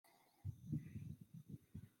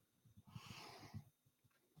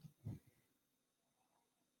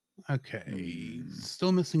Okay.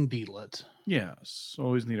 Still missing D-Lit. Yes.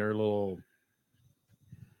 Always need our little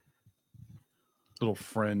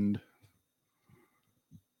friend.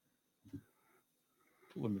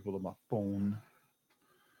 Let me pull up my phone.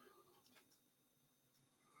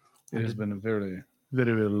 It has been a very,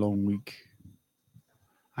 very, very long week.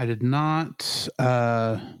 I did not.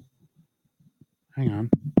 Hang on.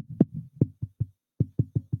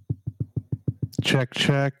 Check.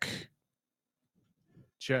 Check.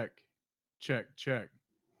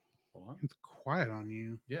 Hold on. It's quiet on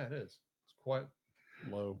you. Yeah, it is. It's quite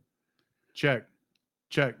low. Check.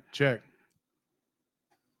 Try it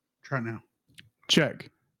now. Check.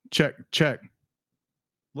 A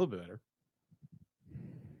little bit better.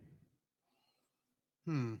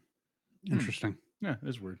 Interesting. Yeah,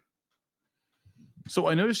 it's weird. So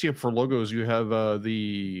I noticed you for logos, you have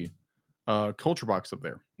the culture box up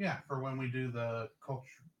there. Yeah, for when we do the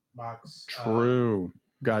culture box. True.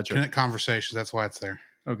 Gotcha. Connect conversations. That's why it's there.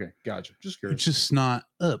 Okay, gotcha. Just curious. It's just not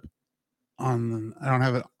up on. I don't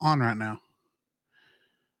have it on right now.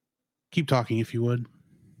 Keep talking if you would.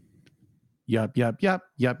 Yep. There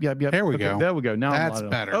we go. There we go. Now that's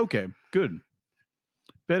better. Okay, good.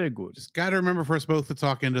 Very good. Just got to remember for us both to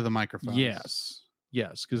talk into the microphone. Yes,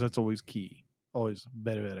 because that's always key. Always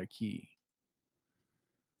better key.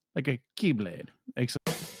 Like a keyblade.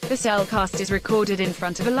 The Cellcast is recorded in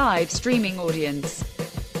front of a live streaming audience.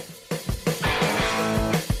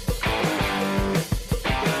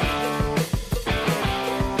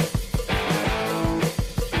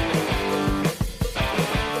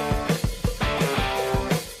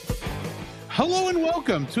 Hello and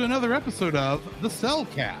welcome to another episode of the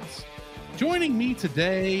Cellcast. Joining me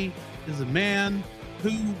today is a man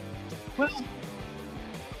who, well,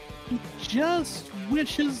 he just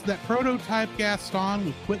wishes that Prototype Gaston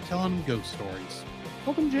would quit telling him ghost stories.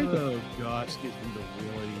 Welcome, Jacob. Oh gosh, gives me the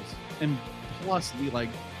willies. And plus,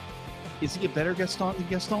 is he a better Gaston than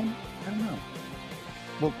Gaston? I don't know.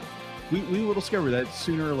 Well, we will discover that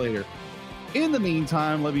sooner or later. In the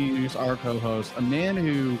meantime, let me introduce our co-host, a man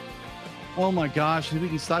who, oh my gosh, if we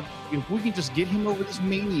can just get him over this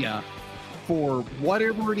mania for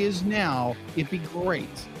whatever it is now, it'd be great.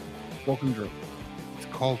 Welcome, Drew. It's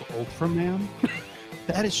called Ultraman.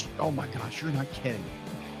 That is, oh my gosh, you're not kidding.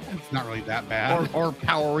 It's not really that bad. Or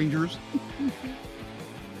Power Rangers.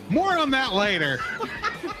 More on that later.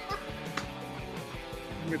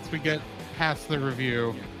 Once we get past the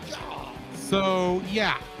review. So,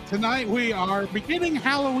 yeah. Tonight we are beginning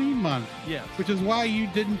Halloween month. Yes. Which is why you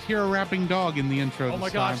didn't hear a rapping dog in the intro. Oh my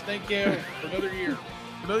gosh, thank you. For another year.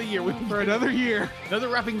 For another year. Another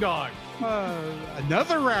rapping dog.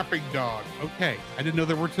 Another rapping dog. Okay. I didn't know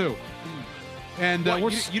there were two. And you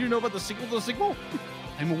didn't know about the sequel to the sequel?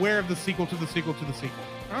 I'm aware of the sequel to the sequel to the sequel.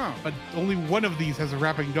 Oh. But only one of these has a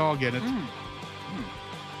rapping dog in it.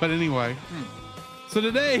 But anyway. So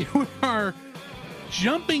today we are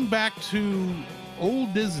jumping back to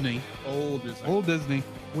Old Disney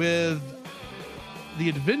with The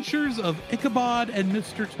Adventures of Ichabod and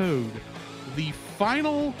Mr. Toad, the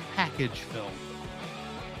final package film.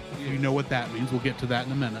 If you know what that means, we'll get to that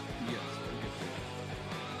in a minute. Yes.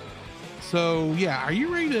 So, yeah, are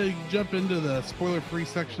you ready to jump into the spoiler-free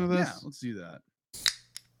section of this? Yeah, let's do that.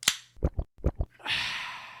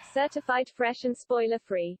 Certified fresh and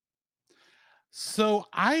spoiler-free. So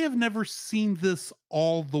I have never seen this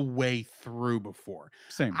all the way through before.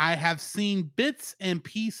 Same. I have seen bits and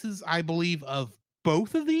pieces, I believe, of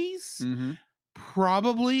both of these. Mm-hmm.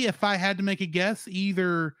 Probably, if I had to make a guess,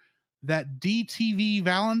 either that DTV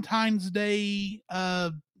Valentine's Day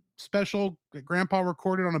special that Grandpa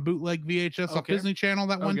recorded on a bootleg VHS off Disney Channel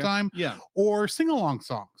that one time, or sing-along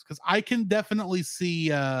songs, because I can definitely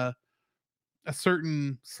see a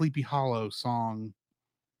certain Sleepy Hollow song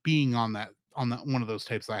being on that one of those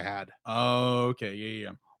tapes I had. Oh, okay.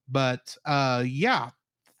 Yeah. But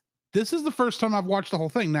this is the first time I've watched the whole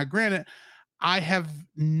thing. Now, granted, I have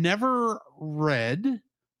never read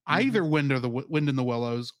either Wind in the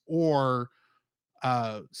Willows or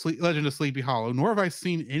Legend of Sleepy Hollow, nor have I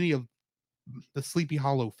seen any of the Sleepy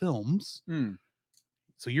Hollow films.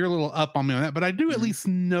 So you're a little up on me on that, but I do at least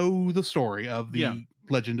know the story of the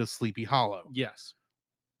Legend of Sleepy Hollow. Yes.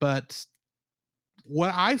 But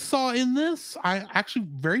what I saw in this, I actually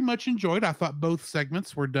very much enjoyed. I thought both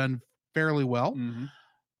segments were done fairly well.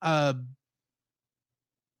 And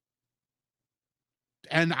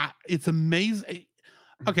it's amazing.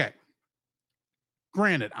 Okay.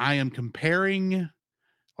 Granted, I am comparing,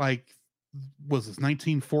 like, was this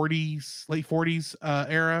 1940s, late 40s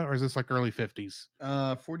era, or is this like early 50s?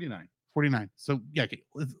 49. So, yeah, okay.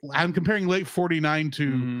 I'm comparing late 49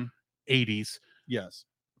 to 80s. Yes.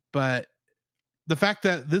 but the fact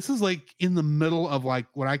that this is like in the middle of like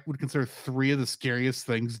what I would consider 3 of the scariest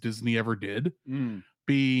things Disney ever did,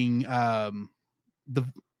 being the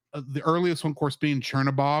earliest one, of course, being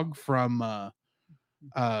Chernabog from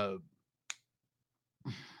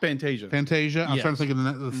Fantasia. I'm trying to think of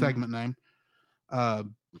the segment name.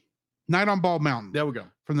 Night on Bald Mountain. There we go.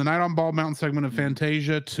 From the Night on Bald Mountain segment of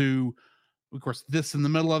Fantasia to, of course, this in the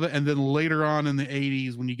middle of it, and then later on in the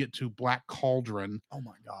 80s when you get to Black Cauldron. Oh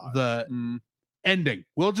my god. The ending.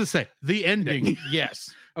 We'll just say the ending.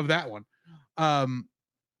 Yes. Of that one. And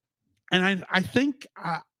I think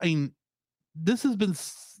I mean this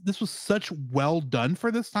was such well done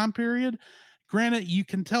for this time period. Granted, you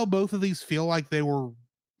can tell both of these feel like they were,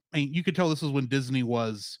 I mean, you could tell this is when Disney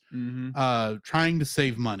was trying to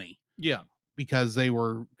save money. Yeah. Because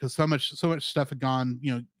so much stuff had gone,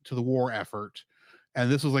 to the war effort.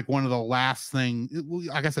 And this was like one of the last thing,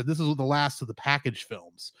 like I said, this is the last of the package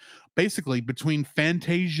films. Basically, between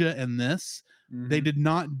Fantasia and this, they did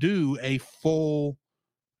not do a full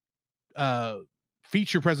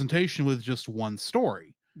feature presentation with just one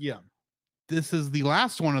story. Yeah. This is the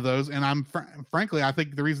last one of those, and I'm frankly, I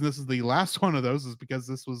think the reason this is the last one of those is because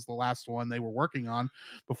this was the last one they were working on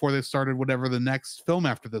before they started whatever the next film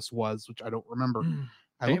after this was, which I don't remember.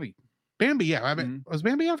 Bambi, yeah. I mean, was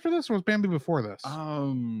Bambi after this, or was Bambi before this?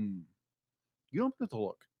 You don't have to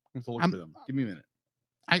look. You have to look for them. Give me a minute.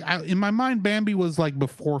 I in my mind, Bambi was like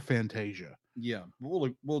before Fantasia. Yeah,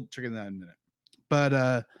 we'll check in that in a minute.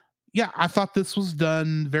 But yeah, I thought this was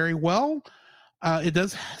done very well. It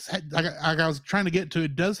does, like I was trying to get to,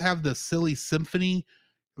 it does have the silly symphony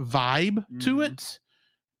vibe to it,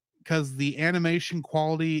 because the animation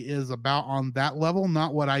quality is about on that level,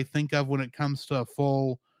 not what I think of when it comes to a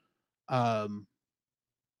full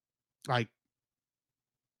like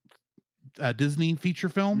Disney feature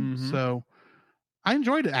film. So I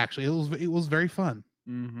enjoyed it, actually. It was very fun.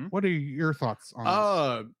 What are your thoughts on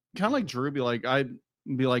this? Kind of like Drew,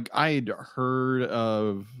 I'd heard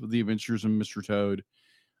of The Adventures of Mr. Toad.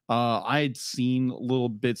 I had seen little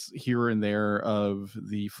bits here and there of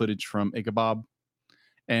the footage from Ichabod,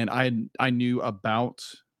 and I knew about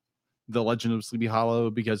The Legend of Sleepy Hollow,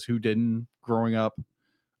 because who didn't growing up?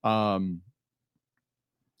 But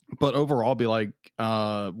overall,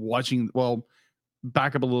 watching. Well,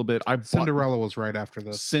 back up a little bit. Cinderella was right after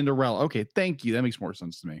this. Cinderella. Okay, thank you. That makes more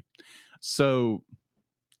sense to me. So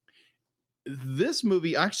this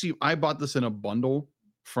movie, actually, I bought this in a bundle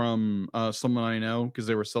from someone I know, because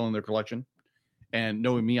they were selling their collection. And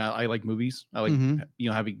knowing me, I like movies. I like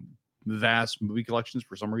having vast movie collections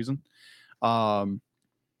for some reason.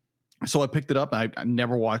 So I picked it up. I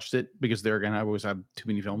never watched it because there again, I always had too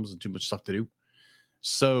many films and too much stuff to do.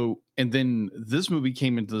 So, and then this movie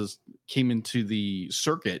came into the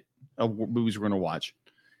circuit of movies we're going to watch,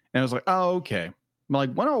 and I was like, oh, okay. I'm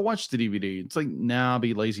like, why don't I watch the DVD? It's like, nah, I'll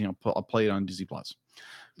be lazy. I'll play it on Disney Plus.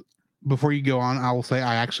 Before you go on, I will say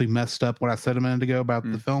I actually messed up what I said a minute ago about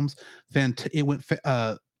the films. It went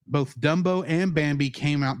both Dumbo and Bambi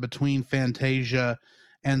came out between Fantasia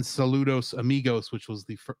and Saludos Amigos, which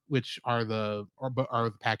are the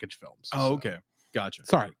package films. Oh, okay, gotcha.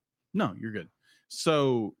 Sorry, no, you're good.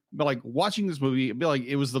 So, but like watching this movie, it'd be like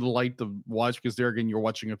it was the delight to watch, because there again, you're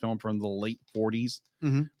watching a film from the late 40s.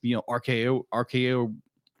 RKO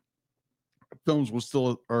films was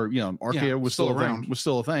still, RKO was still around, was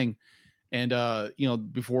still a thing, and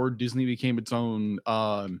before Disney became its own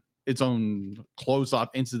closed off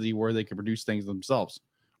entity where they could produce things themselves,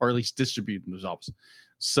 or at least distribute themselves.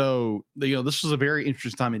 So this was a very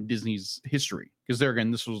interesting time in Disney's history, because there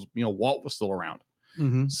again, this was Walt was still around.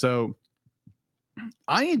 So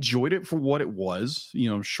I enjoyed it for what it was,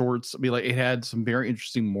 shorts. It had some very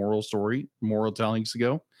interesting moral tellings to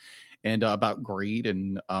go, and about greed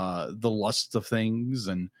and the lust of things,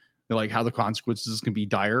 and like how the consequences can be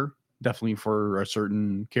dire, definitely for a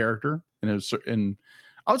certain character, and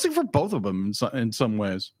I would say for both of them in some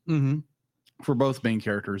ways, for both main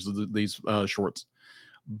characters of these shorts.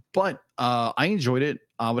 But I enjoyed it.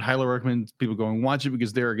 I would highly recommend people go and watch it,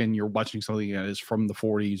 because there again, you're watching something that is from the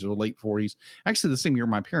 40s or the late 40s. Actually, the same year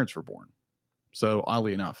my parents were born. So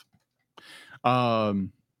oddly enough.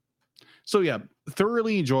 So yeah,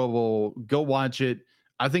 thoroughly enjoyable. Go watch it.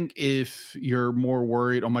 I think if you're more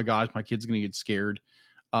worried, oh my gosh, my kid's going to get scared.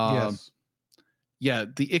 Yes. Yeah,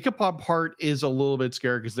 the Ichabod part is a little bit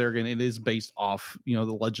scary, because there again, it is based off, the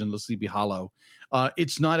Legend of Sleepy Hollow.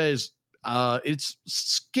 It's not as it's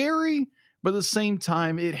scary, but at the same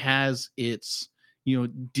time, it has its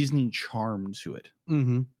Disney charm to it.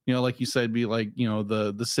 Mm-hmm. Like you said, be like,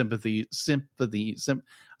 the silly symphony.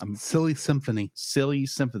 I'm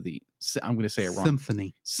going to say it wrong.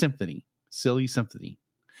 Symphony. Silly symphony.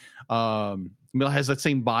 It has that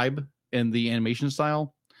same vibe in the animation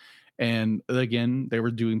style. And again, they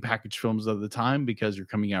were doing package films at the time because you're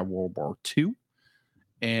coming out of World War II.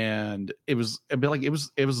 And it was a bit like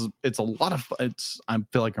it's a lot of I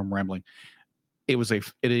feel like I'm rambling. It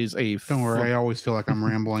is a Don't worry, I always feel like I'm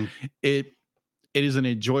rambling. It is an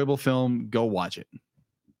enjoyable film. Go watch it.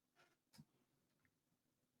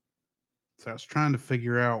 So I was trying to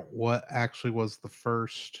figure out what actually was the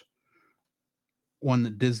first one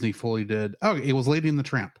that Disney fully did. Oh, it was Lady and the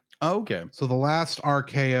Tramp. Oh, okay. So the last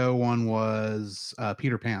RKO one was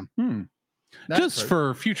Peter Pan. Just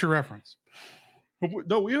for future reference.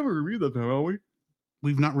 No, we haven't reviewed that time, have we?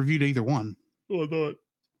 We've not reviewed either one. Oh, I thought.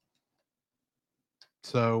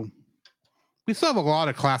 So we still have a lot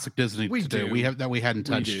of classic Disney to do. We hadn't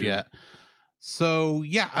touched yet. So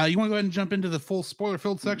yeah, you want to go ahead and jump into the full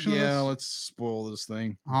spoiler-filled section? Yeah, let's spoil this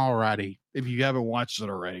thing. Alrighty. If you haven't watched it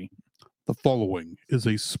already. The following is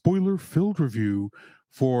a spoiler-filled review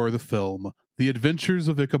for the film The Adventures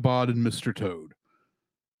of Ichabod and Mr. Toad.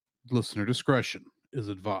 Listener discretion is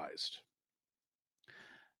advised.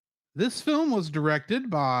 This film was directed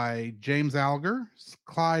by James Alger,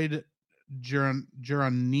 Clyde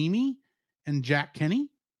Geronimi, and Jack Kenny.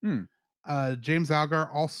 James Alger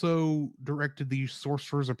also directed the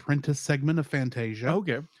Sorcerer's Apprentice segment of Fantasia.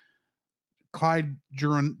 Okay. Clyde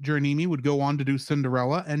Geronimi would go on to do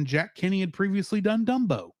Cinderella, and Jack Kenny had previously done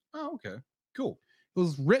Dumbo. Oh, okay. Cool. It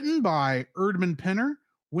was written by Erdman Penner,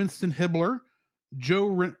 Winston Hibbler,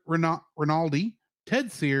 Joe Rinaldi,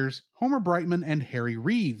 Ted Sears, Homer Brightman, and Harry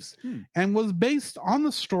Reeves, and was based on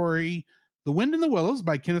the story The Wind in the Willows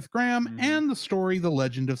by Kenneth Grahame and the story The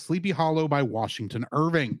Legend of Sleepy Hollow by Washington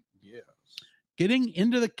Irving. Yes. Getting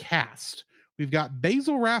into the cast, we've got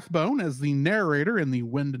Basil Rathbone as the narrator in The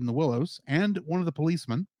Wind in the Willows and one of the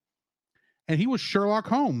policemen. And he was Sherlock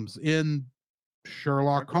Holmes in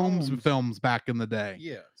Sherlock Holmes films back in the day.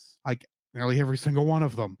 Yes. Like nearly every single one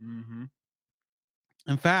of them. Mm-hmm.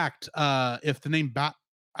 In fact, if the name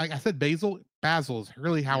I said Basil is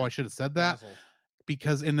really how I should have said that. Basil.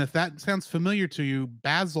 Because, and if that sounds familiar to you,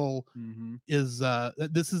 Basil is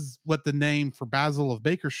this is what the name for Basil of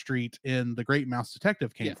Baker Street in The Great Mouse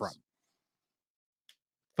Detective came from.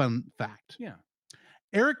 Fun fact. Yeah.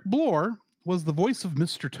 Eric Blore was the voice of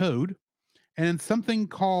Mr. Toad, and in something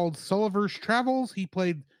called Sulliver's Travels, he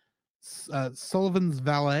played Sullivan's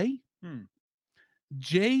valet.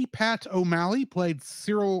 J. Pat O'Malley played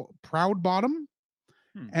Cyril Proudbottom,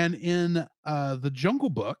 and in The Jungle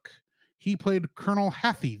Book, he played Colonel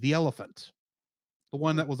Hathi, the elephant, the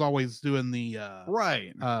one that was always doing the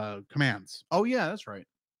commands. Oh yeah, that's right.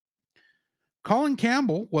 Colin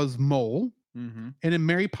Campbell was Mole, and in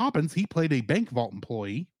Mary Poppins, he played a bank vault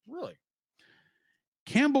employee. Really?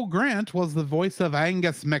 Campbell Grant was the voice of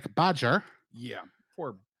Angus McBadger. Yeah,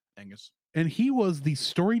 poor Angus. And he was the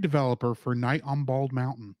story developer for Night on Bald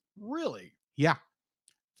Mountain. Really? Yeah.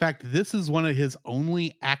 In fact, this is one of his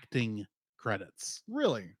only acting credits.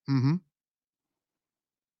 Really? Mm-hmm.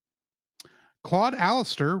 Claude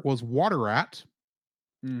Allister was Water Rat,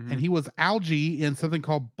 and he was Algie in something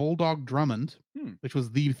called Bulldog Drummond, which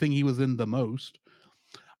was the thing he was in the most.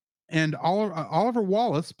 And Oliver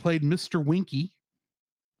Wallace played Mr. Winky,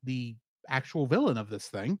 the actual villain of this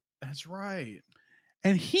thing. That's right.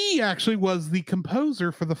 And he actually was the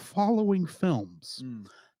composer for the following films.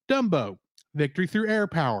 Dumbo, Victory Through Air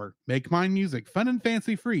Power, Make Mine Music, Fun and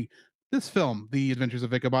Fancy Free, this film, The Adventures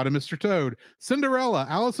of Ichabod and Mr. Toad, Cinderella,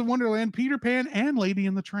 Alice in Wonderland, Peter Pan, and Lady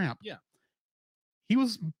and the Tramp. Yeah.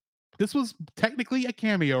 This was technically a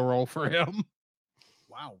cameo role for him.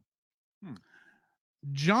 Wow.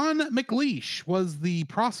 John McLeish was the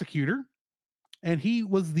prosecutor, and he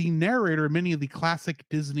was the narrator of many of the classic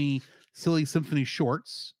Disney silly symphony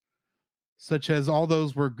shorts, such as all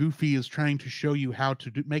those where Goofy is trying to show you how to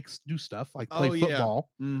do stuff like play football.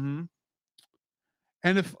 Yeah.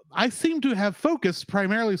 And if I seem to have focused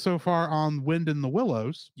primarily so far on Wind in the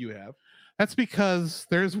Willows, you have. That's because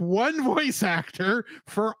there's one voice actor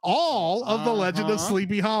for all of the Legend of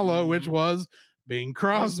Sleepy Hollow, which was Bing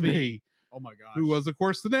Crosby. Oh my gosh. Who was, of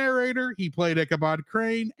course, the narrator. He played Ichabod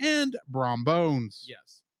Crane and Brom Bones.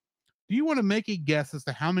 Yes. Do you want to make a guess as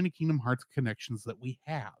to how many Kingdom Hearts connections that we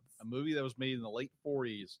have? A movie that was made in the late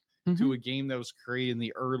 40s to a game that was created in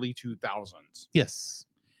the early 2000s. Yes.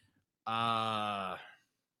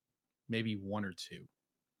 Maybe one or two.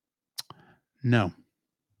 No.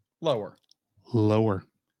 Lower.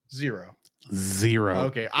 0. Zero.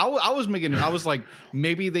 Okay, I was like,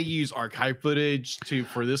 maybe they use archive footage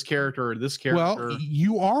for this character or this character. Well,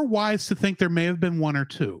 you are wise to think there may have been one or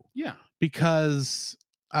two. Yeah. Because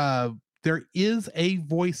there is a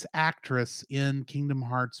voice actress in Kingdom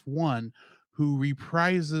Hearts 1 who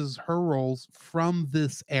reprises her roles from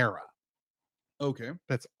this era. Okay.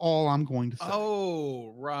 That's all I'm going to say.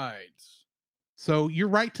 Oh, right. So you're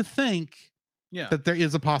right to think that there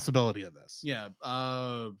is a possibility of this. Yeah.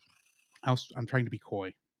 I'm trying to be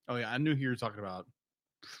coy. Oh, yeah. I knew who you were talking about.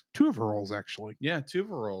 2 of her roles, actually. Yeah, 2 of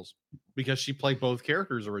her roles. Because she played both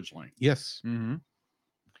characters originally. Yes. Mm-hmm.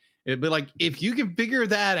 It'd be like, if you can figure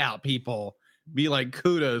that out, people, be like,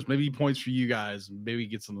 kudos, maybe points for you guys, maybe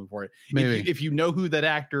get something for it. Maybe. If you know who that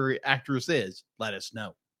actress is, let us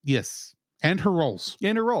know. Yes. And her roles.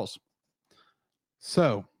 And her roles.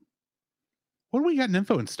 So, what do we got in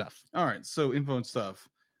info and stuff? All right. So, info and stuff.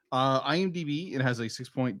 IMDb, it has a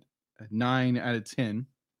 6.9 out of 10.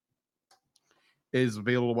 It is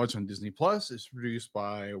available to watch on Disney Plus. It's produced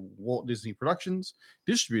by Walt Disney Productions,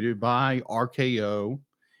 distributed by RKO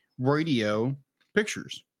Radio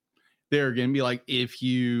Pictures. They're going to be like, if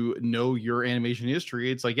you know your animation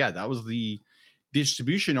history, it's like, yeah, that was the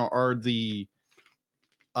distribution or the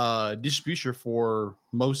distribution for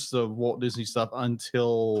most of Walt Disney stuff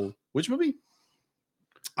until which movie?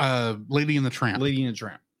 Lady and the Tramp. Lady and the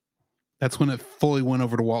Tramp. That's when it fully went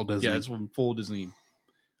over to Walt Disney. Yeah, that's when full Disney.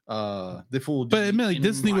 The full. But admittedly,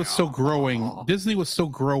 Disney was so growing. Disney was still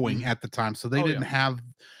growing at the time, so they didn't have.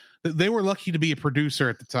 They were lucky to be a producer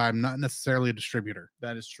at the time, not necessarily a distributor.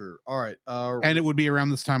 That is true. All right. And it would be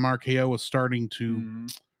around this time RKO was starting to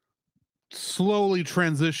slowly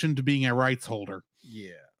transition to being a rights holder.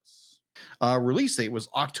 Yes. Release date was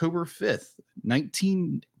October 5th,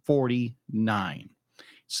 1949.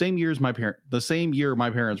 Same year as the same year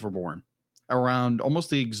my parents were born. Around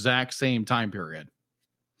almost the exact same time period.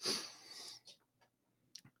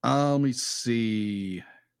 Let me see.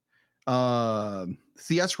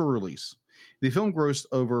 Theatrical release. The film grossed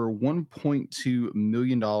over $1.2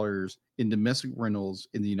 million in domestic rentals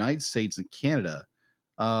in the United States and Canada.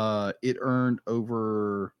 It earned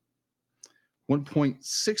over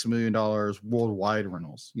 $1.6 million worldwide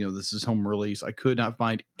rentals. You know, this is home release. I could not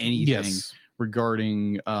find anything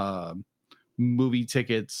regarding movie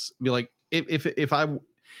tickets. Be like, if I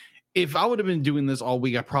would have been doing this all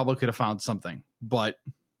week, I probably could have found something. But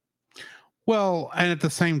and at the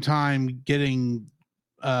same time, getting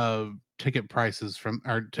ticket prices from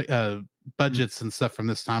our budgets and stuff from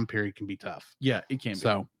this time period can be tough. Yeah, it can be.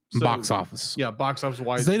 So box office. Yeah, box office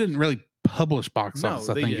wise. They didn't really publish box office,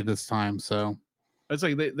 I think, at this time. So it's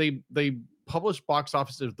like they published box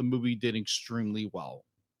office if the movie did extremely well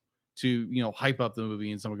to, you know, hype up the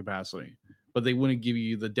movie in some capacity, but they wouldn't give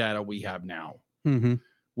you the data we have now. Mm-hmm.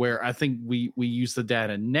 Where I think we use the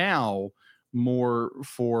data now more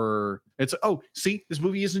for it's see, this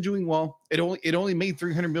movie isn't doing well. It only made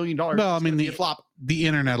 $300 million. Well, I mean, the flop. The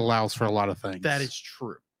internet allows for a lot of things. That is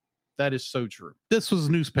true. That is so true. This was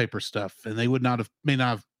newspaper stuff, and they may not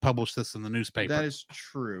have published this in the newspaper. That is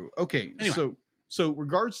true. Okay, anyway. So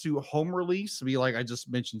regards to home release, be like, I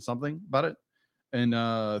just mentioned something about it, and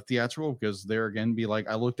theatrical, because there again, be like,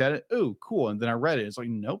 I looked at it, oh, cool, and then I read it. It's like,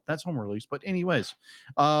 nope, that's home release. But anyways,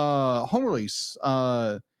 home release.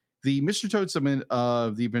 The Mr. Toad segment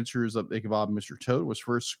of The Adventures of Ichabod and Mr. Toad was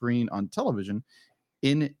first screened on television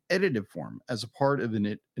in edited form as a part of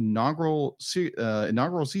an inaugural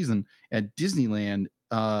season at Disneyland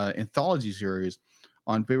anthology series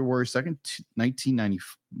on February 2nd,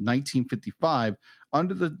 1955,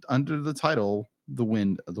 under the title The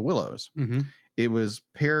Wind of the Willows. Mm-hmm. It was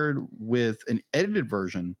paired with an edited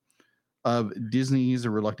version of Disney's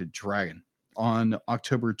A Reluctant Dragon on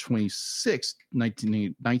October 26th,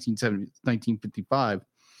 1955.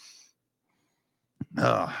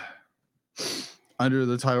 Under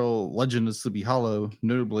the title Legend of Sleepy Hollow,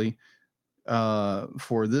 notably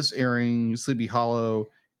for this airing, Sleepy Hollow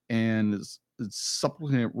and its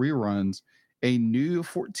supplement reruns, a new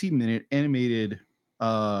 14-minute animated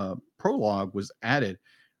prologue was added,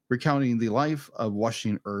 recounting the life of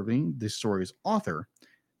Washington Irving, the story's author.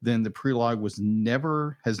 Then the prologue has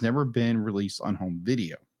never been released on home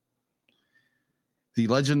video. The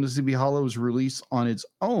Legend of Sleepy Hollow was released on its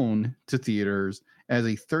own to theaters as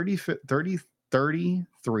a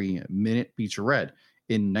 33-minute featurette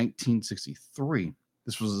in 1963.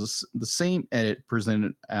 This was the same edit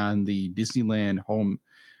presented on the Disneyland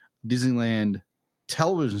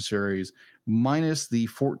television series, minus the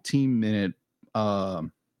 14-minute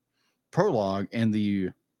prologue and the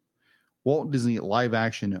Walt Disney live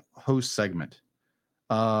action host segment.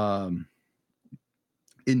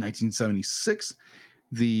 In 1976,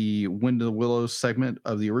 the Wind of the Willows segment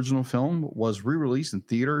of the original film was re-released in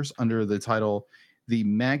theaters under the title The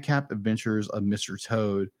Madcap Adventures of Mr.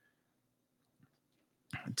 Toad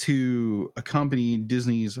to accompany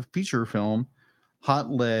Disney's feature film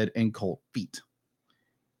Hot Lead and Cold Feet.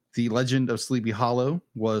 The Legend of Sleepy Hollow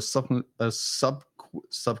was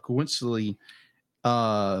subsequently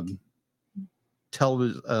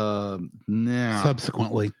television.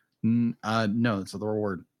 Subsequently. No, that's the wrong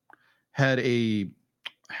word. Had a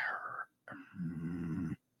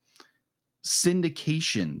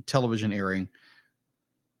syndication television airing.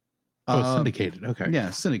 Syndicated. Okay. Yeah,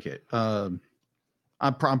 syndicate. I'm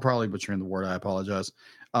probably butchering the word. I apologize.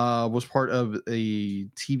 Was part of a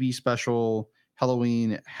TV special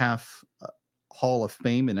Halloween Half Hall of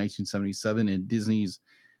Fame in 1977 and Disney's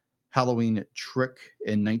Halloween Trick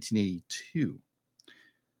in 1982.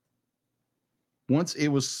 Once it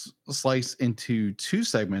was sliced into two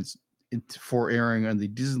segments for airing on the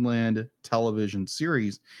Disneyland television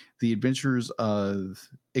series, The Adventures of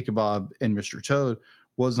Ichabod and Mr. Toad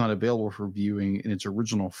was not available for viewing in its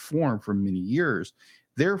original form for many years.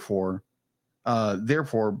 Therefore,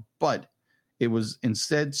 but it was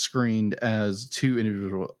instead screened as two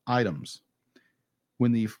individual items.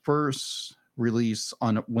 When it was first released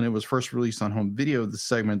on home video, the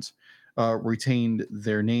segments retained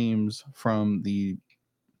their names from the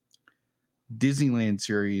Disneyland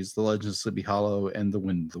series, The Legend of Sleepy Hollow and The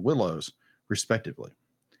Wind of the Willows, respectively,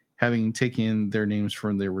 having taken their names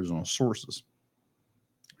from their original sources.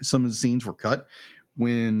 Some of the scenes were cut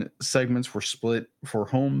when segments were split for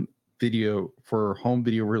home video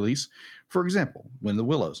release. For example, Wind of the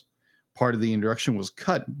Willows. Part of the introduction was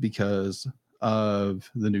cut because of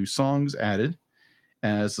the new songs added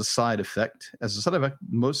as a side effect. As a side effect,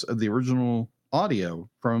 most of the original audio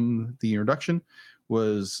from the introduction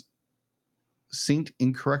was synced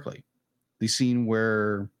incorrectly. The scene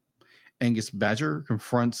where Angus Badger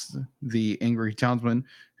confronts the angry townsmen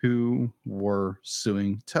who were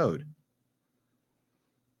suing Toad.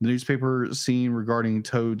 The newspaper scene regarding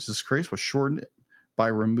Toad's disgrace was shortened by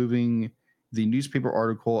removing the newspaper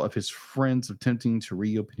article of his friends attempting to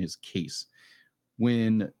reopen his case.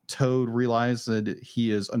 When Toad realized that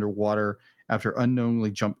he is underwater after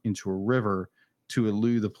unknowingly jumped into a river to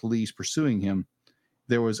elude the police pursuing him,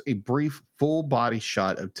 there was a brief full body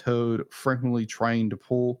shot of Toad frantically trying to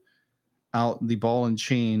pull out the ball and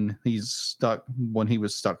chain he was stuck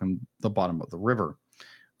in the bottom of the river.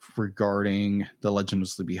 Regarding The Legend of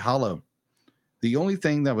Sleepy Hollow, the only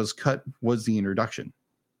thing that was cut was the introduction.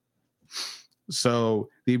 So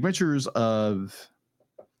The Adventures of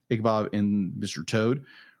Ichabod and Mr. Toad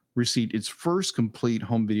received its first complete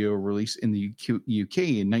home video release in the UK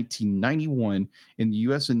in 1991, in the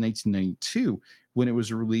US in 1992, when it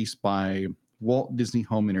was released by Walt Disney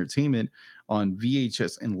Home Entertainment on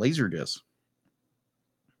VHS and Laserdisc.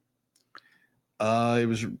 It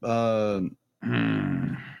was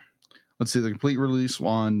let's see, the complete release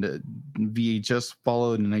on VHS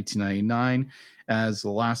followed in 1999 as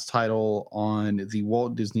the last title on the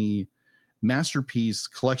Walt Disney Masterpiece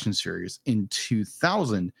Collection Series. In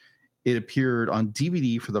 2000, it appeared on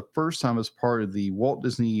DVD for the first time as part of the Walt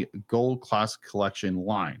Disney Gold Classic Collection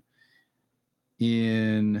line.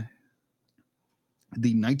 In the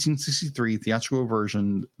 1963 theatrical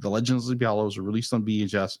version, The Legend of Sleepy Hollow was released on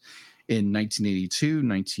VHS in 1982,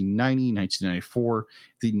 1990, 1994.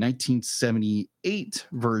 The 1978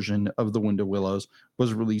 version of The Wind of Willows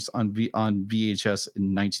was released on VHS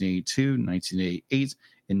in 1982, 1988,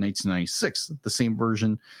 and 1996. The same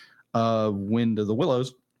version of Wind of the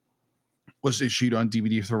Willows was issued on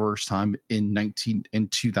DVD for the first time in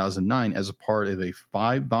 2009 as a part of a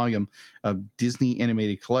 5-volume of Disney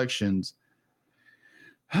Animated Collections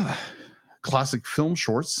classic film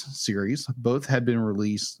shorts series. Both had been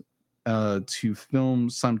released to film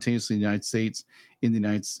simultaneously in the United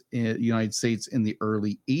States in the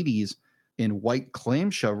early 80s in white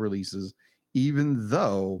clamshell releases, even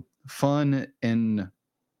though Fun and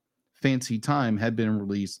Fancy Time had been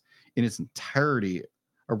released in its entirety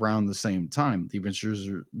around the same time. The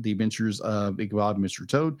Adventures of Ichabod and Mr.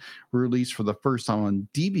 Toad were released for the first time on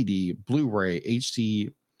DVD, Blu-ray,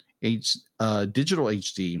 HD, digital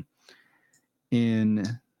HD in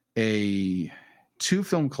a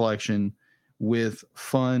 2-film collection with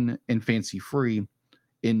Fun and Fancy Free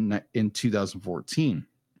in 2014.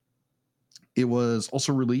 It was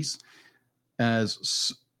also released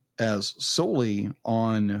as solely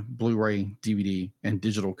on Blu-ray, DVD, and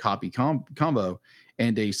digital copy combo,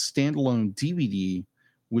 and a standalone DVD,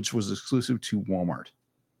 which was exclusive to Walmart.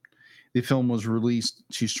 The film was released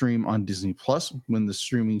to stream on Disney Plus when the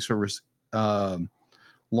streaming service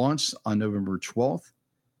launched on November 12th,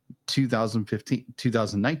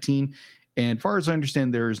 2019. And as far as I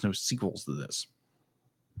understand, there is no sequels to this.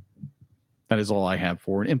 That is all I have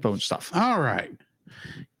for info and stuff. All right.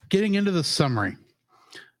 Getting into the summary.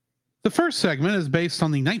 The first segment is based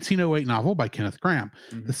on the 1908 novel by Kenneth Grahame.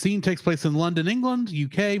 Mhm. The scene takes place in London, England,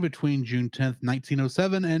 UK, between June 10th,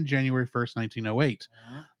 1907 and January 1st, 1908.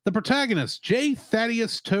 The protagonist, J.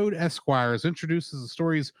 Thaddeus Toad Esquire, is introduced as the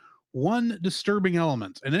story's one disturbing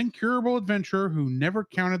element, an incurable adventurer who never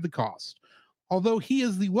counted the cost. Although he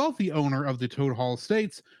is the wealthy owner of the Toad Hall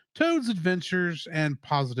estates, Toad's adventures and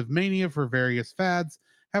positive mania for various fads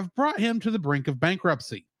have brought him to the brink of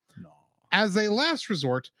bankruptcy. No. As a last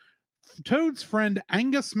resort, Toad's friend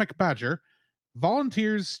Angus McBadger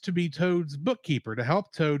volunteers to be Toad's bookkeeper to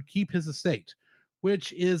help Toad keep his estate,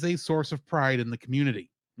 which is a source of pride in the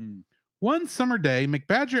community. One summer day,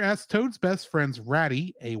 McBadger asks Toad's best friends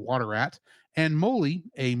Ratty, a water rat, and Moley,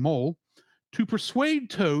 a mole, to persuade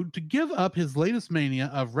Toad to give up his latest mania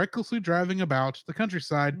of recklessly driving about the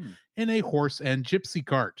countryside in a horse and gypsy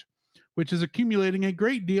cart, which is accumulating a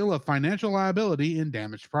great deal of financial liability in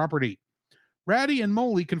damaged property. Ratty and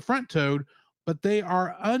Moley confront Toad, but they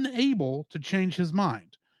are unable to change his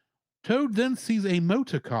mind. Toad then sees a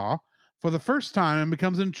motor car for the first time and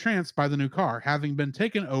becomes entranced by the new car, having been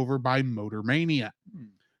taken over by motor mania.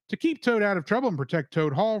 To keep Toad out of trouble and protect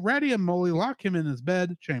Toad Hall, Ratty and Moley lock him in his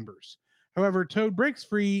bed chambers. However, Toad breaks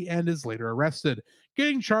free and is later arrested,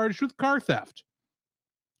 getting charged with car theft.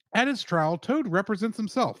 At his trial, Toad represents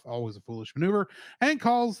himself, always a foolish maneuver, and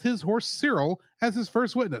calls his horse Cyril as his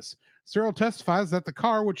first witness. Cyril testifies that the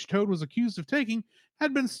car which Toad was accused of taking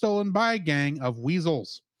had been stolen by a gang of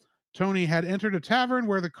weasels. Tony had entered a tavern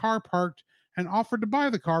where the car parked and offered to buy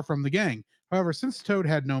the car from the gang. However, since Toad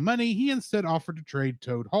had no money, he instead offered to trade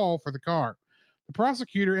Toad Hall for the car. The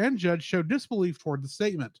prosecutor and judge showed disbelief toward the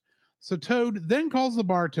statement. So Toad then calls the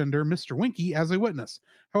bartender, Mr. Winky, as a witness.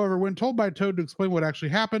 However, when told by Toad to explain what actually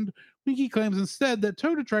happened, Winky claims instead that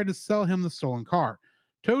Toad had tried to sell him the stolen car.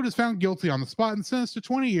 Toad is found guilty on the spot and sentenced to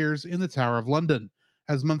 20 years in the Tower of London.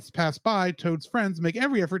 As months pass by, Toad's friends make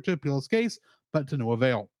every effort to appeal his case, but to no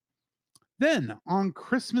avail. Then, on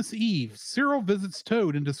Christmas Eve, Cyril visits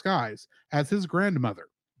Toad in disguise as his grandmother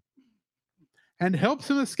and helps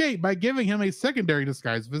him escape by giving him a secondary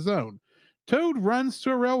disguise of his own. Toad runs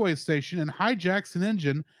to a railway station and hijacks an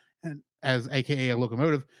engine, as aka a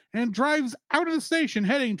locomotive, and drives out of the station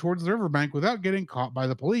heading towards the riverbank without getting caught by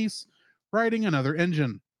the police, riding another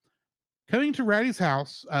engine. Coming to Ratty's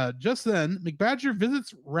house, just then, McBadger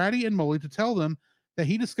visits Ratty and Moley to tell them that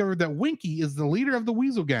he discovered that Winky is the leader of the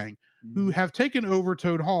Weasel Gang, who have taken over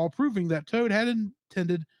Toad Hall, proving that Toad had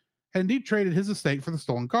indeed traded his estate for the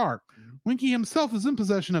stolen car. Winky himself is in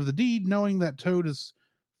possession of the deed, knowing that Toad is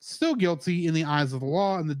still guilty in the eyes of the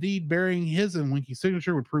law, and the deed bearing his and Winky's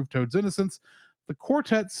signature would prove Toad's innocence. The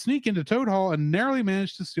quartet sneak into Toad Hall and narrowly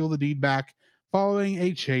manage to steal the deed back, following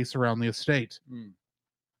a chase around the estate.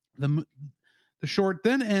 The short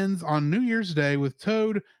then ends on New Year's Day with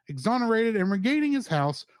Toad exonerated and regaining his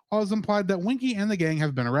house, while it's implied that Winky and the gang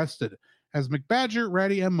have been arrested. As McBadger,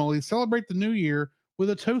 Ratty, and Moley celebrate the new year with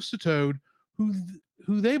a toast to Toad,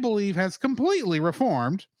 who they believe has completely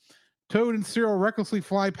reformed, Toad and Cyril recklessly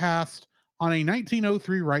fly past on a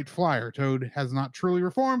 1903 Wright Flyer. Toad has not truly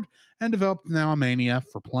reformed and developed now a mania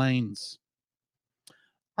for planes.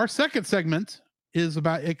 Our second segment is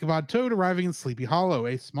about Ichabod Toad arriving in Sleepy Hollow,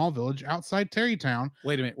 a small village outside Tarrytown.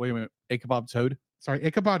 Wait a minute. Ichabod Toad? Sorry,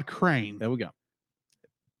 Ichabod Crane. There we go.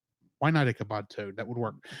 Why not Ichabod Toad? That would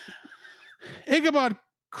work. Ichabod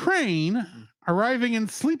Crane arriving in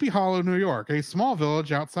Sleepy Hollow, New York, a small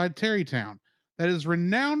village outside Tarrytown that is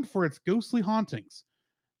renowned for its ghostly hauntings,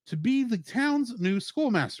 to be the town's new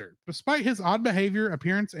schoolmaster. Despite his odd behavior,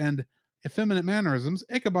 appearance, and effeminate mannerisms,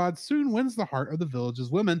 Ichabod soon wins the heart of the village's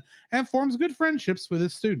women and forms good friendships with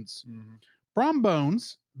his students. Brom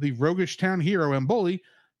Bones, the roguish town hero and bully,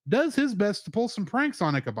 does his best to pull some pranks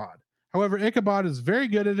on Ichabod. However, Ichabod is very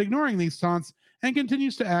good at ignoring these taunts and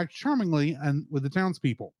continues to act charmingly with the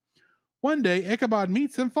townspeople. One day, Ichabod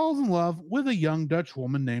meets and falls in love with a young Dutch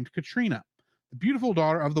woman named Katrina, the beautiful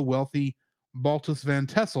daughter of the wealthy Baltus Van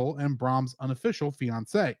Tessel and Brom's unofficial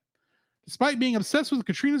fiancée. Despite being obsessed with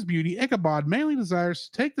Katrina's beauty, Ichabod mainly desires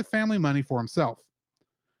to take the family money for himself.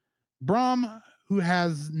 Brom, who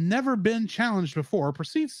has never been challenged before,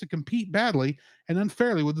 proceeds to compete badly and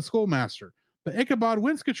unfairly with the schoolmaster, but Ichabod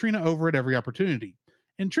wins Katrina over at every opportunity.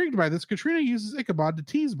 Intrigued by this, Katrina uses Ichabod to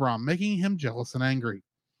tease Brom, making him jealous and angry.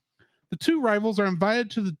 The two rivals are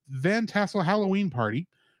invited to the Van Tassel Halloween party.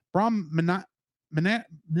 Brom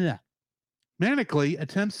manically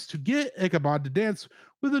attempts to get Ichabod to dance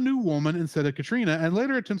with a new woman instead of Katrina, and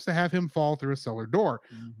later attempts to have him fall through a cellar door.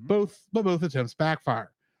 Mhm. Both attempts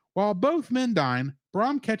backfire. While both men dine,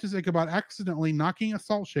 Brom catches Ichabod accidentally knocking a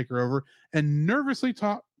salt shaker over and nervously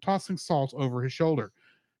tossing salt over his shoulder.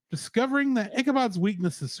 Discovering that Ichabod's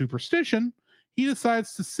weakness is superstition, he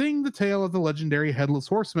decides to sing the tale of the legendary Headless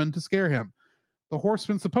Horseman to scare him. The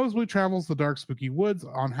horseman supposedly travels the dark, spooky woods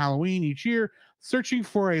on Halloween each year, searching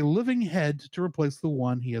for a living head to replace the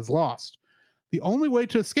one he has lost. The only way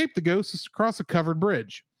to escape the ghost is to cross a covered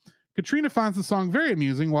bridge. Katrina finds the song very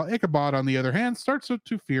amusing, while Ichabod, on the other hand, starts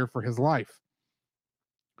to fear for his life.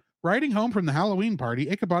 Riding home from the Halloween party,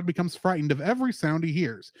 Ichabod becomes frightened of every sound he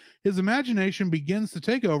hears. His imagination begins to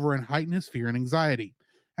take over and heighten his fear and anxiety.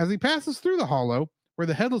 As he passes through the hollow, where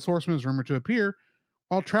the Headless Horseman is rumored to appear,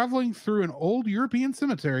 while traveling through an old European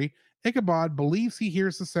cemetery, Ichabod believes he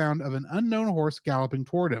hears the sound of an unknown horse galloping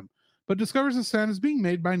toward him, but discovers the sound is being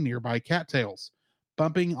made by nearby cattails,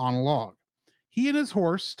 bumping on a log. He and his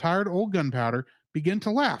horse, tired old Gunpowder, begin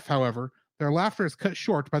to laugh. However, their laughter is cut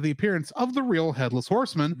short by the appearance of the real Headless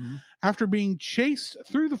Horseman. Mhm. After being chased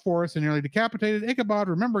through the forest and nearly decapitated, Ichabod,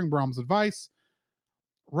 remembering Brom's advice,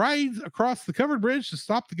 rides across the covered bridge to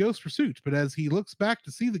stop the ghost pursuit. But as he looks back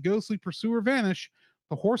to see the ghostly pursuer vanish,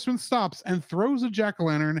 the horseman stops and throws a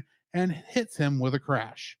jack-o'-lantern and hits him with a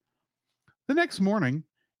crash. The next morning,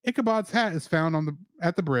 Ichabod's hat is found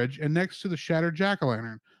at the bridge and next to the shattered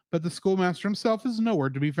jack-o'-lantern, but the schoolmaster himself is nowhere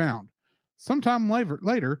to be found. Sometime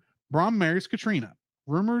later, Brom marries Katrina.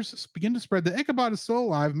 Rumors begin to spread that Ichabod is still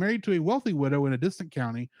alive, married to a wealthy widow in a distant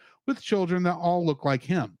county, with children that all look like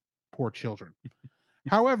him. Poor children.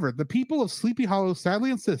 However, the people of Sleepy Hollow sadly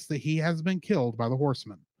insist that he has been killed by the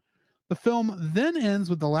horseman. The film then ends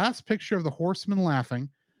with the last picture of the horseman laughing.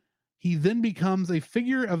 He then becomes a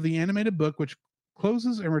figure of the animated book, which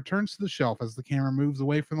closes and returns to the shelf as the camera moves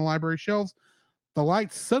away from the library shelves. The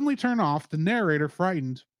lights suddenly turn off. The narrator,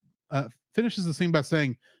 frightened, finishes the scene by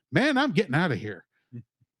saying, "Man, I'm getting out of here."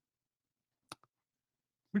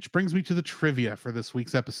 Which brings me to the trivia for this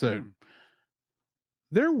week's episode.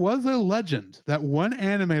 There was a legend that one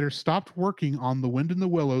animator stopped working on The Wind in the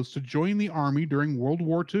Willows to join the army during World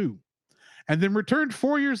War II, and then returned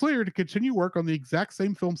 4 years later to continue work on the exact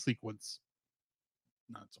same film sequence.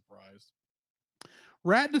 Not surprised.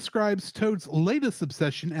 Rat describes Toad's latest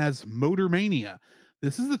obsession as Motor Mania.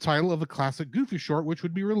 This is the title of a classic Goofy short which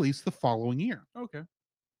would be released the following year. Okay.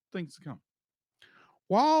 Things to come.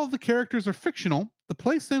 While the characters are fictional, the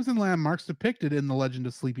place names and landmarks depicted in The Legend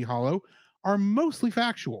of Sleepy Hollow are mostly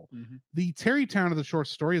factual. Mhm. The Terrytown of the short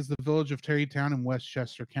story is the village of Terrytown in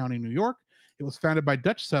Westchester County, New York. It was founded by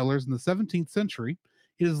Dutch settlers in the 17th century.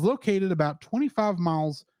 It is located about 25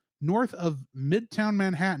 miles north of Midtown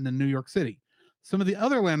Manhattan in New York City. Some of the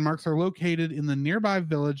other landmarks are located in the nearby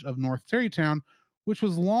village of North Terrytown, which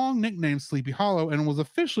was long nicknamed Sleepy Hollow and was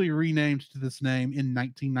officially renamed to this name in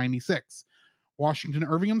 1996. Washington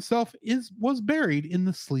Irving himself was buried in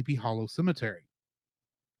the Sleepy Hollow Cemetery.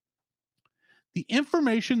 The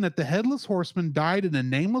information that the Headless Horseman died in a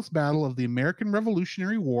nameless battle of the American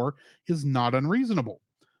Revolutionary War is not unreasonable.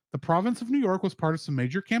 The province of New York was part of some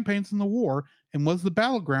major campaigns in the war and was the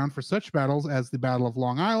battleground for such battles as the Battle of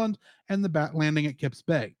Long Island and the landing at Kips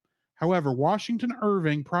Bay. However, Washington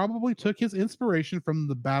Irving probably took his inspiration from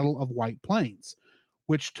the Battle of White Plains,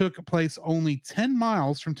 which took place only 10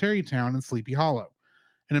 miles from Terrytown and Sleepy Hollow.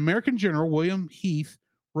 An American general, William Heath,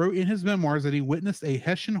 wrote in his memoirs that he witnessed a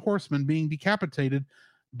Hessian horseman being decapitated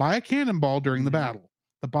by a cannonball during the battle.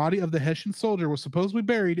 The body of the Hessian soldier was supposedly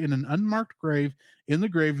buried in an unmarked grave in the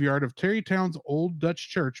graveyard of Terrytown's old Dutch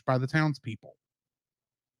church by the townspeople.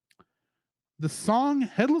 The song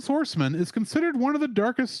Headless Horseman is considered one of the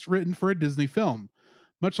darkest written for a Disney film.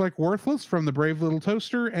 Much like Worthless from The Brave Little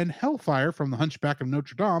Toaster and Hellfire from The Hunchback of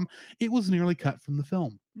Notre Dame, it was nearly cut from the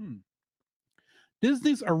film.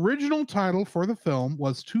 Disney's original title for the film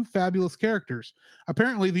was Two Fabulous Characters.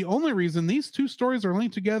 Apparently, the only reason these two stories are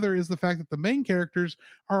linked together is the fact that the main characters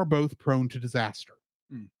are both prone to disaster.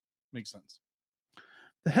 Makes sense.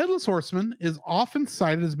 The Headless Horseman is often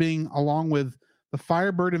cited as being, along with the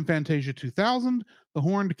Firebird in Fantasia 2000, the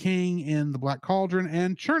Horned King in The Black Cauldron,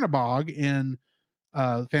 and Chernabog in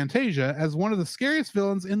Fantasia, as one of the scariest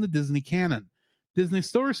villains in the Disney canon. Disney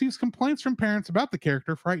still receives complaints from parents about the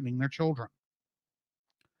character frightening their children.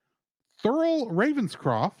 Thurl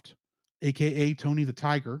Ravenscroft, aka Tony the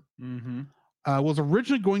Tiger, was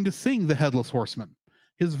originally going to sing The Headless Horseman.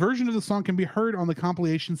 His version of the song can be heard on the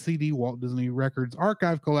compilation CD Walt Disney Records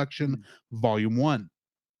Archive Collection, Volume 1.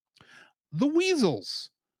 The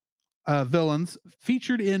Weasels villains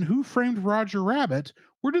featured in Who Framed Roger Rabbit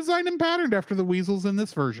were designed and patterned after the weasels in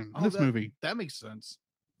this version, in this movie. That makes sense.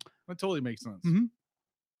 That totally makes sense. Mhm.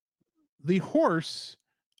 The horse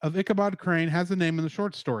of Ichabod Crane has a name in the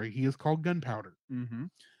short story. He is called Gunpowder. Mm-hmm.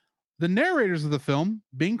 The narrators of the film,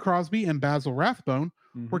 Bing Crosby and Basil Rathbone,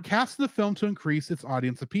 were cast in the film to increase its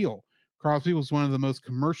audience appeal. Crosby was one of the most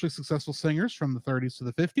commercially successful singers from the 30s to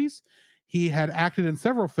the 50s. He had acted in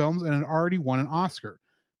several films and had already won an Oscar.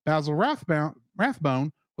 Basil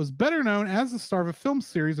Rathbone was better known as the star of a film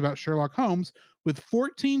series about Sherlock Holmes, with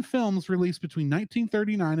 14 films released between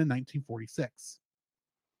 1939 and 1946.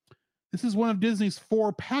 This is one of Disney's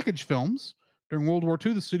 4 package films. During World War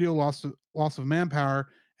II, the studio loss of manpower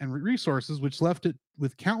and resources, which left it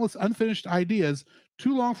with countless unfinished ideas,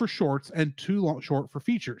 too long for shorts and too short for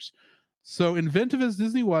features. So inventive as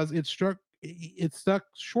Disney was, it stuck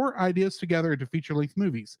short ideas together into feature-length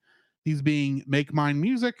movies. These being Make Mine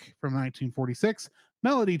Music from 1946,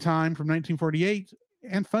 Melody Time from 1948,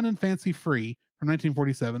 and Fun and Fancy Free from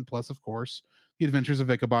 1947, plus, of course, The Adventures of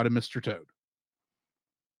Ichabod and Mr. Toad.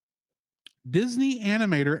 Disney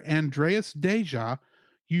animator Andreas Deja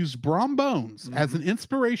used Brom Bones as an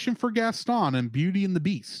inspiration for Gaston and Beauty and the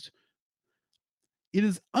Beast. It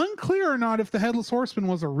is unclear or not if the Headless Horseman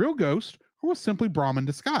was a real ghost or was simply Brom in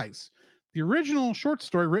disguise. The original short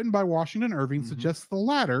story written by Washington Irving suggests the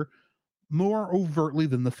latter more overtly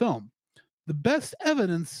than the film. The best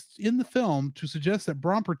evidence in the film to suggest that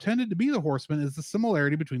Brom pretended to be the horseman is the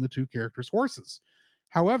similarity between the two characters' horses.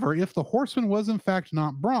 However, if the horseman was in fact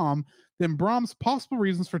not Brom, then Brom's possible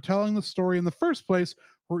reasons for telling the story in the first place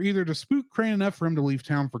were either to spook Crane enough for him to leave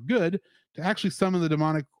town for good, to actually summon the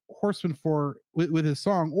demonic horseman with his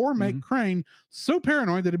song, or make Crane so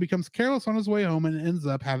paranoid that he becomes careless on his way home and ends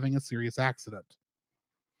up having a serious accident.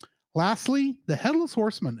 Lastly, the Headless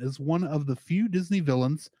Horseman is one of the few Disney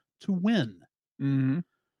villains to win.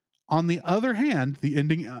 On the other hand, the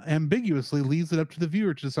ending ambiguously leaves it up to the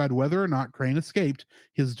viewer to decide whether or not Crane escaped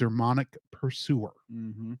his demonic pursuer.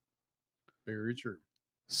 Very true.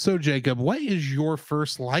 So, Jacob, what is your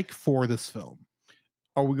first like for this film?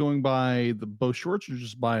 Are we going by both shorts or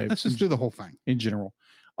just by? Let's just do the whole thing in general.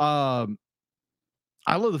 I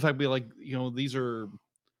love the fact that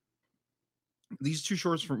these two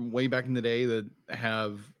shorts from way back in the day that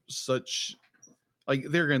have such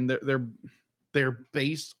they're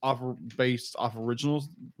based off original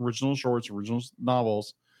shorts, original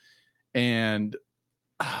novels, and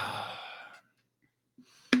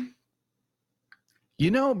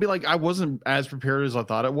be like, I wasn't as prepared as I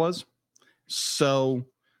thought it was. So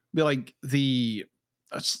be like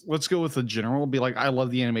let's go with the general. Be like, I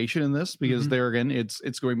love the animation in this because there again,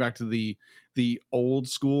 it's going back to the old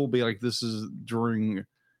school. Be like, this is during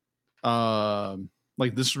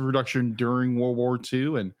this is production during World War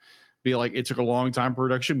II, and be like, it took a long time for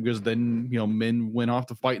production because then men went off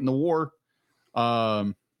to fight in the war.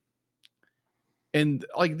 And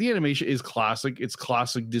like the animation is classic. It's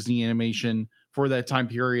classic Disney animation for that time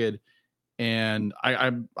period. And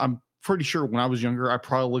I'm pretty sure when I was younger, I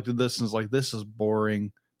probably looked at this and was like, this is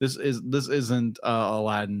boring. This isn't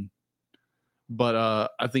Aladdin. But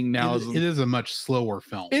I think now it is a much slower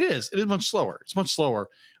film. It is much slower. It's much slower.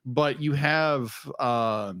 But you have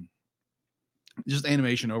just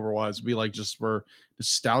animation overwise be like, just for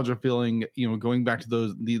nostalgia feeling, going back to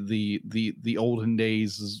those the olden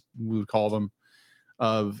days, as we would call them,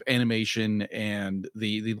 of animation and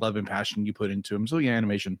the love and passion you put into them. So yeah,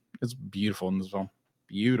 animation is beautiful in this film.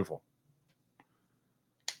 Beautiful.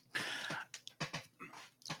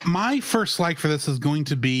 My first like for this is going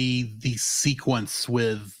to be the sequence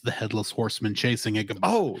with the Headless Horseman chasing Ichabod.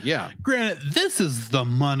 Oh yeah. Granted, this is the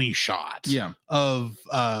money shot. Yeah. Of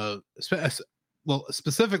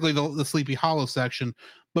specifically the Sleepy Hollow section,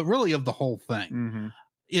 but really of the whole thing.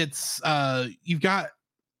 It's you've got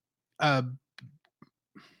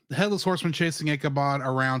the Headless Horseman chasing Ichabod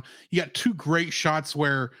around. You got two great shots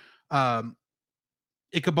where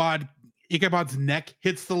Ichabod's neck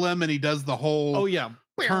hits the limb and he does the whole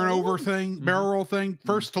turnover thing, barrel roll thing,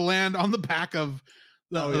 first to land on the back of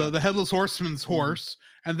the Headless Horseman's horse,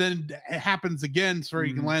 and then it happens again so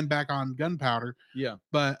you can land back on Gunpowder. Yeah.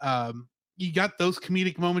 But you got those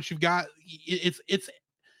comedic moments. You've got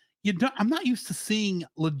I'm not used to seeing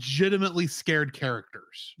legitimately scared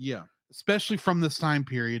characters. Yeah. Especially from this time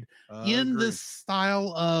period in this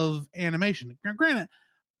style of animation. Now, granted,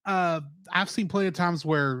 I've seen plenty of times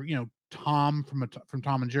where Tom from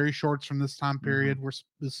Tom and Jerry shorts from this time period was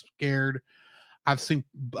scared. I've seen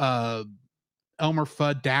Elmer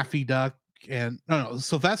Fudd, Daffy Duck, and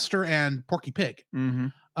Sylvester and Porky Pig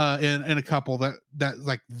in a couple that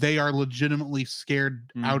like they are legitimately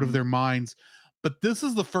scared out of Mhm. their minds. But this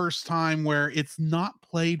is the first time where it's not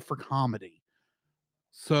played for comedy.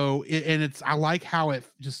 So and it's I like how it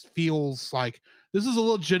just feels like this is a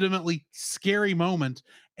legitimately scary moment.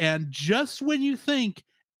 And just when you think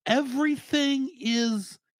everything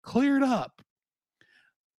is cleared up,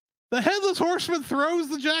 the headless horseman throws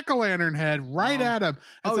the jack-o'-lantern head right Oh. at him.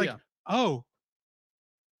 It's Oh, like, yeah. oh,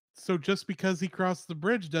 so just because he crossed the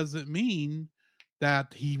bridge doesn't mean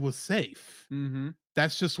that he was safe. Mm-hmm.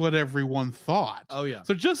 That's just what everyone thought. Oh, yeah.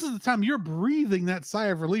 So just as the time you're breathing that sigh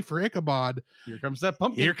of relief for Ichabod, Here comes that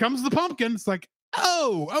pumpkin. here comes the pumpkin. It's like,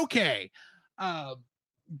 oh, okay.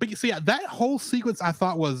 But you see, yeah, that whole sequence I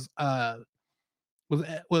thought was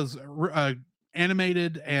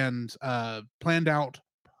animated and planned out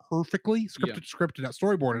perfectly, Yeah. scripted out,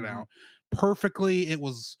 storyboarded Mhm. out perfectly. It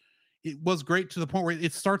was great to the point where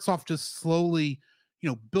it starts off just slowly,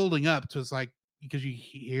 building up to it's like because you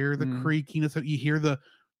hear the Mhm. creakiness, you hear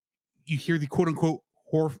the quote unquote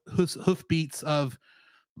hoof beats of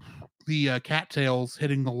the cattails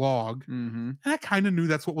hitting the log. Mhm. And I kind of knew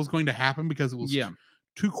that's what was going to happen because it was Yeah.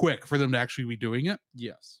 too quick for them to actually be doing it.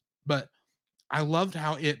 Yes. But I loved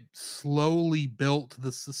how it slowly built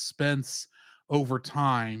the suspense over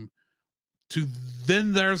time to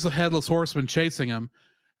then there's the headless horseman chasing him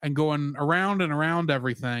and going around and around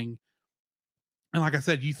everything. And like I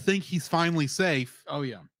said, you think he's finally safe, Oh,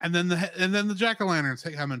 yeah. and then the jack-o'-lantern's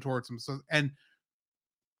coming towards him. So and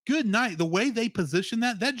good night. The way they position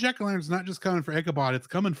that jack-o'-lantern's not just coming for Ichabod, it's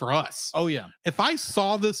coming for us. Oh, yeah. If I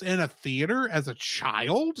saw this in a theater as a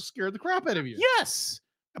child, Scared the crap out of you. yes.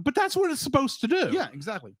 But that's what it's supposed to do. Yeah,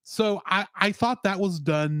 exactly. So I thought that was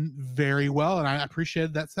done very well, and I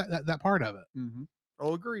appreciated that part of it. Mm-hmm.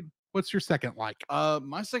 Oh, agreed. What's your second like?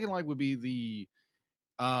 My second like would be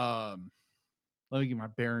let me get my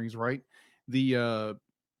bearings right. The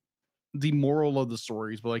moral of the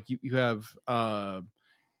stories, but like you have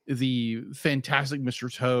the fantastic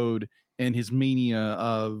Mr. Toad and his mania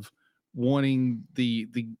of wanting the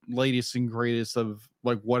latest and greatest of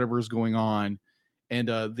like whatever's going on, and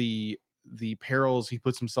the perils he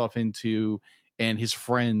puts himself into, and his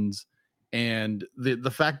friends, and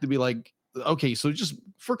the fact to be like, okay, so just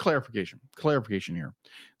for clarification here.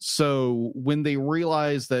 So when they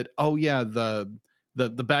realize that, oh yeah, the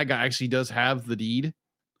bad guy actually does have the deed,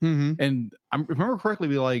 Mm-hmm. and I remember correctly,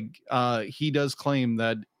 be like, he does claim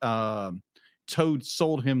that Toad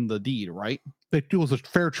sold him the deed, right? It was a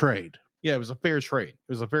fair trade. Yeah, it was a fair trade. It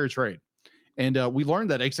was a fair trade, and we learned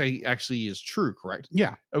that actually is true, correct?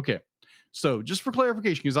 Yeah. Okay, so just for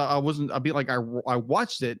clarification, because I wasn't, I'd be like, I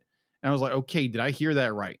watched it and I was like, okay, did I hear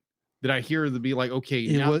that right? Did I hear the be like, okay,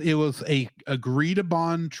 It was a agreed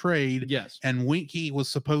upon trade. Yes, and Winky was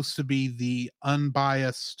supposed to be the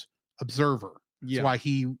unbiased observer. yeah, That's why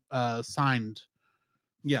he signed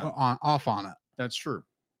off on it. that's true.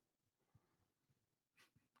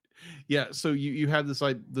 Yeah, so you have this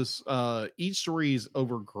like this each story is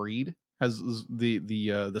over greed, has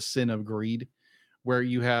the sin of greed, where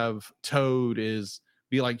you have Toad is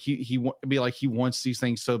be like he wants these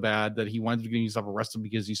things so bad that he wanted to get himself arrested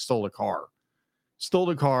because he stole a car,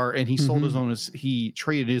 and he sold his own, he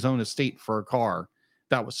traded his own estate for a car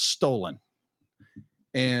that was stolen.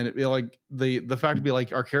 And it'd be like the fact to be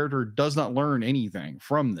like our character does not learn anything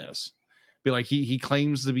from this. Be like he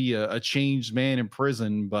claims to be a changed man in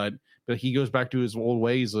prison, but he goes back to his old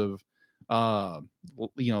ways of the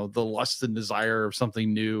lust and desire of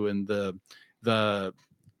something new, and the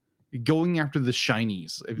going after the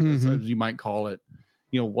shinies, as you might call it,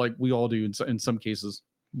 like we all do in some cases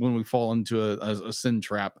when we fall into a sin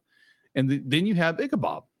trap. And then you have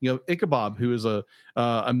Ichabod. Ichabod, who is a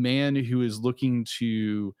man who is looking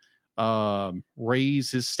to raise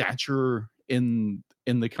his stature in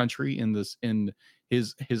the country, in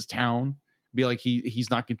his town. Be like he's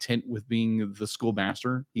not content with being the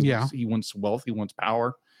schoolmaster. He wants wealth. He wants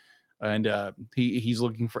power, and he's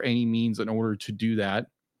looking for any means in order to do that.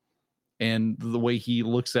 And the way he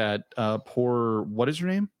looks at poor, what is her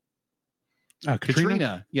name?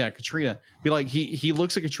 Katrina. Yeah, Katrina. Be like he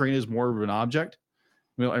looks at Katrina as more of an object,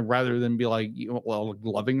 rather than be like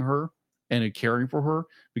loving her and caring for her,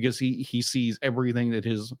 because he sees everything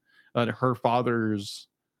that her father's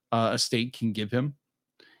estate can give him,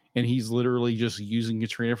 and he's literally just using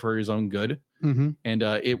Katrina for his own good. And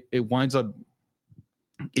it winds up,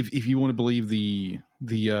 if you want to believe the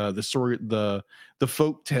story, the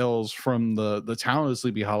folk tales from the town of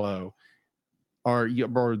Sleepy Hollow are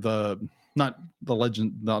the not the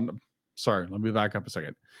legend. Sorry, let me back up a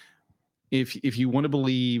second. If you want to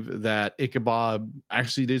believe that Ichabod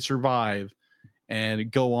actually did survive,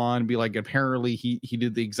 and go on and be like, apparently he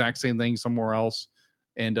did the exact same thing somewhere else.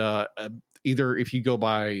 And either if you go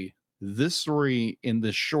by this story in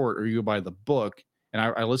this short or you go by the book, and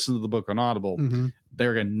I listened to the book on Audible,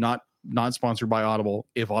 they're again not sponsored by Audible.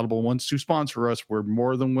 If Audible wants to sponsor us, we're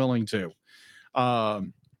more than willing to.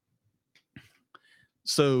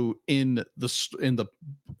 So in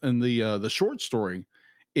the short story,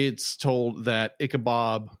 it's told that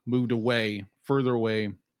Ichabod moved away, further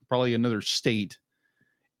away, probably another state,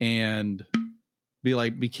 and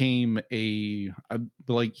became he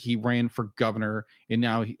ran for governor, and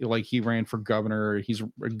now he ran for governor. He's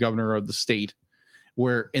a governor of the state.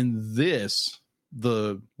 Where in this,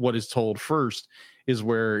 what is told first is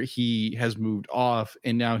where he has moved off,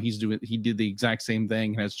 and now he did the exact same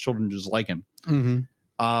thing and has children just like him.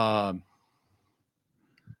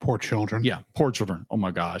 Poor children. Yeah, poor children. Oh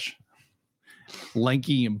my gosh.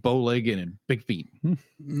 Lanky and bow-legged and big feet.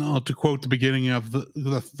 No, to quote the beginning of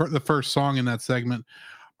the first song in that segment,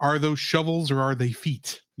 are those shovels or are they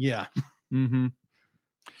feet? Yeah.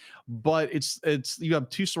 But it's you have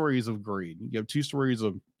two stories of greed. You have two stories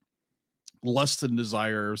of lust and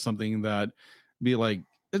desire, or something that be like,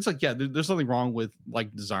 it's like, yeah, there's nothing wrong with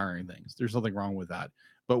like desiring things. There's nothing wrong with that.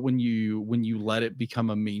 But when you let it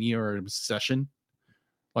become a mania or an obsession,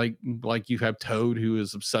 like you have Toad, who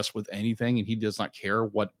is obsessed with anything and he does not care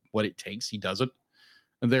what it takes, he does it.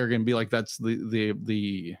 And they're going to be like, that's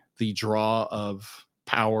the draw of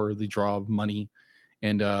power, the draw of money,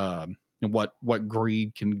 and what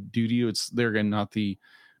greed can do to you. They're going to not be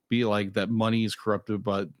like that money is corruptive,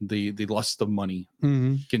 but the lust of money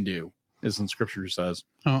can do, as in scripture says.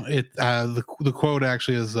 Oh, the quote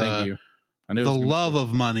actually is, thank you. I know the love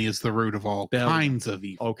of money is the root of all kinds of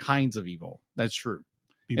evil. All kinds of evil. That's true.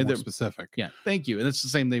 Be more specific. Yeah, thank you. And it's the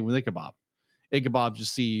same thing with Ichabod. Ichabod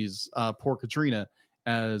just sees poor Katrina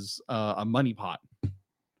as a money pot,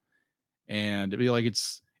 and it'd be like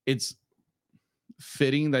it's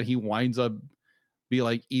fitting that he winds up be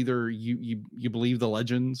like, either you believe the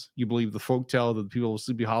legends, you believe the folktale that the people of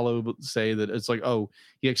Sleepy Hollow say that it's like, oh,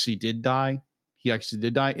 he actually did die.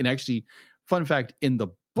 And actually, fun fact, in the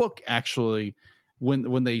book, actually,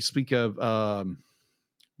 when they speak of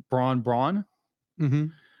Braun,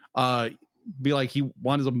 be like, he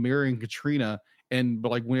wanted to marry Katrina, but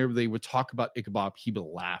like whenever they would talk about Ichabod, he would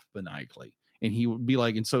laugh maniacally, and he would be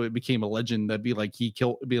like, and so it became a legend that be like he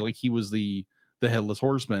was the headless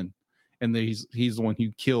horseman, and he's the one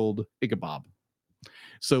who killed Ichabod.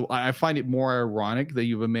 So I find it more ironic that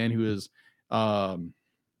you have a man who is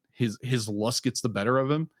his lust gets the better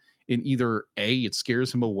of him, and either A, it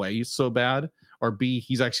scares him away so bad, or B,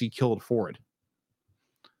 he's actually killed for it.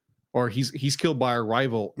 Or he's killed by a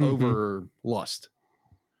rival over lust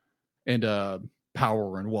and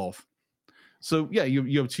power and wealth. So yeah,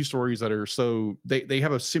 you have two stories that are they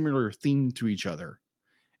have a similar theme to each other,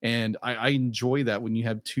 and I enjoy that when you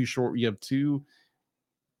have two story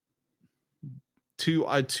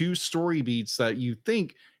beats that you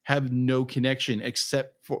think have no connection,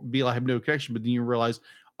 except for have no connection, but then you realize,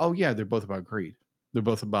 oh yeah, they're both about greed. They're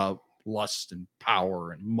both about lust and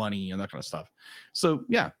power and money and that kind of stuff. So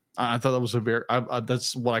yeah. I thought that was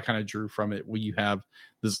that's what I kind of drew from it, when you have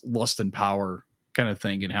this lust and power kind of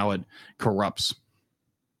thing and how it corrupts.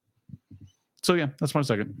 So yeah, that's my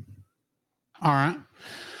second. All right.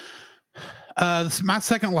 My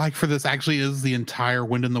second like for this actually is the entire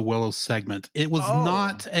Wind in the Willows segment. It was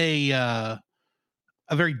not a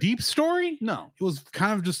very deep story. No, it was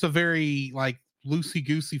kind of just a very like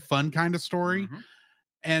loosey-goosey fun kind of story.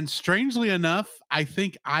 And strangely enough, I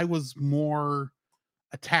think I was more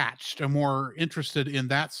attached and more interested in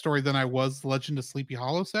that story than I was the Legend of Sleepy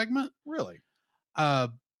Hollow segment. Really?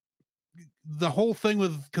 The whole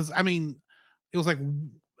thing because I mean, it was like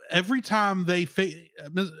every time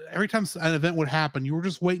every time an event would happen, you were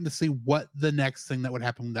just waiting to see what the next thing that would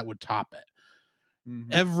happen that would top it.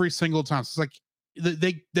 Every single time. So it's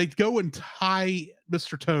like they'd go and tie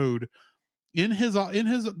Mr. Toad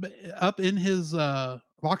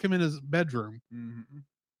lock him in his bedroom.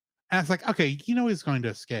 And it's like, okay, he's going to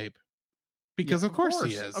escape, because of course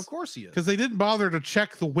he is. Of course he is. Because they didn't bother to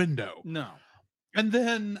check the window. No. And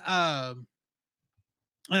then and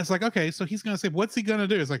it's like, okay, so he's going to escape. What's he going to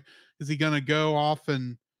do? It's like, is he going to go off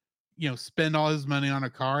and spend all his money on a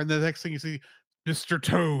car? And the next thing you see, Mr.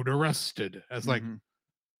 Toad arrested. It's like,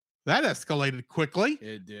 that escalated quickly.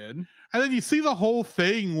 It did. And then you see the whole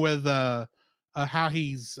thing with how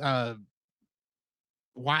he's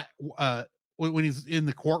when he's in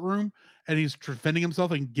the courtroom and he's defending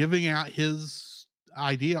himself and giving out his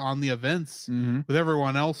idea on the events with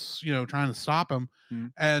everyone else, trying to stop him.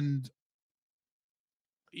 And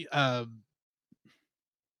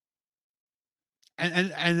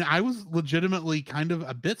and I was legitimately kind of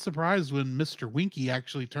a bit surprised when Mr. Winky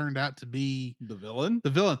actually turned out to be The villain? the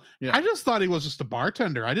villain. Yeah. I just thought he was just a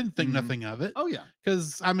bartender. I didn't think Mhm. nothing of it. Oh, yeah.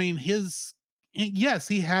 Because I mean, yes,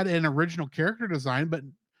 he had an original character design, but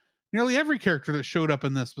nearly every character that showed up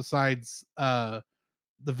in this, besides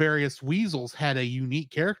the various weasels, had a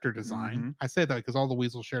unique character design. Mhm. I say that because all the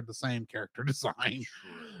weasels shared the same character design.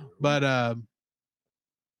 True. But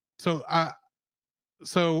so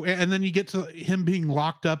and then you get to him being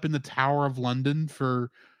locked up in the Tower of London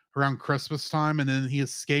for around Christmas time, and then he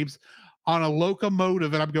escapes on a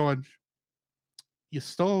locomotive, and I'm going, you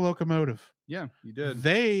stole a locomotive. Yeah, you did.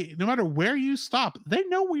 They, no matter where you stop, they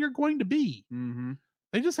know where you're going to be. Mm-hmm.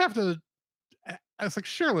 They just have to. It's like,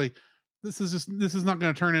 surely this is not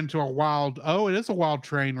going to turn into a wild. Oh, it is a wild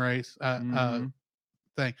train race thing.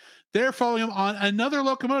 They're following him on another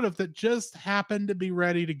locomotive that just happened to be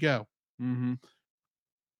ready to go. Mm-hmm.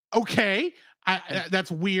 Okay,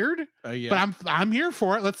 that's weird, Yeah. but I'm here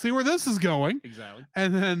for it. Let's see where this is going. Exactly.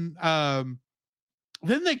 And then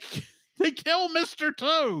they kill Mr.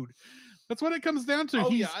 Toad. That's what it comes down to. Oh,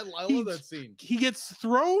 yeah, I love that scene. He gets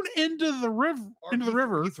thrown into the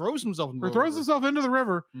river. He throws himself into into the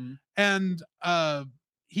river, and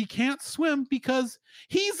he can't swim because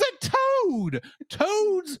he's a toad.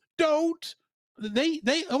 Toads don't. They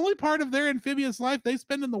only part of their amphibious life they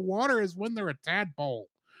spend in the water is when they're a tadpole.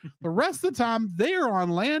 The rest of the time they are on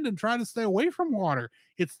land and try to stay away from water.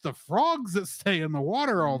 It's the frogs that stay in the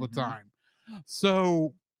water all the time.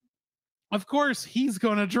 So of course he's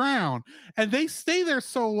going to drown, and they stay there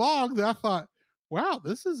so long that I thought, wow,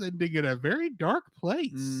 this is ending in a very dark place.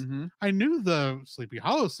 Mm-hmm. I knew the Sleepy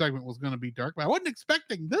Hollow segment was going to be dark, but I wasn't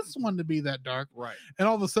expecting this one to be that dark. Right. And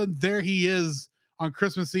all of a sudden there he is on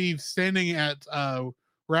Christmas Eve standing at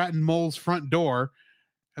Rat and Mole's front door.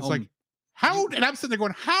 It's like, and I'm sitting there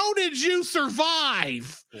going, how did you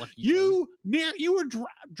survive? You were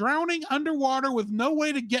drowning underwater with no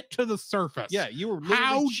way to get to the surface. Yeah, you were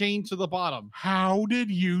literally chained to the bottom. How did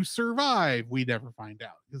you survive? We never find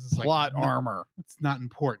out. This is plot armor. It's not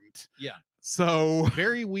important. Yeah. So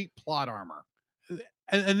very weak plot armor.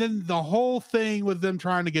 And then the whole thing with them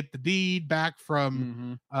trying to get the deed back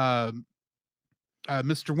from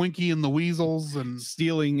Mr. Winky and the Weasels, and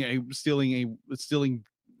stealing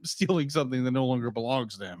something that no longer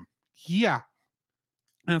belongs to him. Yeah.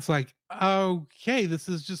 And it's like, okay, this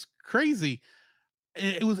is just crazy.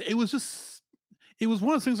 It was one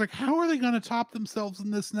of those things like, how are they going to top themselves in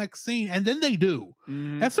this next scene? And then they do.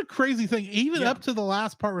 That's a crazy thing. Even up to the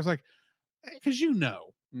last part where it's like, because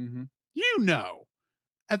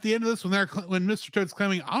at the end of this, when Mr. Toad's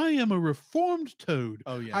claiming, I am a reformed toad.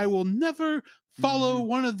 Oh, yeah. I will never follow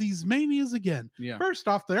one of these manias again. Yeah. First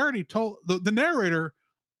off, they already told the narrator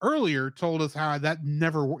earlier told us how that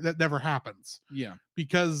never happens. Yeah.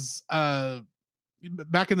 Because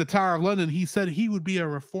back in the Tower of London, he said he would be a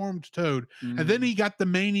reformed toad. And then he got the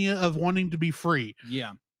mania of wanting to be free.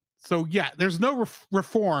 Yeah. So yeah, there's no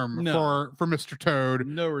reform for Mr. Toad.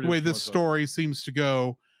 No, the way this story seems to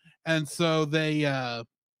go. And so they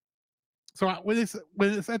when it's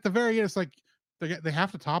at the very end, it's like they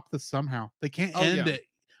have to top this somehow. They can't end it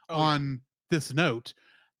on this note.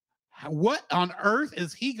 What on earth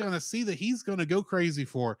is he going to see that he's going to go crazy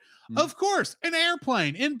for? Of course, an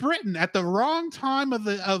airplane in Britain at the wrong time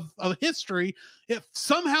of history. It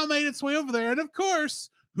somehow made its way over there. And of course,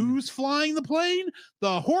 who's flying the plane?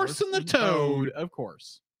 The horse and the toad. Of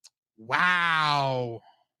course. Wow.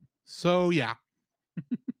 So yeah.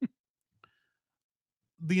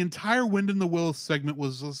 The entire Wind in the Willows segment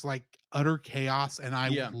was just like utter chaos, and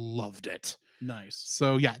I loved it. Nice.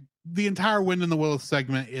 So yeah, the entire Wind in the Willows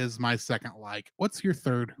segment is my second like. What's your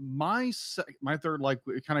third? My third like,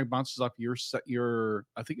 it kind of bounces off your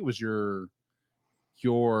I think it was your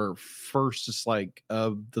first, just like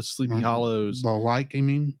of the Sleepy Hollows. The like, I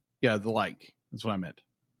mean? Yeah, the like. That's what I meant.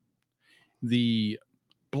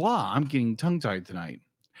 I'm getting tongue-tied tonight.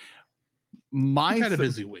 You've had a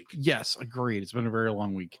busy week. Yes, agreed. It's been a very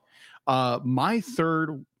long week. My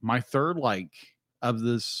third like of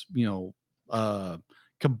this,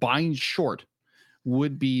 combined short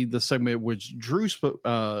would be the segment which Drew spoke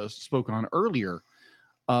on earlier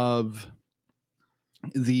of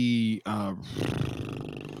the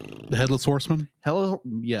Headless Horseman.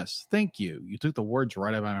 Yes, thank you. You took the words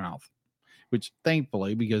right out of my mouth, which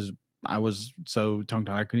thankfully, because I was so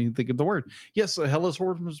tongue-tied I couldn't even think of the word. Yes, Headless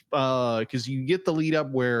Horseman, because you get the lead up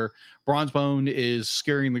where Bronzebone is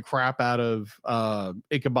scaring the crap out of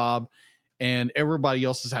Ichabod, and everybody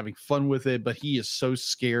else is having fun with it, but he is so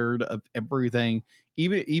scared of everything.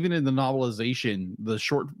 Even in the novelization,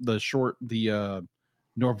 the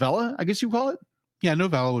novella, I guess you call it. Yeah,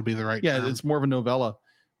 novella would be the right Yeah, term. it's more of a novella.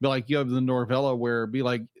 But like you have the novella where be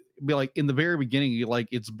like in the very beginning, like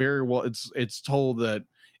it's very well, it's told that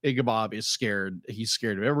Ichabod is scared. He's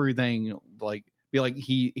scared of everything. Like be like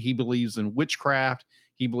he believes in witchcraft.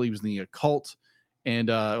 He believes in the occult, and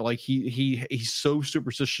like he's so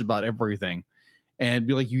superstitious about everything. And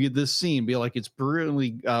be like you get this scene, be like it's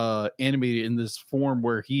brilliantly animated in this form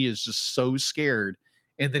where he is just so scared,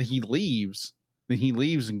 and then he leaves. Then he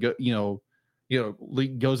leaves and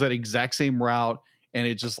goes that exact same route, and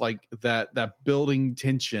it's just like that building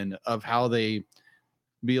tension of how they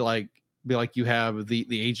be like you have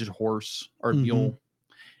the aged horse or mule,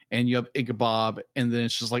 and you have Ichabod, and then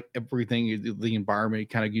it's just like everything, the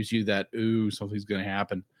environment kind of gives you that something's gonna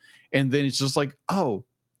happen, and then it's just like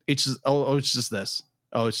it's just this.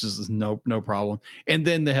 Oh, it's just no problem. And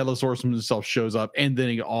then the Headless Horseman himself shows up, and then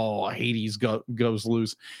Hades goes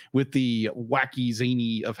loose with the wacky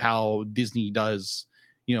zany of how Disney does,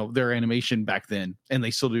 their animation back then, and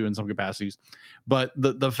they still do in some capacities. But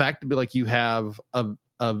the fact to be like you have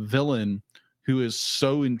a villain who is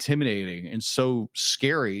so intimidating and so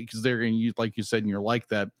scary because they're going to use, like you said, and you're like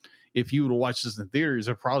that. If you would have watched this in theaters,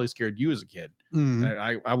 it probably scared you as a kid.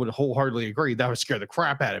 I would wholeheartedly agree. That would scare the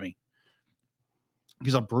crap out of me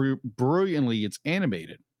because how brilliantly it's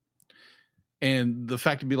animated. And the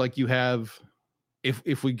fact to be like you have,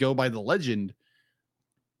 if we go by the legend,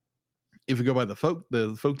 if we go by the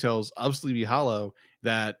folk tales of Sleepy Hollow,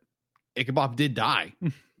 that Ichabod did die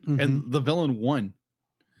and the villain won.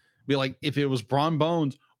 Be like, if it was Brawn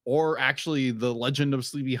Bones or actually the legend of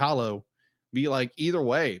Sleepy Hollow, be like, either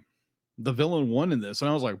way, the villain won in this. And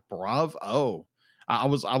I was like, bravo. I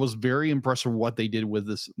was very impressed with what they did with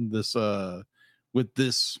this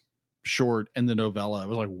short and the novella. I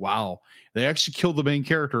was like, wow, they actually killed the main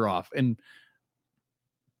character off. And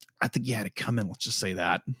I think you had to come in, let's just say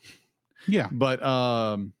that. Yeah. But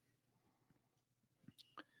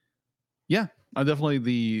yeah, I definitely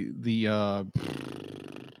the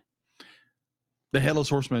Headless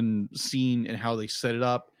Horseman scene and how they set it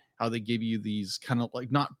up, how they give you these kind of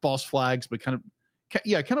like not false flags, but kind of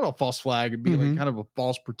a false flag. It'd be like kind of a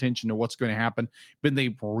false pretension of what's going to happen. But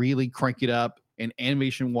they really crank it up, and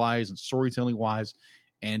animation wise and storytelling wise,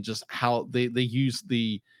 and just how they use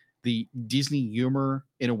the Disney humor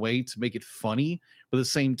in a way to make it funny, but at the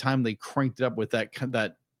same time they cranked it up with that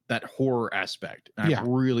horror aspect. And I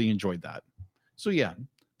really enjoyed that. So yeah,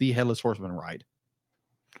 the Headless Horseman ride.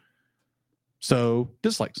 So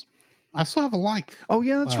dislikes. I still have a like. Oh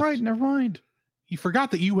yeah, that's right. Never mind. You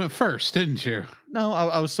forgot that you went first, didn't you? No,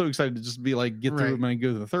 I was so excited to just be like get through it when I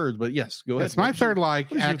go to the thirds. But yes, go ahead. It's my third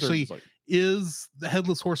like actually is the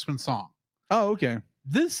Headless Horseman song. Oh, okay.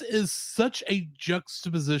 This is such a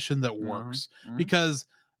juxtaposition that works because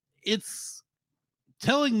it's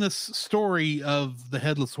telling this story of the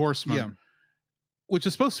Headless Horseman, which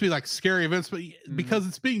is supposed to be like scary events, but because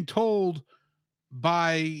it's being told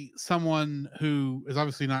by someone who is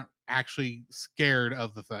obviously not actually scared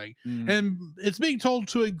of the thing, and it's being told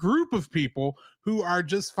to a group of people who are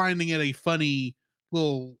just finding it a funny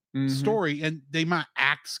little story, and they might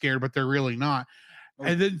act scared, but they're really not.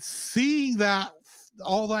 And then seeing that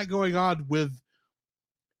all that going on with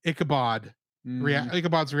Ichabod,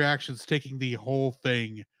 Ichabod's reactions, taking the whole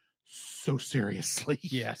thing so seriously.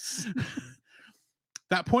 Yes.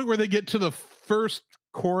 That point where they get to the first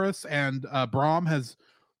chorus and Brahm has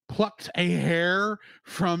plucked a hair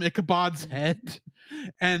from Ichabod's head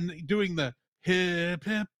and doing the hip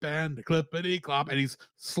hip and the clippity clop, and he's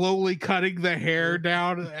slowly cutting the hair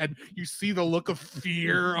down, and you see the look of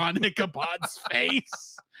fear on Ichabod's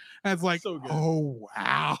face. And it's like, so oh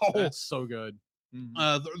wow, that's so good.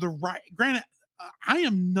 Granted, I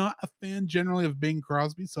am not a fan generally of Bing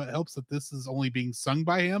Crosby, so it helps that this is only being sung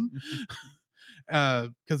by him,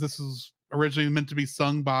 because this is originally meant to be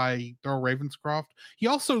sung by Thurl Ravenscroft. He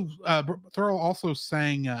also Thurl also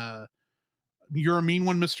sang "You're a Mean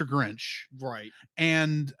One, Mr. Grinch," right?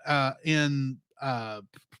 And in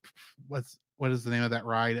what is the name of that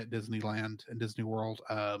ride at Disneyland and Disney World?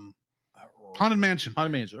 Haunted Mansion.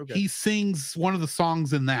 Haunted Mansion. Okay. He sings one of the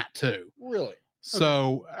songs in that too. Really?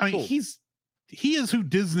 So I mean, cool. he is who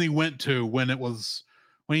Disney went to when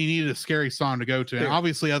he needed a scary song to go to, and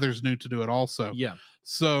obviously others knew to do it also. Yeah.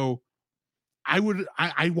 So I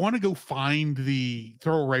want to go find the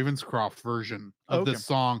Thurl Ravenscroft version of this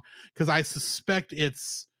song, because I suspect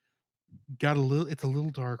it's a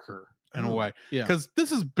little darker in a way. Yeah. Because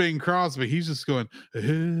this is Bing Crosby. He's just going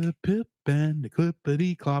hip hip and the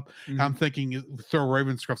clippity clop. I'm thinking Thurl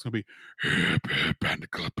Ravenscroft's gonna be hip hip and the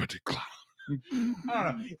clippity clop. I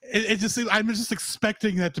don't know. It just seems, I'm just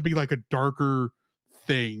expecting that to be like a darker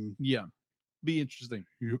thing. Yeah. be interesting.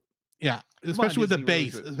 Yeah, especially with the Disney, really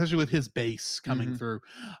bass, good. especially with his bass coming Mhm. through.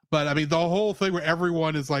 But I mean, the whole thing where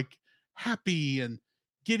everyone is like happy and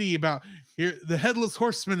giddy about here, the headless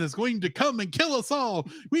horseman is going to come and kill us all.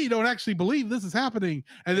 We don't actually believe this is happening,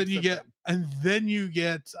 and then you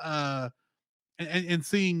get, and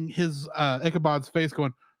seeing his Ichabod's face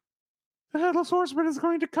going, the headless horseman is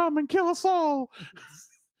going to come and kill us all.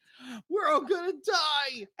 We're all gonna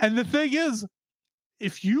die. And the thing is,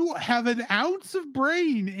 if you have an ounce of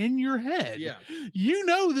brain in your head, Yeah. you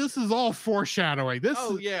know this is all foreshadowing. This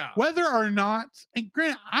Oh is, yeah. whether or not, and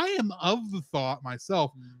Grant, I am of the thought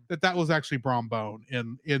myself that was actually Brom Bone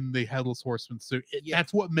in the headless horseman suit.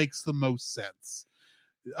 That's what makes the most sense.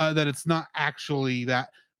 That it's not actually that,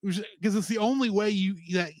 because it's the only way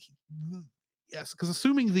yes, because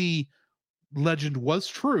assuming the legend was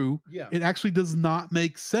true, it actually does not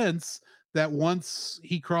make sense that once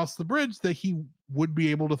he crossed the bridge that he would be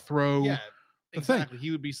able to throw the thing.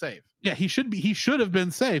 He would be safe. Yeah, he should have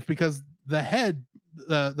been safe, because the head,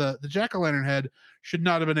 the jack-o'-lantern head, should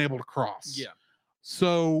not have been able to cross. Yeah.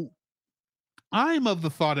 So I'm of the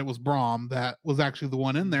thought it was Brom that was actually the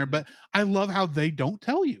one in there, but I love how they don't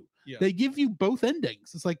tell you. Yeah. They give you both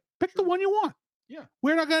endings. It's like, pick the one you want. Yeah.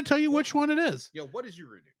 We're not going to tell you which one it is. Yeah, what is your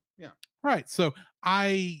reading? Yeah. Right. So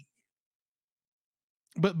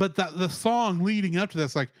but the song leading up to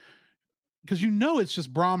this, like, because it's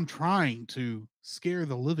just Brom trying to scare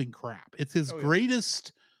the living crap. It's his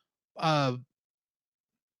greatest what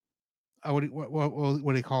do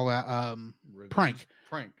you call that? Prank.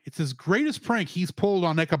 It's his greatest prank he's pulled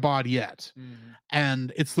on Ichabod yet.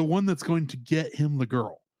 And it's the one that's going to get him the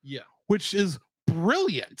girl. Yeah. Which is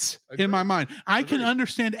brilliant in my mind. I can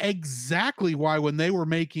understand exactly why when they were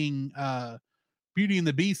making Beauty and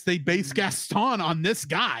the Beast, they based Gaston on this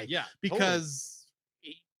guy. Yeah. Because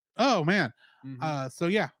oh man. So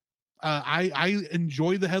yeah. I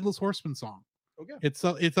enjoy the Headless Horseman song. Okay. It's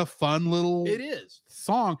a fun little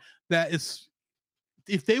song that is,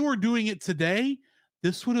 if they were doing it today,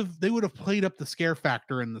 they would have played up the scare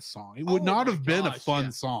factor in the song. It would not have been a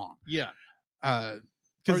fun song. Yeah.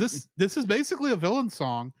 Because this is basically a villain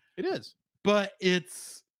song. It is. But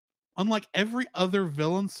it's unlike every other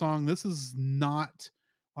villain song. This is not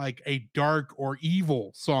like a dark or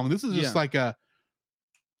evil song. This is just like a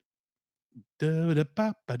it's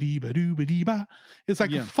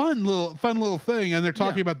like a fun little thing, and they're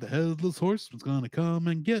talking about the headless horseman's gonna come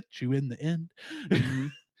and get you in the end.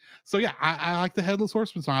 So yeah, I like the Headless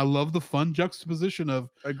Horseman song. I love the fun juxtaposition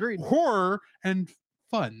of horror and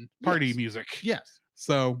fun party music. Yes.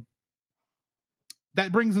 So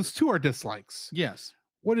that brings us to our dislikes. Yes.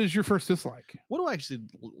 What is your first dislike? What do I actually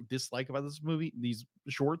dislike about this movie, these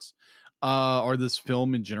shorts, or this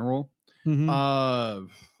film in general? It's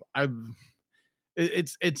a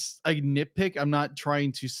nitpick. I'm not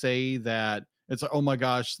trying to say that it's like, oh my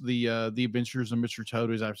gosh, the Adventures of Mr.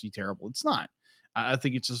 Toad is actually terrible. It's not. I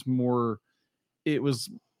think it's just more.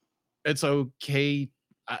 It's okay.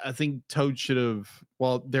 I think Toad should have.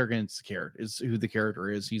 Well, there again, it's the character. Is who the character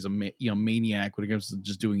is. He's a maniac when it comes to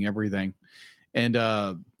just doing everything. And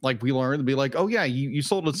like we learned to be like, oh yeah, you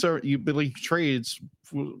sold it, so you believe trades,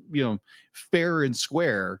 fair and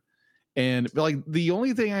square. And like the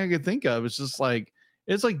only thing I could think of is just like,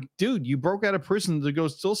 it's like, dude, you broke out of prison to go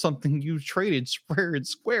steal something you traded fair and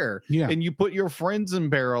square. Yeah. And you put your friends in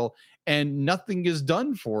barrel and nothing is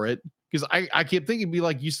done for it. Because I kept thinking, be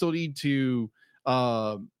like, you still need to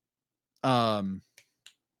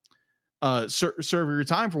serve your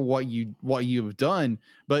time for what you have done.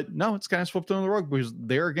 But no, it's kind of swept under the rug, because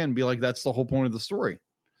there again, be like, that's the whole point of the story.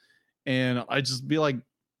 And I just be like,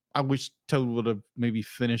 I wish Toad would have maybe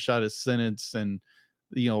finished out his sentence, and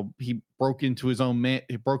he broke into his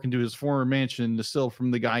former mansion to steal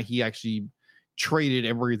from the guy he actually traded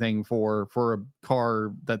everything for a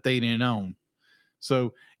car that they didn't own.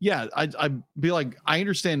 So yeah, I'd be like, I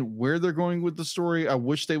understand where they're going with the story. I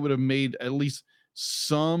wish they would have made at least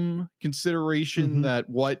some consideration that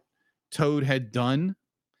what Toad had done,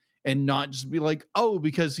 and not just be like, oh,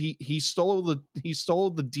 because he stole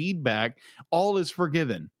the deed back, all is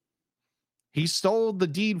forgiven. He stole the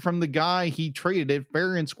deed from the guy he traded it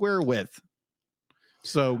fair and square with.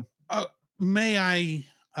 So may I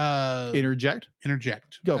interject?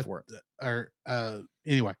 Go for it.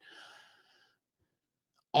 Anyway,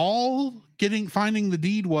 finding the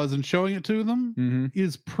deed and showing it to them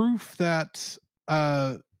is proof that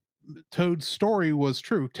Toad's story was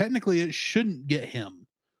true. Technically, it shouldn't get him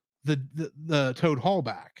the Toad Hall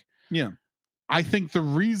back. Yeah. I think the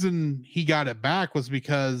reason he got it back was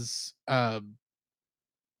because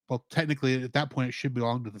well, technically at that point it should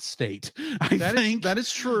belong to the state. I think that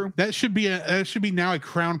is true. that should be now a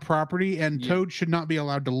crown property, and Toad should not be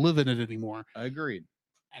allowed to live in it anymore. Agreed.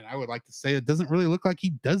 And I would like to say it doesn't really look like he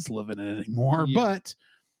does live in it anymore, but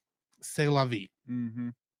c'est la vie. Mm-hmm.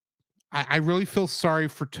 I really feel sorry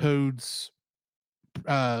for Toad's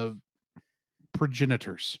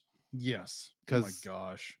progenitors. Yes. Oh my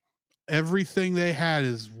gosh. Everything they had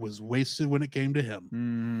was wasted when it came to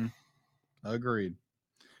him. Agreed.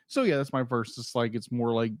 So yeah, that's my first. It's like it's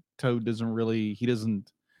more like Toad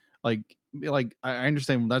doesn't like I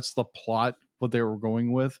understand that's the plot what they were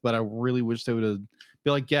going with, but I really wish they would have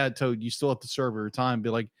be like, yeah, Toad, you still have to serve your time. Be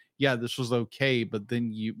like, yeah, this was okay, but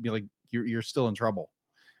then you be like, you're still in trouble.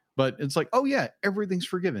 But it's like, oh yeah, everything's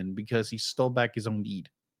forgiven because he stole back his own deed.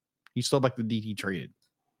 He stole back the deed he traded.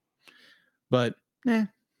 But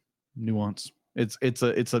nuance. It's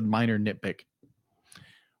a minor nitpick.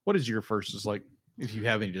 What is your first dislike, if you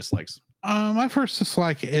have any dislikes? My first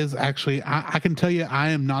dislike is actually I can tell you I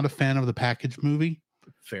am not a fan of the package movie.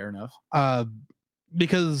 Fair enough.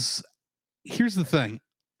 Because here's the thing.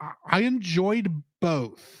 I enjoyed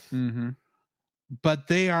both, but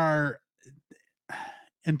they are,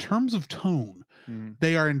 in terms of tone,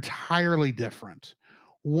 they are entirely different.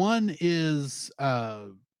 One is a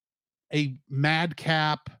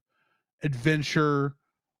madcap adventure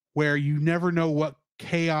where you never know what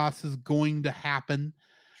chaos is going to happen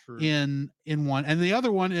in one, and the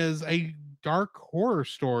other one is a dark horror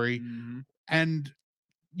story, and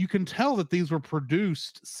you can tell that these were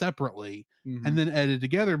produced separately and then edited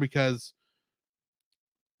together, because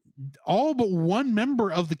all but one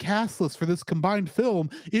member of the cast list for this combined film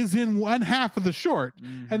is in one half of the short,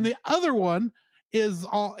 and the other one is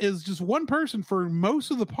just one person for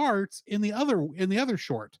most of the parts in the other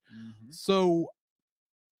short. So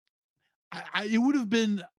it would have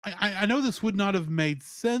been, I know this would not have made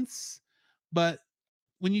sense, but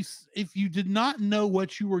if you did not know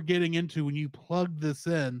what you were getting into when you plugged this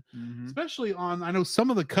in, especially on, I know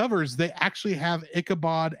some of the covers, they actually have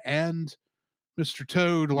Ichabod and Mr.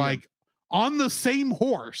 Toad like on the same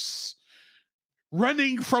horse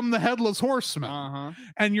running from the Headless Horseman.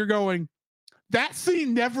 And you're going, that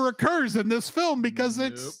scene never occurs in this film because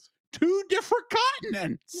it's two different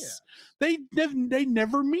continents. They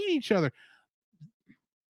never meet each other.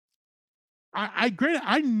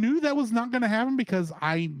 I knew that was not going to happen because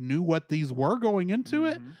I knew what these were going into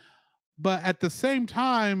it, but at the same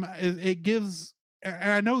time, it gives.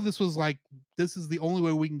 And I know this is the only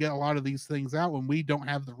way we can get a lot of these things out when we don't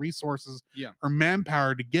have the resources or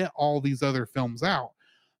manpower to get all these other films out.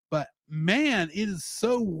 But man, it is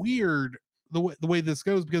so weird the way this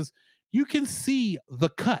goes, because you can see the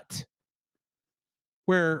cut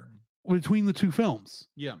where between the two films.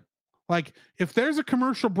 Yeah. Like, if there's a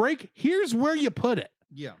commercial break, here's where you put it.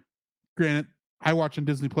 Yeah. Granted, I watch on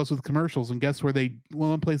Disney Plus with commercials, and guess where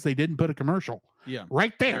one place they didn't put a commercial? Yeah.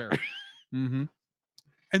 Right there. And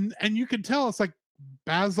you can tell it's like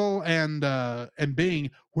Basil and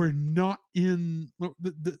Bing were not in.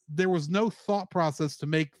 There was no thought process to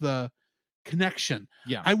make the connection.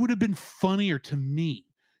 Yeah. I would have been funnier to me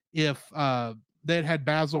if they had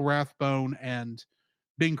Basil Rathbone and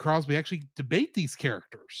Bing Crosby actually debate these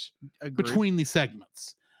characters between these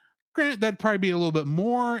segments. Granted, that'd probably be a little bit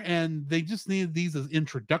more, and they just needed these as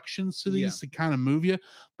introductions to these to kind of move you.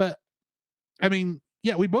 But I mean,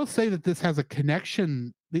 yeah, we both say that this has a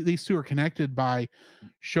connection. These two are connected by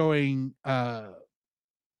showing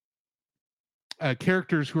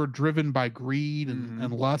characters who are driven by greed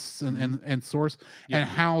and lusts and source, and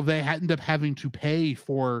how they end up having to pay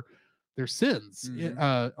for their sins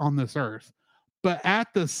on this earth. But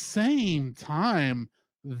at the same time,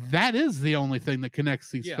 that is the only thing that connects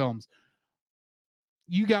these films.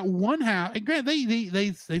 You got one half, and granted,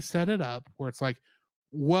 they set it up where it's like,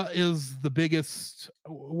 what is the biggest?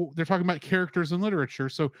 They're talking about characters in literature,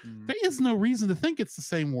 so there is no reason to think it's the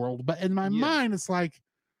same world. But in my mind, it's like,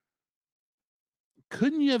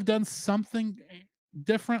 couldn't you have done something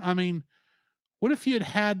different? I mean, what if you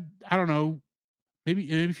had I don't know,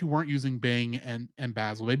 maybe if you weren't using Bing and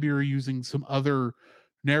Basil, maybe you're using some other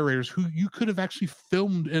narrators who you could have actually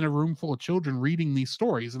filmed in a room full of children reading these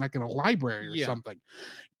stories, and like in a library or something.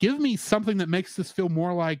 Give me something that makes this feel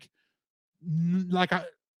more like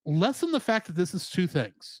lessen the fact that this is two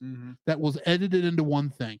things that was edited into one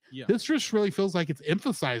thing. This just really feels like it's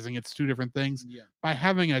emphasizing it's two different things by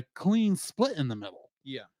having a clean split in the middle.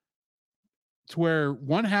 To where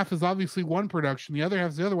one half is obviously one production, the other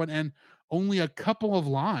half is the other one, and only a couple of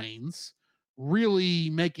lines really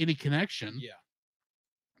make any connection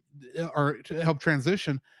or to help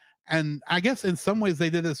transition. And I guess in some ways they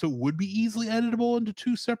did it so it would be easily editable into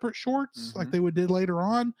 2 separate shorts like they would did later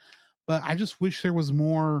on. But I just wish there was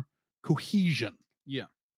more cohesion. Yeah.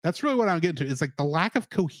 That's really what I'm getting to. It's like the lack of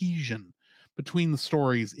cohesion between the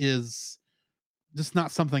stories is just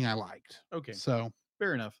not something I liked. Okay. So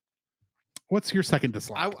Fair enough. what's your second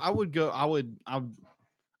dislike? I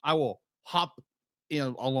will hop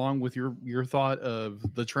along with your thought of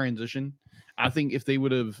the transition. I think if they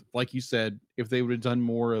would have, like you said, if they would have done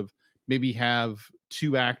more of maybe have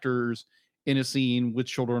 2 actors in a scene with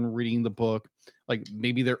children reading the book, like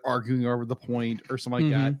maybe they're arguing over the point or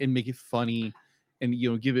something like that, and make it funny, and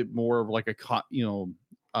give it more of like a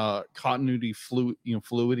continuity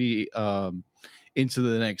fluidity into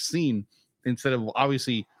the next scene, instead of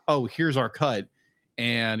obviously, oh, here's our cut.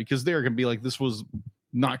 And because they're gonna be like, this was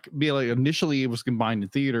not be like, initially it was combined in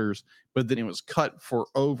theaters, but then it was cut for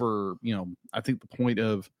over, I think the point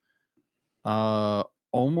of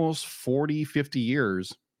almost 40-50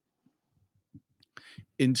 years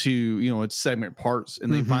into its segment parts,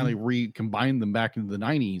 and they finally recombined them back into the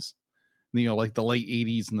 90s, like the late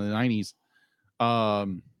 80s and the 90s.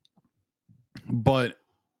 But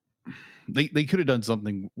they could have done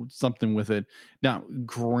something with it. Now,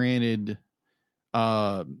 granted,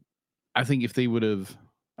 I think if they would have,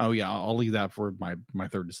 I'll leave that for my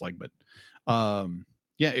third dislike. But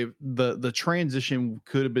the transition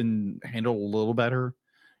could have been handled a little better.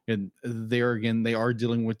 And there again, they are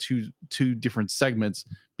dealing with two different segments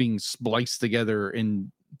being spliced together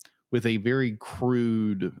and with a very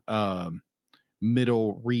crude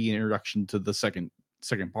middle reintroduction to the second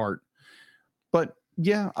part. But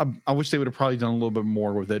yeah, I wish they would have probably done a little bit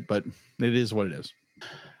more with it, but it is what it is.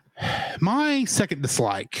 My second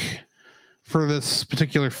dislike for this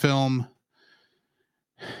particular film,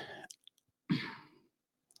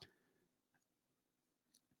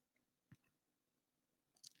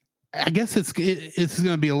 I guess it's going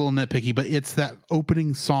to be a little nitpicky, but it's that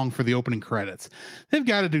opening song for the opening credits. They've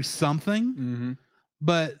got to do something,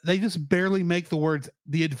 but they just barely make the words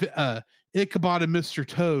Ichabod and Mr.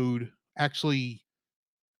 Toad actually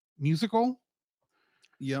musical.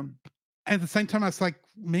 Yeah. At the same time, I was like,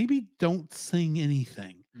 maybe don't sing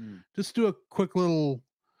anything. Just do a quick little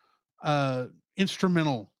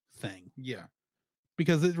instrumental thing. Yeah.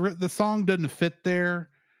 Because the song doesn't fit there.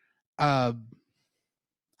 I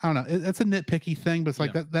don't know. It's a nitpicky thing, but it's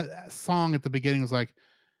like that song at the beginning was like,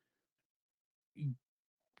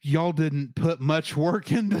 y'all didn't put much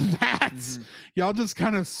work into that. Y'all just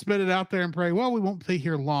kind of spit it out there and pray, well, we won't stay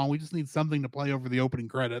here long. We just need something to play over the opening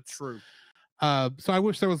credits. True. So I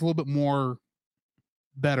wish there was a little bit more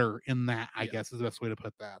better in that, I guess is the best way to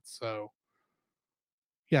put that. So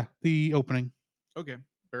yeah, the opening. Okay,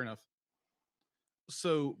 fair enough.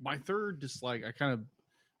 So my third dislike, I kind of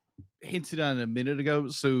hinted on a minute ago.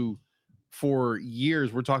 So for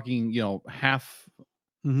years, we're talking, half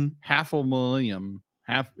a millennium,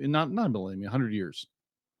 not a millennium, 100 years.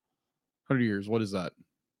 100 years. What is that?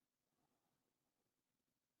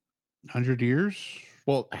 100 years?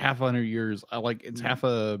 Well, half 100 years. It's half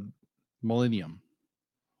a millennium.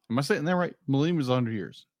 Am I saying that right? Millennium is 100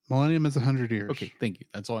 years. Millennium is 100 years. Okay, thank you.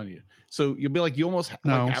 That's all I needed. So you'll be like, you almost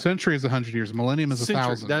century is 100 years. Millennium is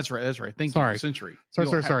 1,000. That's right. Thank you. Century.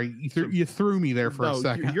 Sorry. You threw me there for a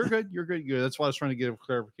second. You're good. You're good. That's why I was trying to get a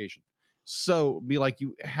clarification. So be like,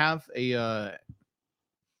 you have a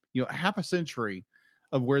half a century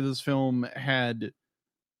of where this film had,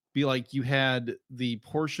 be like, you had the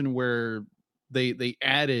portion where they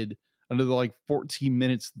added another 14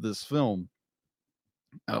 minutes to this film,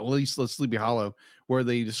 at least Sleepy Hollow, where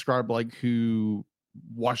they described who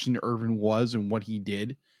Washington Irving was and what he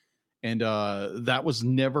did, and that was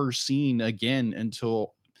never seen again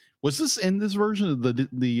until, was this in this version of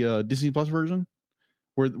the Disney Plus version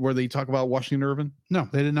where they talk about Washington Irving? No,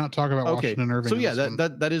 they did not talk about Washington Irving. So yeah,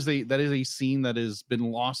 that is a scene that has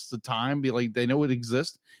been lost to time. Be like, they know it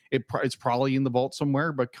exists. It's probably in the vault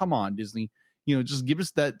somewhere, but come on, Disney, just give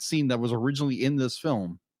us that scene that was originally in this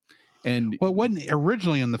film. And well, it wasn't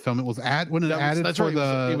originally in the film. It was added for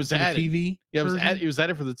the TV. Yeah, it was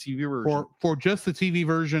added for the TV version. For just the TV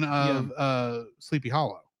version of Sleepy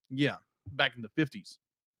Hollow. Yeah, back in the 50s.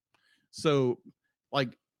 So,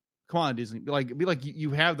 come on, Disney. Be like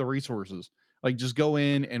you have the resources. Just go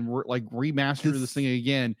in and remaster this thing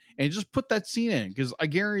again and just put that scene in, because I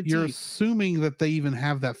guarantee you're assuming that they even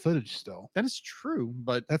have that footage still. That is true,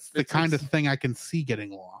 but that's the kind of thing I can see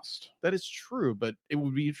getting lost. That is true, but it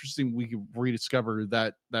would be interesting we could rediscover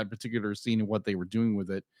that particular scene and what they were doing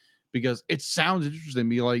with it, because it sounds interesting.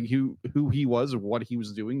 Be like who he was and what he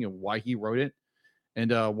was doing and why he wrote it,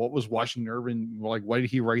 and what was Washington Irving like? Why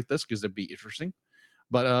did he write this? Because it'd be interesting.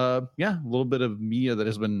 But yeah, a little bit of media that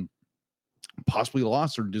has been possibly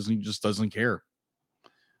lost, or Disney just doesn't care.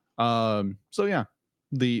 So yeah,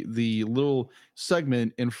 the little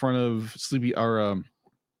segment in front of Sleepy or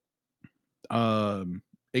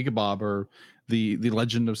Ichabod, or the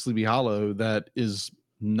Legend of Sleepy Hollow, that is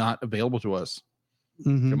not available to us.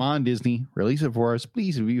 Mhm. Come on, Disney, release it for us,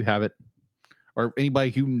 please, if you have it, or anybody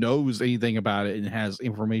who knows anything about it and has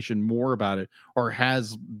information more about it, or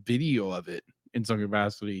has video of it in some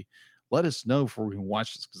capacity. Let us know before we can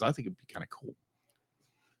watch this, because I think it'd be kind of cool.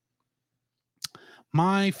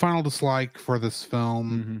 My final dislike for this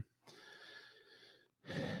film,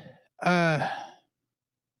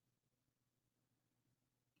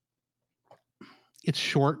 it's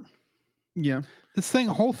short. Yeah. This thing,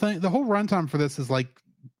 the whole runtime for this is like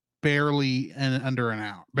barely under an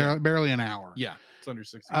hour, barely an hour. Yeah, it's under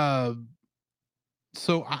 60.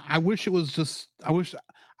 So I wish it was just. I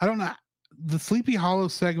don't know. The Sleepy Hollow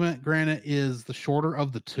segment, granted, is the shorter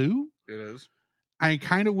of the two. It is. I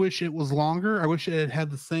kind of wish it was longer. I wish it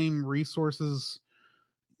had the same resources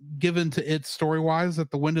given to it story-wise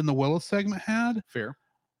that the Wind in the Willows segment had. Fair.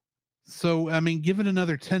 So, I mean, give it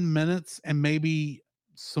another 10 minutes and maybe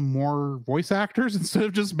some more voice actors instead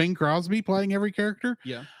of just Bing Crosby playing every character.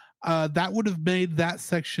 Yeah. That would have made that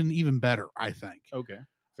section even better, I think. Okay.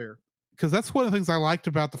 Fair. Because that's one of the things I liked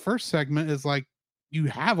about the first segment is like you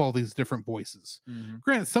have all these different voices.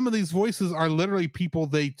 Granted, some of these voices are literally people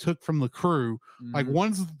they took from the crew. Like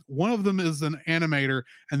one of them is an animator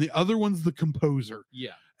and the other one's the composer.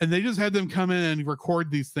 Yeah. And they just had them come in and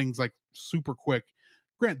record these things like super quick.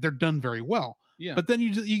 Granted, they're done very well. Yeah. But then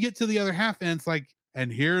you get to the other half and it's like, and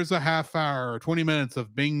here's a half hour or 20 minutes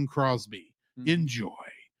of Bing Crosby. Enjoy.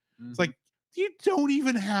 It's like, you don't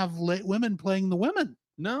even have women playing the women.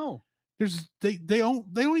 No. They don't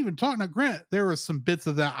even talk. Now, granted, there were some bits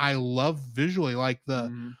of that I love visually, like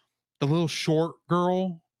the little short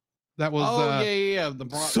girl that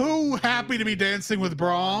was so happy to be dancing with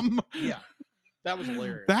Brahm. Yeah, that was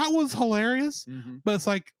hilarious. That was hilarious. But it's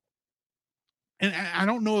like, and I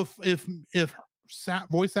don't know if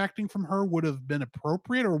voice acting from her would have been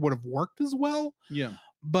appropriate or would have worked as well. Yeah,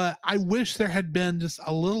 but I wish there had been just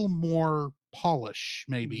a little more polish,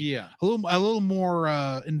 maybe. Yeah, a little more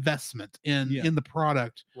investment in the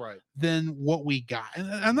product, right, than what we got.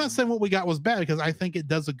 And I'm not saying what we got was bad, because I think it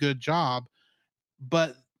does a good job,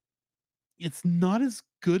 but it's not as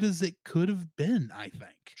good as it could have been, I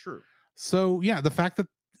think. True. So yeah, the fact that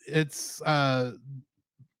it's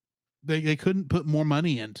they couldn't put more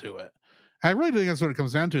money into it. I really think that's what it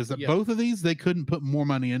comes down to, is that both of these they couldn't put more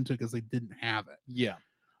money into because they didn't have it. Yeah.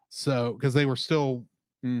 So because they were still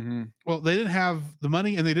well, they didn't have the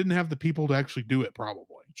money and they didn't have the people to actually do it,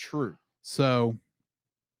 probably. True. So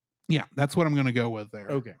yeah, that's what I'm going to go with there.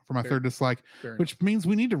 Okay. For my third dislike, which means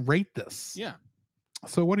we need to rate this. Yeah.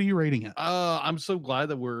 So what are you rating it? I'm so glad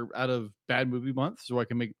that we're out of bad movie month, so I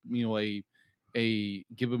can make a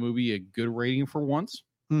give a movie a good rating for once.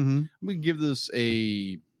 We give this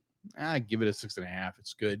I give it a 6.5.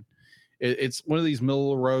 It's good. It's one of these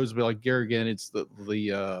middle of the roads, but like Gary, again, it's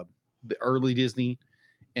the early Disney,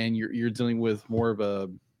 and you're dealing with more of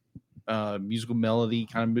a musical melody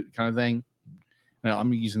kind of thing. Now,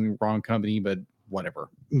 I'm using the wrong company, but whatever.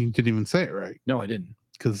 You didn't even say it right. No, I didn't,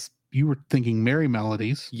 because you were thinking Merry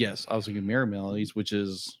Melodies. Yes, I was thinking Merry Melodies, which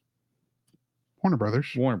is Warner Brothers.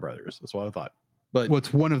 Warner Brothers. That's what I thought. But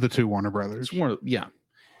it's one of the two Warner Brothers. It's one of, yeah.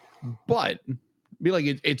 But be like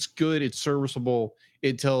it's good. It's serviceable.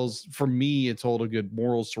 It tells, for me, it told a good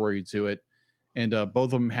moral story to it, and both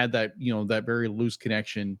of them had that that very loose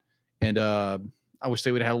connection. And I wish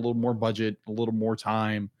they would have had a little more budget, a little more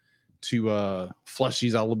time to flesh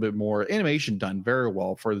these out a little bit more. Animation done very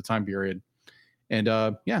well for the time period. And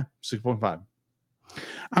yeah, 6.5.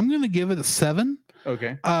 I'm gonna give it a 7.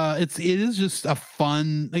 Okay. It is just a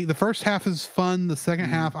fun. The first half is fun. The second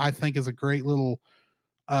half, I think, is a great little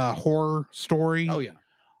horror story. Oh yeah.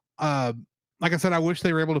 Like I said, I wish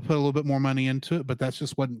they were able to put a little bit more money into it, but that's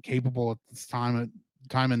just wasn't capable at this time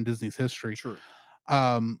in Disney's history. True.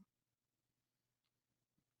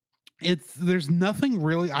 There's nothing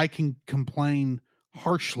really I can complain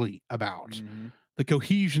harshly about. The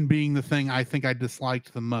cohesion being the thing I think I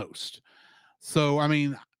disliked the most. So, I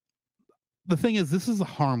mean, the thing is, this is a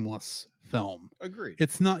harmless film. Agreed.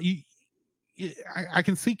 It's not. I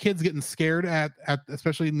can see kids getting scared at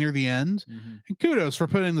especially near the end. And kudos for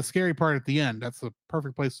putting the scary part at the end. That's the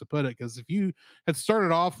perfect place to put it, because if you had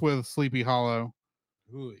started off with Sleepy Hollow,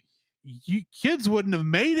 you kids wouldn't have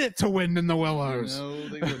made it to Wind in the Willows. No,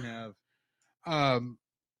 they wouldn't have.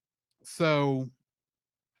 So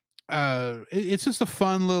it's just a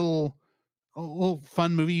fun little a little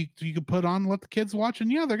fun movie you could put on, let the kids watch,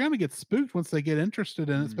 and yeah, they're gonna get spooked once they get interested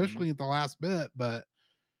in it, especially at the last bit. But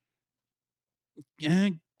yeah,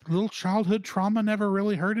 little childhood trauma never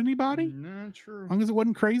really hurt anybody, No, true. as long as it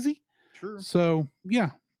wasn't crazy. True. So yeah,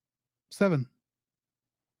 7.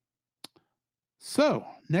 So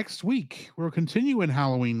next week we'll continue in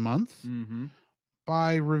Halloween month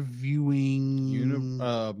by reviewing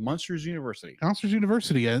Monsters University. Monsters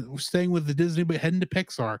University. We're staying with the Disney, but heading to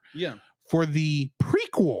Pixar. Yeah. For the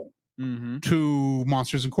prequel to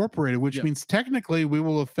Monsters Incorporated, which means technically we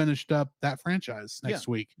will have finished up that franchise next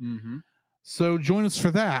week. So join us for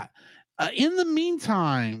that. In the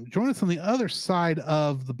meantime, join us on the other side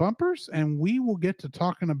of the bumpers, and we will get to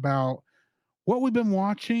talking about what we've been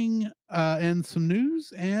watching and some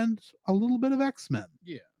news and a little bit of X-Men.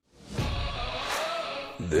 Yeah.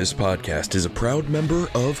 This podcast is a proud member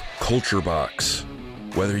of Culture Box.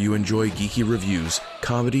 Whether you enjoy geeky reviews,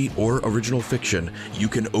 comedy, or original fiction, you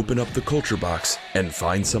can open up the Culture Box and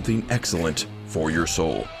find something excellent for your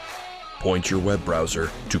soul. Point your web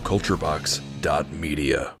browser to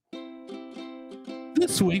culturebox.media.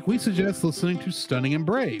 This week, we suggest listening to Stunning and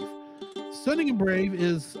Brave. Stunning and Brave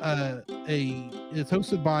is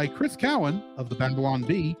hosted by Chris Cowan of the Babylon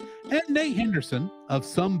Bee and Nate Henderson of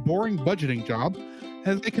Some Boring Budgeting Job,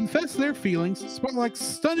 as they confess their feelings, spotlight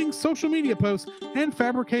stunning social media posts, and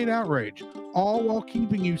fabricate outrage, all while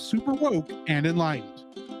keeping you super woke and enlightened.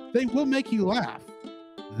 They will make you laugh.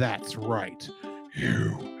 That's right.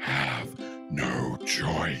 You have no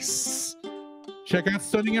choice. Check out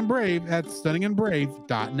Stunning and Brave at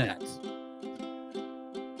stunningandbrave.net.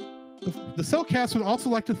 The Cellcast would also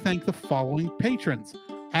like to thank the following patrons: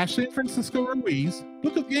 Ashley and Francisco Ruiz,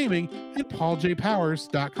 Book of Gaming, and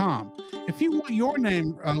PaulJPowers.com. If you want your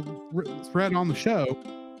name read on the show,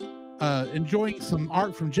 enjoying some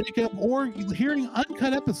art from Jacob, or hearing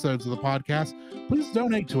uncut episodes of the podcast, please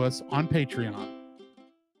donate to us on Patreon.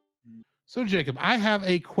 So, Jacob, I have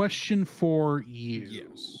a question for you.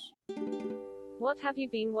 Yes. What have you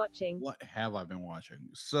been watching? What have I been watching?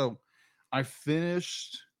 So, I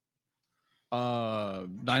finished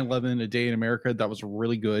 9/11 A Day in America. That was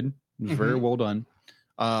really good. It was very well done.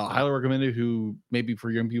 Highly recommended. Who maybe for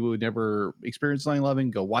young people who never experienced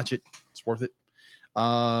 9/11, go watch it. It's worth it.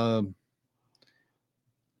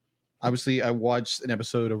 Obviously, I watched an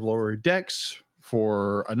episode of Lower Decks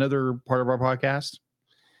for another part of our podcast.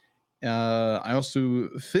 I also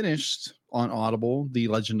finished on Audible The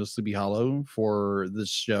Legend of Sleepy Hollow for this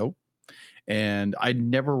show, and I'd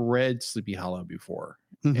never read Sleepy Hollow before,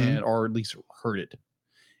 or at least heard it,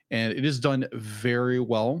 and it is done very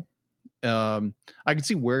well. I can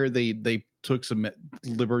see where they took some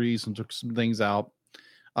liberties and took some things out.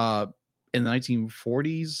 In the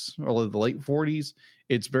 1940s or the late 40s,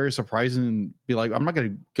 it's very surprising and be like, I'm not going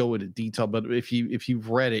to go into detail, but if you've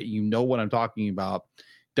read it, you know what I'm talking about.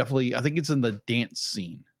 Definitely, I think it's in the dance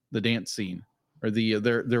scene, or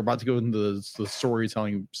they're about to go into the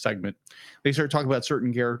storytelling segment. They start talking about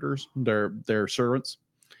certain characters, their servants,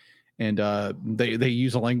 and they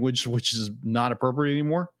use a language which is not appropriate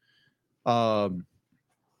anymore, or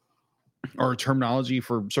terminology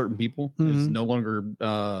for certain people is no longer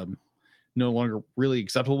really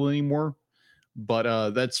acceptable anymore.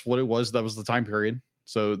 But that's what it was. That was the time period.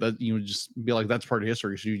 So that just be like, that's part of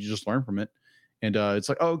history. So you just learn from it. And it's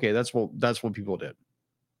like, oh, okay, that's what people did,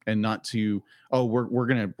 and not to, oh, we're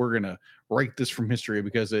gonna write this from history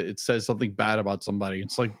because it says something bad about somebody.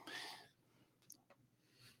 It's like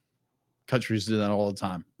countries do that all the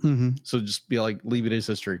time. So just be like, leave it as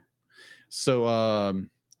history. So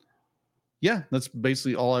yeah, that's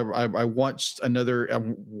basically all. I watched I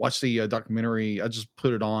watched the documentary. I just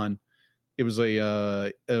put it on. It was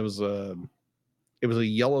a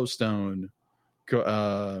Yellowstone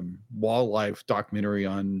wildlife documentary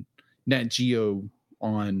on Nat Geo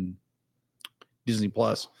on Disney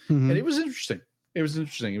Plus, and it was interesting. It was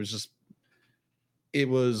just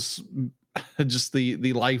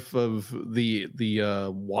the life of the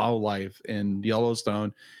wildlife in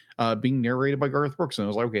Yellowstone being narrated by Garth Brooks, and I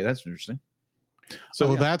was like, okay, that's interesting.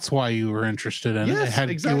 So that's why you were interested in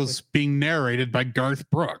it. It was being narrated by Garth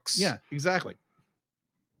Brooks. Yeah, exactly.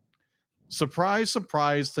 Surprise,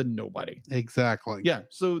 surprise to nobody. Exactly. Yeah.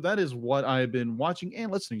 So that is what I've been watching and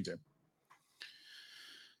listening to.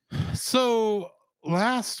 So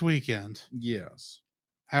last weekend, yes,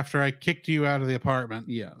 after I kicked you out of the apartment,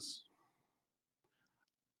 yes,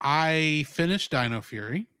 I finished Dino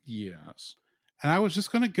Fury. Yes. And I was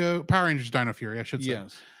just going to go Power Rangers Dino Fury, I should say.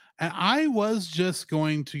 Yes. And I was just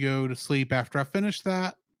going to go to sleep after I finished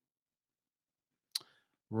that.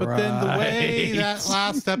 But then the way that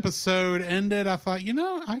last episode ended, I thought,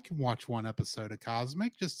 I can watch one episode of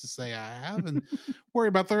Cosmic just to say I have and worry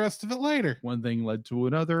about the rest of it later. One thing led to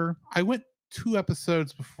another. I went 2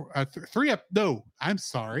 episodes before, no, I'm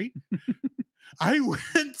sorry. I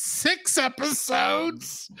went 6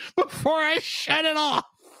 episodes before I shut it off.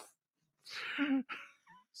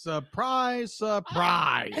 Surprise,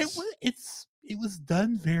 surprise. It was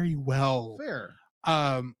done very well. Fair.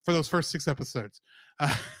 For those first 6 episodes.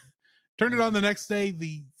 Turned it on the next day.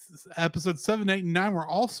 The episode 7, 8, and 9 were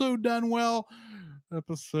also done well.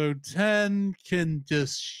 Episode 10 can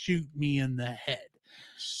just shoot me in the head.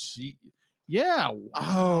 Yeah.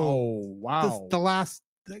 Oh, wow.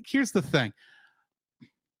 Here's the thing.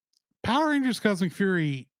 Power Rangers Cosmic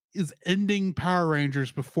Fury is ending Power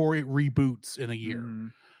Rangers before it reboots in a year.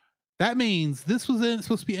 That means this was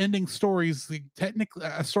supposed to be ending stories,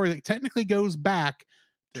 a story that technically goes back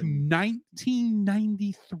to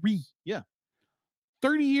 1993. Yeah.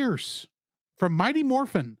 30 years from Mighty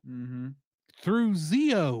Morphin through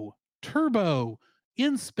Zeo, Turbo,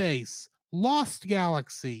 In Space, Lost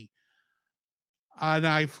Galaxy. And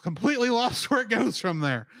I've completely lost where it goes from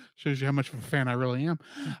there. Shows you how much of a fan I really am.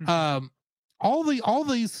 All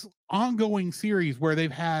these ongoing series where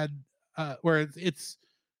they've had where it's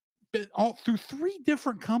been all through 3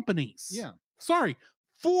 different companies. Yeah. Sorry,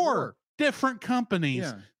 4 different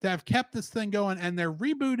companies that have kept this thing going, and they're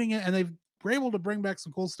rebooting it, and they were able to bring back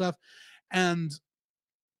some cool stuff. And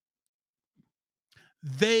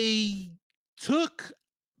they took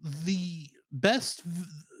the best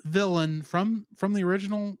villain from the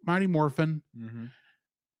original Mighty Morphin,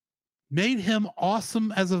 made him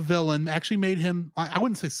awesome as a villain, actually made him, I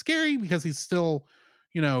wouldn't say scary because he's still,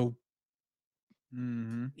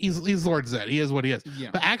 he's Lord Zed. He is what he is. Yeah.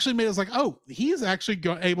 But actually made us like, oh, he's actually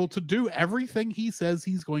able to do everything he says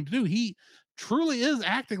he's going to do. He truly is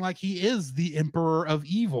acting like he is the Emperor of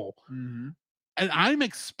Evil. And I'm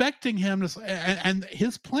expecting him to, and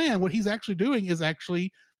his plan, what he's actually doing is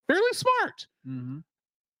actually fairly smart.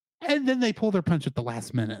 And then they pull their punch at the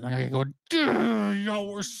last minute. And I go,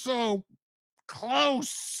 y'all were so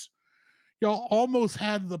close. Y'all almost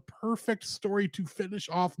had the perfect story to finish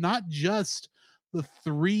off, not just the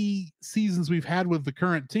 3 seasons we've had with the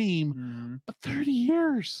current team, but 30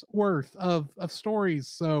 years worth of stories.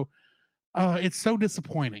 So it's so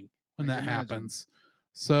disappointing when that happens.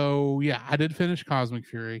 So yeah, I did finish Cosmic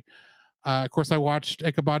Fury. Of course, I watched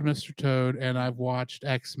Ichabod, Mr. Toad, and I've watched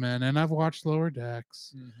X-Men, and I've watched Lower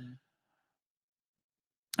Decks.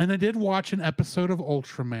 And I did watch an episode of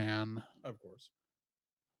Ultraman. Of course.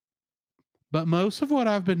 But most of what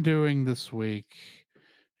I've been doing this week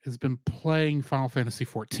has been playing Final Fantasy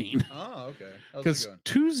 14. Oh, okay. Because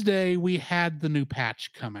Tuesday we had the new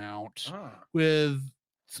patch come out with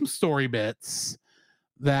some story bits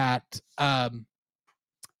that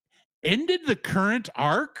ended the current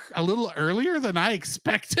arc a little earlier than I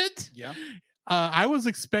expected. Yeah. I was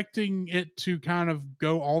expecting it to kind of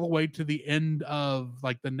go all the way to the end of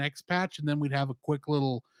like the next patch, and then we'd have a quick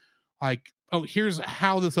little like, oh, here's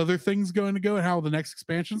how this other thing's going to go and how the next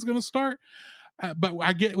expansion is going to start. But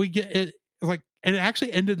we get it like, and it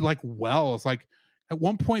actually ended like well. It's like at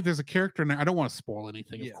one point there's a character, and I don't want to spoil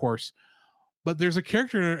anything, of course, but there's a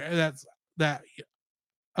character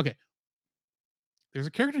okay. There's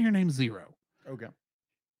a character here named Zero. Okay.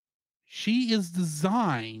 She is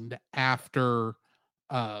designed after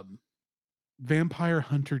Vampire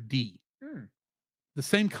Hunter D. The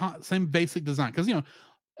same basic design, because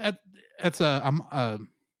that's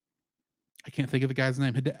I can't think of the guy's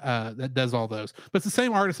name that does all those, but it's the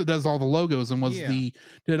same artist that does all the logos and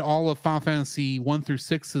did all of Final Fantasy 1 through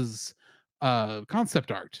 6's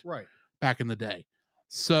concept art back in the day.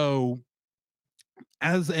 So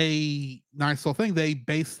as a nice little thing, they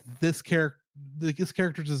based this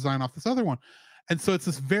character's design off this other one, and so it's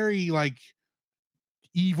this very like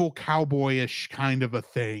evil cowboyish kind of a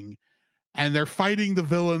thing, and they're fighting the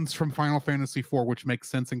villains from Final Fantasy 4, which makes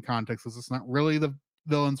sense in context because it's not really the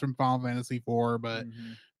villains from Final Fantasy 4, but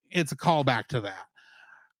it's a callback to that.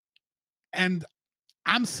 And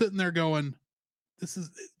I'm sitting there going, this is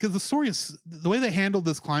because the story is, the way they handled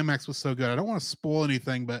this climax was so good. I don't want to spoil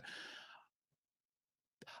anything, but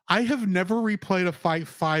I have never replayed a fight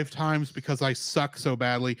 5 times because I suck so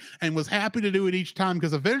badly, and was happy to do it each time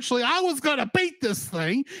because eventually I was going to beat this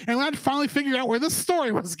thing and I'd finally figure out where the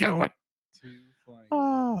story was going.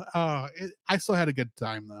 I still had a good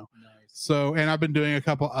time though. Nice. So, and I've been doing a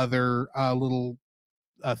couple other little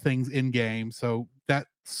things in game. So that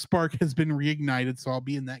spark has been reignited. So I'll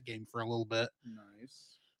be in that game for a little bit.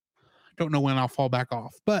 Nice. Don't know when I'll fall back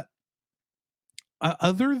off, but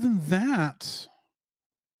other than that,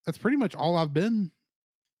 that's pretty much all I've been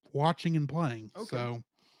watching and playing. Okay. So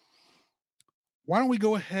why don't we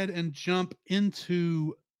go ahead and jump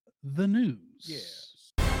into the news?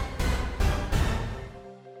 Yes.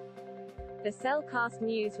 The Cellcast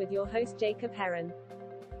News with your host Jacob Heron.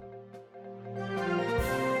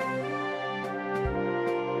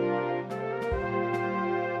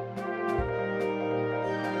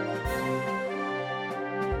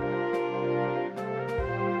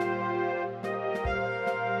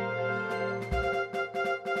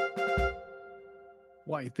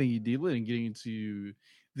 Why thank you, Deedlit, and getting into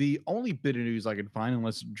the only bit of news I can find,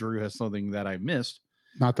 unless Drew has something that I missed.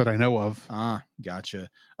 Not that I know of. Gotcha.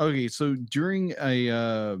 Okay, so during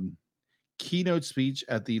a keynote speech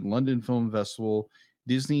at the London Film Festival,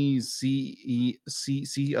 Disney's CEO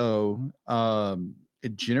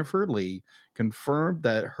Jennifer Lee confirmed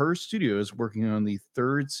that her studio is working on the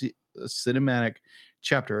third cinematic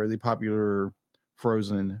chapter of the popular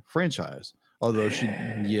Frozen franchise. Although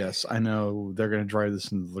yes, I know they're going to drive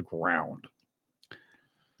this into the ground.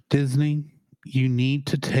 Disney, you need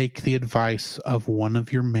to take the advice of one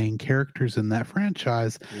of your main characters in that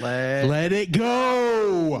franchise. Let it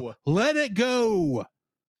go. Let it go.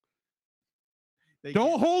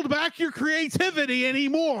 Don't hold back your creativity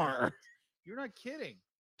anymore. You're not kidding.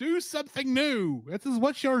 Do something new. This is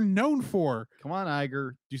what you're known for. Come on,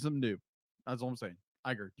 Iger. Do something new. That's all I'm saying.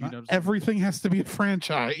 Iger, do Not everything has to be a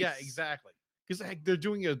franchise. Yeah, exactly. Because they're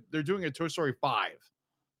doing a Toy Story 5.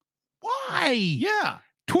 Why? Yeah.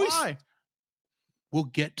 Why? We'll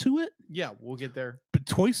get to it. Yeah, we'll get there. But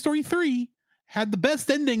Toy Story 3 had the best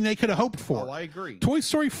ending they could have hoped for. Oh, I agree. Toy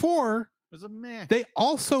Story 4 was a meh. They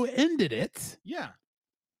also ended it. Yeah.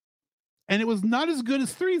 And it was not as good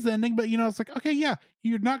as 3's ending, but it's like, okay, yeah,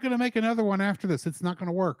 you're not going to make another one after this. It's not going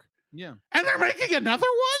to work. Yeah. And they're making another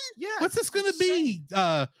one? Yeah. What's this going to be?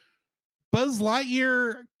 Buzz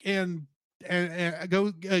Lightyear and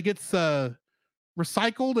gets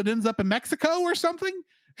recycled and ends up in Mexico or something?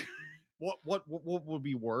 What would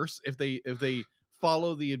be worse if they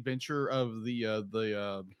follow the adventure of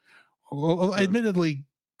admittedly,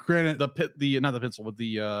 granted, not the pencil, but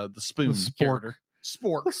the spoon, the spork.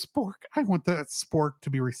 Spork. The spork. I want that spork to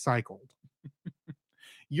be recycled.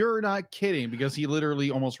 You're not kidding, because he literally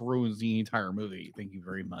almost ruins the entire movie. Thank you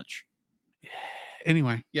very much.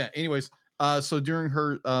 Anyway. Yeah. Anyways, so during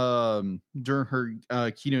her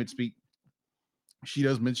keynote speech, she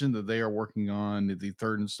does mention that they are working on the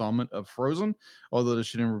third installment of Frozen, although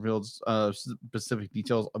she didn't reveal specific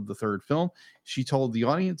details of the third film. She told the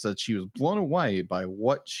audience that she was blown away by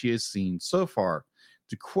what she has seen so far.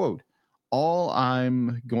 To quote, all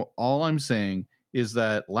I'm saying is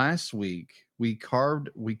that last week we carved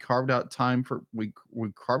out time for me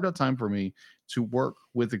to work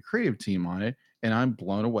with the creative team on it, and I'm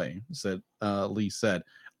blown away," said Lee said.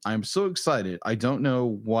 "I'm so excited. I don't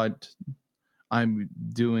know what I'm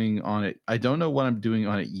doing on it. I don't know what I'm doing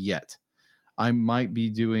on it yet. I might be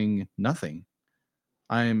doing nothing.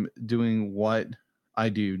 I'm doing what I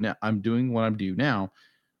do now. I'm doing what I'm doing now,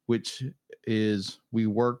 which is we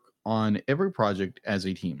work on every project as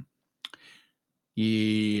a team."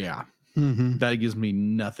 Yeah. Mm-hmm. That gives me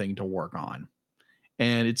nothing to work on.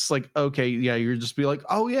 And it's like, okay, yeah, you're just be like,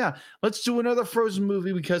 oh yeah, let's do another Frozen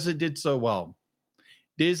movie because it did so well.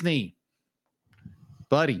 Disney,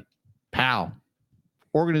 buddy, pal,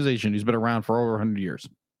 organization who's been around for over 100 years.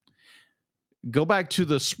 Go back to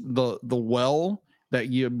the well that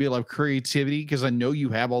you build of creativity, because I know you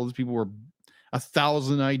have all these people who are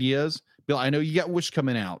 1,000 ideas. Bill, I know you got Wish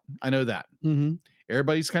coming out. I know that. Mm-hmm.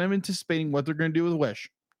 Everybody's kind of anticipating what they're going to do with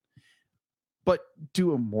Wish. But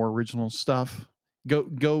do a more original stuff.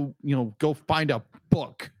 Go find a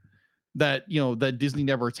book that that Disney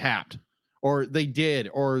never tapped, or they did,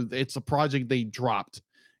 or it's a project they dropped.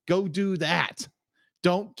 Go do that.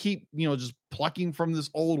 Don't keep just plucking from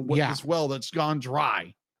this this well that's gone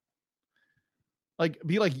dry. Like,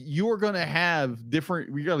 be like, you are going to have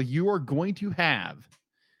different. You are going to have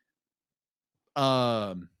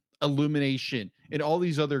Illumination and all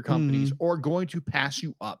these other companies are going to pass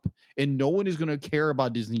you up, and no one is going to care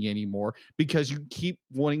about Disney anymore because you keep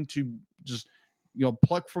wanting to just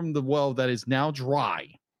pluck from the well that is now dry.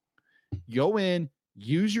 Go in,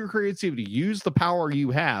 use your creativity, use the power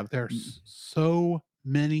you have. There's so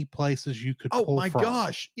many places you could pull from.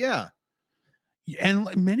 Gosh, yeah.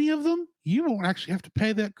 And many of them you won't actually have to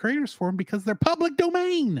pay the creators for them because they're public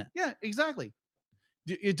domain. Yeah, exactly.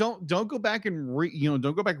 Don't go back and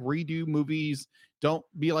redo movies. Don't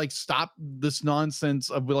be like, stop this nonsense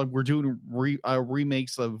of like we're doing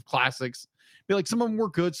remakes of classics. Be like, some of them were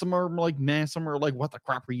good, some are like meh, some are like, what the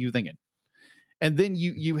crap are you thinking? And then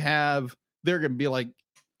you have, they're gonna be like,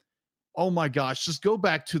 Oh my gosh, just go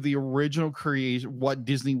back to the original creation, what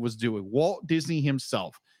Disney was doing. Walt Disney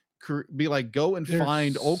himself be like, go and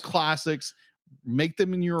find old classics, make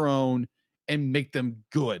them in your own, and make them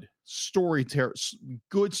good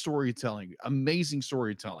good storytelling, amazing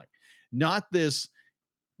storytelling. Not this,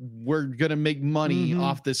 we're gonna make money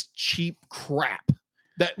off this cheap crap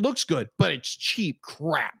that looks good, but it's cheap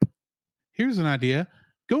crap. Here's an idea.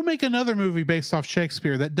 Go make another movie based off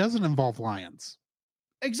Shakespeare that doesn't involve lions.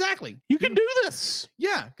 Exactly. You can do this.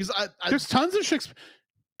 Yeah, because there's tons of Shakespeare.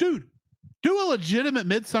 Dude, do a legitimate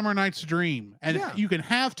Midsummer Night's Dream, and you can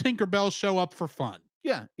have Tinkerbell show up for fun.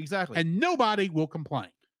 Yeah, exactly. And nobody will complain.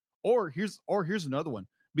 Or here's another one.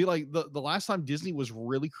 Be like, the last time Disney was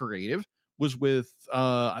really creative was with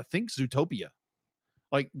I think Zootopia.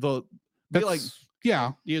 Like Zootopia,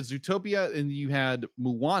 and you had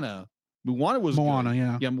Moana. Moana was Moana,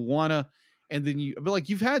 good. Yeah, Moana. And then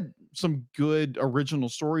you've had some good original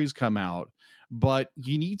stories come out, but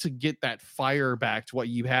you need to get that fire back to what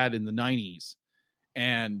you had in the 90s,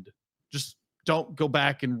 and just don't go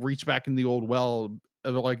back and reach back in the old well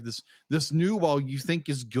of like this new well you think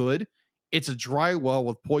is good. It's a dry well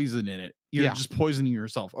with poison in it. You're just poisoning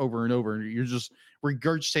yourself over and over, and you're just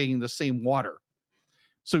regurgitating the same water.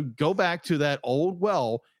 So go back to that old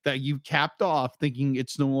well that you capped off thinking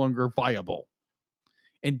it's no longer viable,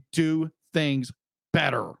 and do things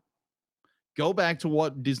better. Go back to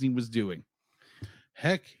what Disney was doing.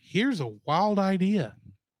 Heck, here's a wild idea.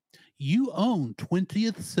 You own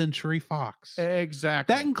 20th Century Fox.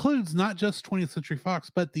 Exactly. That includes not just 20th Century Fox,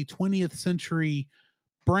 but the 20th Century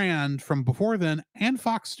brand from before then, and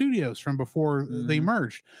Fox Studios from before they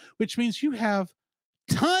merged, which means you have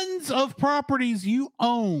tons of properties you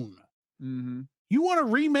own. You want to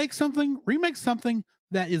remake something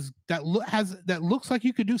that looks like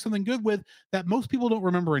you could do something good with, that most people don't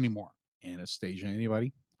remember anymore. Anastasia,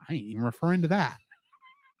 anybody? I ain't even referring to that.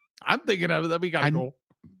 I'm thinking of it. That'd be kind of cool.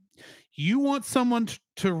 You want someone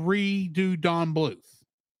to redo Don Bluth,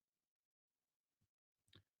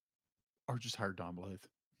 or just hire Don Bluth.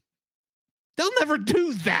 They'll never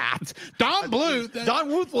do that. Don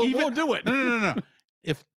Bluth won't do it. No.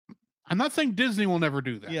 If I'm not saying Disney will never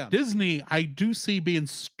do that. Yeah. Disney, I do see being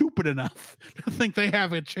stupid enough to think they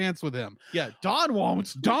have a chance with him. Yeah, Don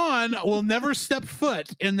won't. Don will never step foot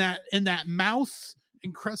in that mouse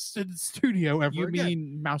encrusted studio ever again. You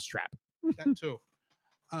mean Mousetrap? That too.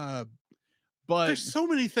 But there's so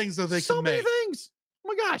many things that they can make. So many things.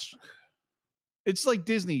 Oh my gosh. It's like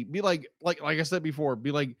Disney. Be like I said before,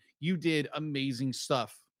 be like, you did amazing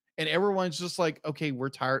stuff. And everyone's just like, okay, we're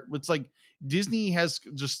tired. It's like Disney has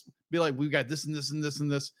just be like, we've got this and this and this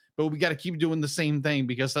and this, but we got to keep doing the same thing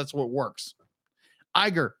because that's what works.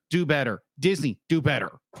 Iger, do better. Disney, do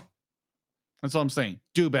better. That's all I'm saying.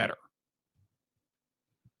 Do better.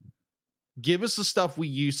 Give us the stuff we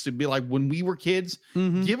used to be like when we were kids.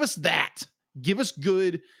 Give us that. Give us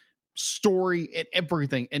good story and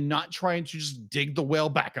everything, and not trying to just dig the well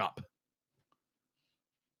back up.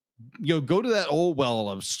 Go to that old well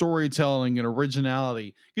of storytelling and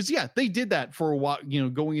originality, because they did that for a while,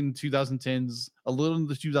 going into 2010s, a little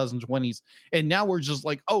into the 2020s, and now we're just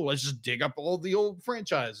like, oh, let's just dig up all the old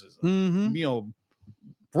franchises, reboots,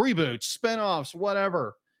 spinoffs,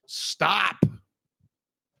 whatever. Stop.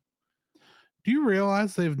 Do you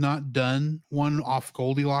realize they've not done one off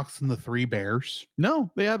Goldilocks and the Three Bears?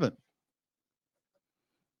 No, they haven't.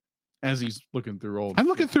 As he's looking through I'm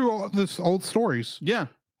looking through all this old stories. Yeah.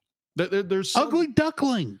 There's Ugly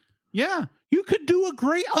Duckling. Yeah. You could do a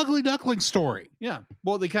great Ugly Duckling story. Yeah.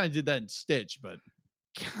 Well, they kind of did that in Stitch, but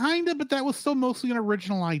that was still mostly an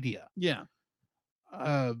original idea. Yeah.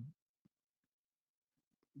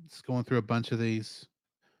 Just going through a bunch of these.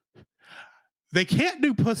 They can't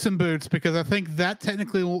do Puss in Boots because I think that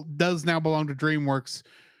technically does now belong to DreamWorks.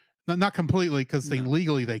 Not completely, because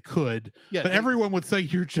legally they could. Yeah, but everyone would say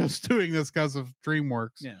you're just doing this because of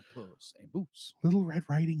DreamWorks. Yeah, Puss in Boots. Little Red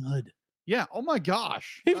Riding Hood. Yeah. Oh my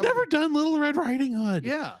gosh. They've never done Little Red Riding Hood.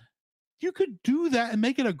 Yeah. You could do that and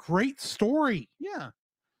make it a great story. Yeah.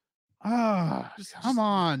 Come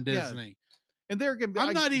on, Disney. Yeah. And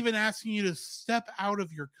I'm not even asking you to step out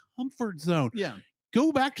of your comfort zone. Yeah.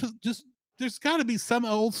 Go back to there's got to be some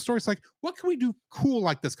old stories like, what can we do cool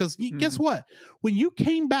like this? Because guess what? When you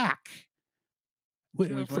came back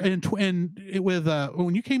when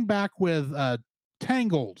you came back with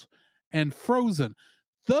Tangled and Frozen,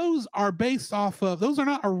 those are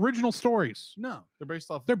not original stories. No,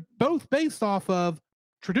 they're both based off of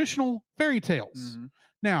traditional fairy tales.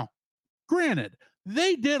 Now, granted,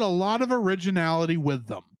 they did a lot of originality with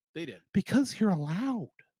them. They did. Because you're allowed.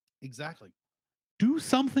 Exactly. Do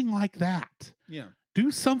something like that. Yeah.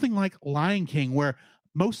 do something like Lion King, where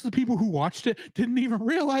most of the people who watched it didn't even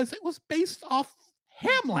realize it was based off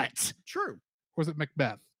Hamlet. True. Or was it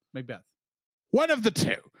Macbeth? Macbeth. One of the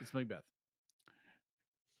two. It's Macbeth.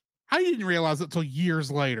 I didn't realize it until years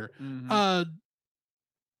later. Mhm.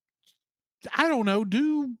 I don't know.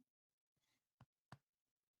 Do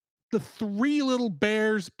the three little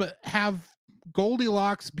bears, but have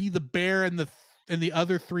Goldilocks be the bear and the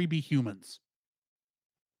other three be humans.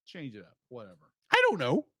 Change it up. Whatever. I don't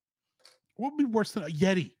know. What would be worse than a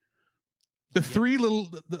Yeti? The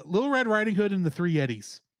Little Red Riding Hood and the three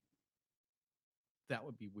Yetis. That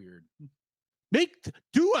would be weird. Make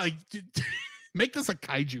this a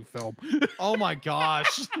kaiju film. Oh my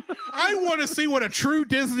gosh. I want to see what a true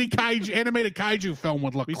Disney animated kaiju film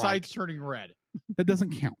would look like. Besides turning red. That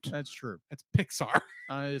doesn't count. That's true. That's Pixar.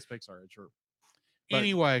 It's Pixar. It's true. But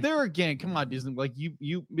anyway, there again, come on, Disney. Like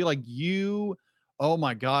you be like you. Oh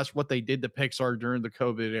my gosh, what they did to Pixar during the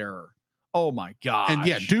COVID era. Oh my gosh. And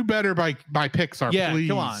yeah, do better by Pixar, yeah, please.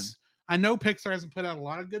 Come on. I know Pixar hasn't put out a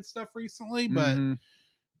lot of good stuff recently, but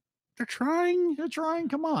they're trying. They're trying.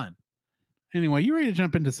 Come on. Anyway, you ready to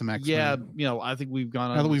jump into some X-Men? Yeah, I think we've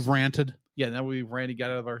gone on. Now that we've ranted. Yeah, now we've ranted,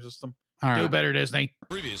 got out of our system. All right. Do better, Disney.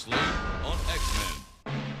 Previously on X-Men.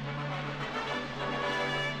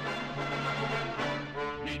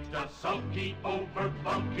 Meet the sulky, over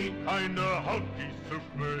bulky, kinda hulky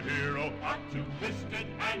superhero. Hot two-fisted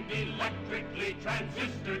and electrically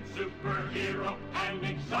transistored superhero. An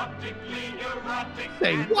exotically erotic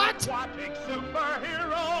Say and what? aquatic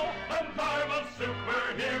superhero. The Marvel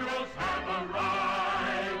superheroes have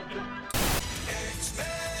arrived. X-Men,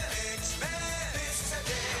 X-Men, it's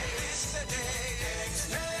the day,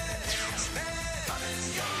 X-Men, X-Men, come and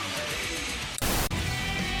join the league.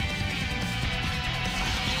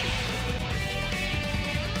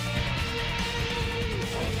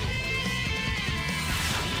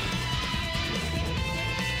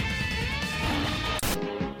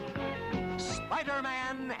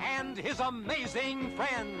 Spider-Man and his amazing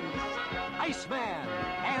friends, Iceman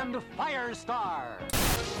and Firestar.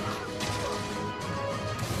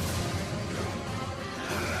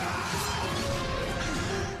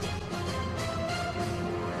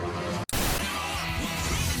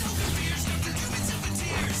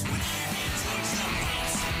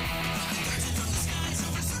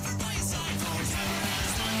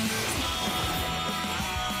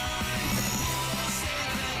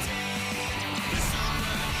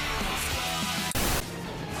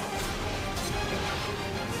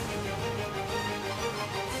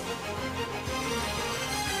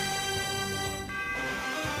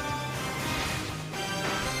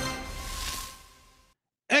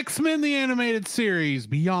 X-Men the Animated Series,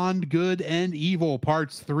 Beyond Good and Evil,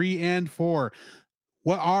 Parts 3 and 4.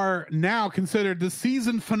 What are now considered the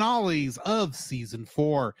season finales of Season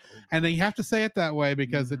 4. And you have to say it that way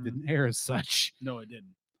because it didn't air as such. No, it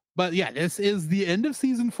didn't. But yeah, this is the end of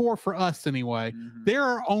Season 4 for us anyway. There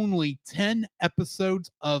are only 10 episodes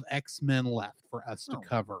of X-Men left for us to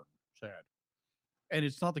cover. Sad. And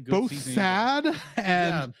it's not the good Both season sad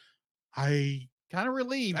and I'm kind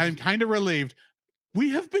of relieved.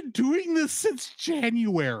 We have been doing this since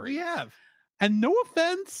January. We have. And no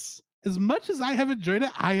offense, as much as I have enjoyed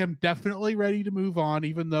it, I am definitely ready to move on,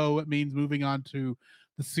 even though it means moving on to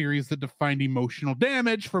the series that defined emotional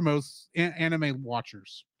damage for most anime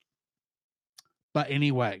watchers. But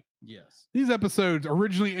anyway, yes, these episodes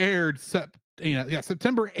originally aired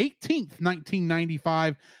September 18th,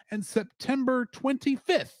 1995 and September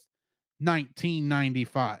 25th,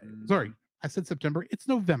 1995. Sorry, I said September. It's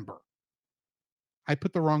November. I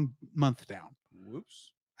put the wrong month down.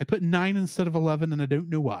 Whoops. I put 9 instead of 11, and I don't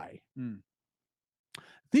know why.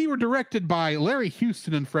 They were directed by Larry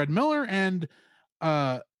Houston and Fred Miller, and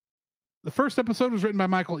the first episode was written by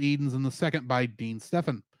Michael Edens, and the second by Dean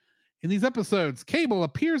Steffen. In these episodes, Cable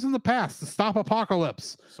appears in the past to stop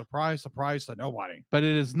Apocalypse. Surprise, surprise to nobody. But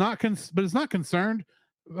it is not concerned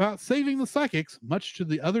about saving the psychics, much to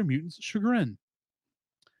the other mutants' chagrin.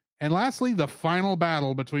 And lastly, the final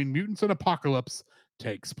battle between mutants and Apocalypse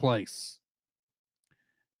takes place.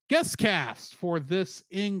 Guest cast for this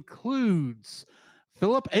includes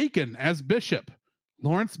Philip Aiken as Bishop,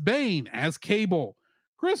 Lawrence Bain as Cable,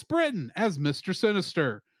 Chris Britton as Mr.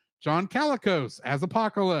 Sinister, John Calicos as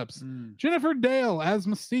Apocalypse, Jennifer Dale as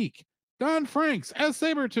Mystique, Don Franks as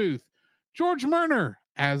Sabretooth, George Murner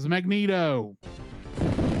as Magneto.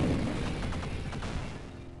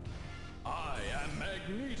 I am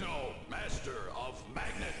Magneto, master of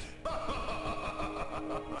magnet.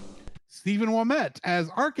 Stephen Womette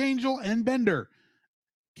as Archangel and Bender,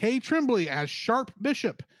 Kay Tremblay as Sharp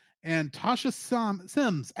Bishop, and Tasha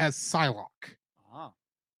Sims as Psylocke.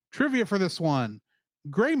 Trivia for this one.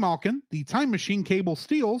 Graymalkin, the time machine Cable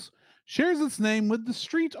steals, shares its name with the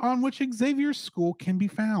street on which Xavier's school can be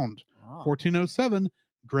found. 1407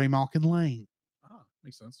 Graymalkin Lane.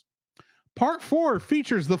 Makes sense. Part 4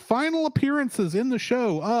 features the final appearances in the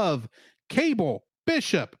show of Cable,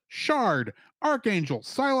 Bishop, Shard, Archangel,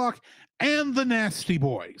 Psylocke, and the Nasty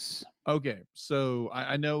Boys. Okay, so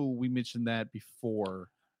I know we mentioned that before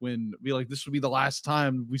when we like this would be the last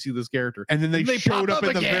time we see this character. And then they showed pop up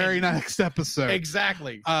in the again. very next episode.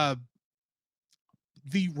 Exactly. The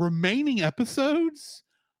remaining episodes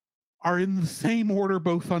are in the same order,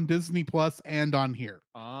 both on Disney Plus and on here.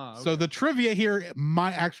 Okay. So the trivia here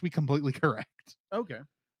might actually be completely correct. Okay.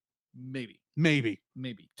 Maybe.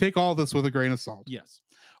 Take all this with a grain of salt. Yes.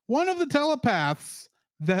 One of the telepaths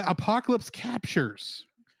that Apocalypse captures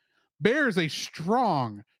bears a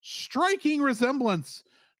strong, striking resemblance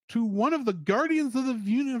to one of the Guardians of the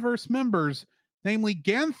Universe members, namely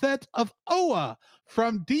Ganthet of Oa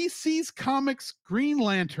from DC's Comics Green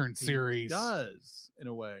Lantern series. It does, in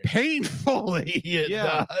a way. Painfully, it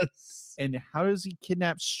does. And how does he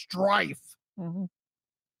kidnap Strife? No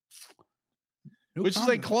Which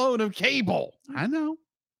comment. is a clone of Cable. I know.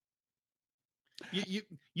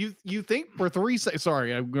 You think for 3 seconds?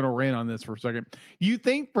 Sorry, I'm gonna rant on this for a second. You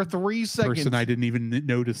think for 3 seconds? Person I didn't even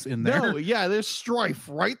notice in there. No, yeah, there's Strife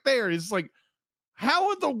right there. It's like,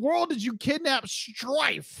 how in the world did you kidnap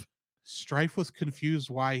Strife? Strife was confused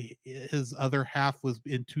why his other half was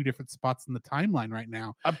in 2 different spots in the timeline right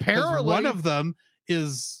now. 'Cause Apparently, one of them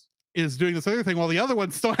is doing this other thing while the other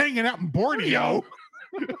one's still hanging out in Borneo.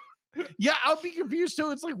 yeah, I'll be confused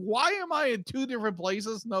too. It's like, why am I in 2 different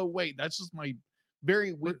places? No, wait, that's just my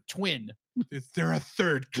very weak twin. Is there a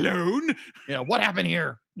third clone? Yeah, what happened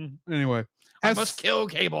here? Anyway, I must kill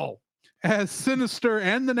Cable. as Sinister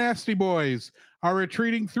and the Nasty Boys are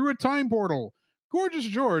retreating through a time portal, Gorgeous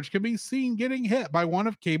George can be seen getting hit by one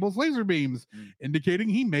of Cable's laser beams, indicating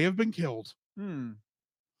he may have been killed.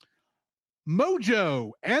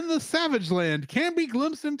 Mojo and the Savage Land can be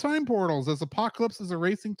glimpsed in time portals as Apocalypse is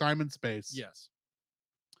erasing time and space. Yes.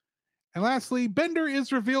 And lastly, Bender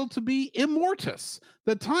is revealed to be Immortus,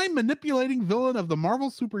 the time manipulating villain of the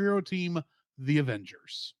Marvel superhero team, the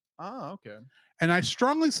Avengers. Ah, okay. And I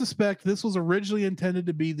strongly suspect this was originally intended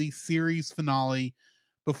to be the series finale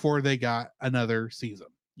before they got another season.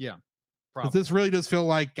 Yeah. Because this really does feel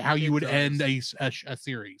like how you would does. end a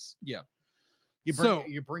series. Yeah.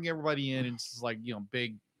 You bring everybody in, and it's just like,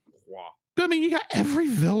 big. Wow. I mean, you got every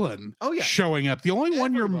villain showing up. The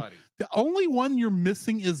only one you're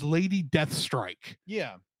missing is Lady Deathstrike.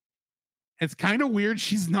 Yeah. It's kind of weird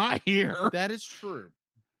she's not here That is true.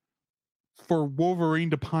 for Wolverine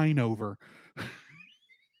to pine over.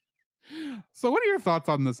 So what are your thoughts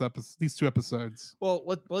on these 2 episodes? Well,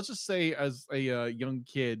 let's just say as a young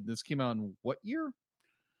kid, this came out in what year?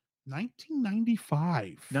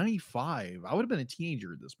 1995. 95. I would have been a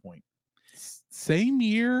teenager at this point. Same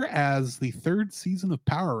year as the 3rd season of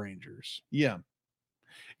Power Rangers. Yeah.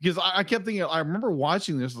 Because I kept thinking, I remember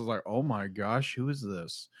watching this, I was like, oh my gosh, who is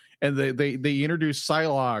this? And they introduced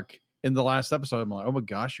Psylocke in the last episode. I'm like, oh my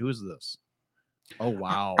gosh, who is this? Oh,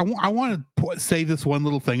 wow. I want to say this one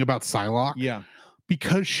little thing about Psylocke. Yeah.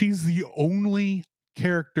 Because she's the only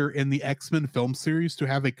character in the X-Men film series to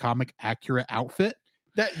have a comic accurate outfit.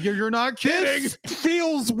 That you're not kidding. This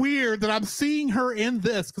feels weird that I'm seeing her in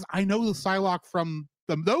this because I know the Psylocke from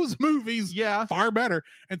those movies far better.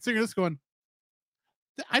 And seeing this going,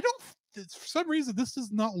 for some reason, this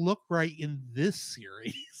does not look right in this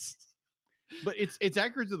series. But it's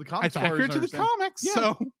accurate to the comics. It's accurate to the comics. Yeah.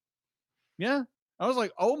 So yeah. I was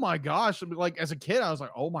like, oh my gosh. Like as a kid, I was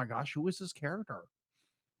like, oh my gosh, who is this character?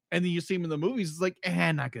 And then you see him in the movies, it's like,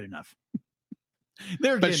 not good enough.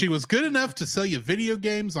 But she was good enough to sell you video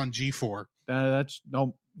games on G4.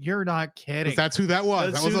 No, you're not kidding. That's who that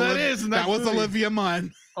was. That was Olivia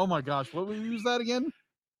Munn. Oh my gosh, what movie was that again?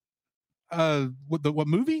 What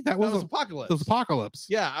movie? That was Apocalypse. That was Apocalypse.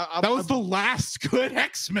 Yeah, that was the last good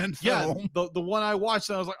X-Men film. Yeah, the one I watched,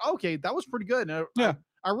 and I was like, okay, that was pretty good. And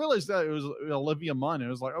I realized that it was Olivia Munn, and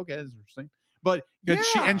it was like, okay, that's interesting. But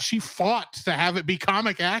she fought to have it be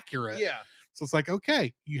comic accurate. Yeah. So it's like,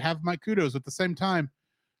 okay, you have my kudos. At the same time,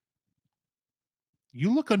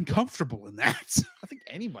 you look uncomfortable in that. I think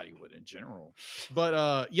anybody would in general. But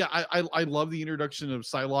I love the introduction of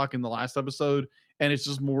Psylocke in the last episode, and it's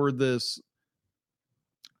just more this.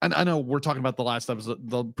 And I know we're talking about the last episode,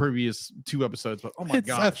 the previous 2 episodes, but oh my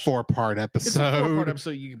gosh, it's a 4-part episode. It's a 4-part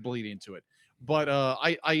episode. You can bleed into it, but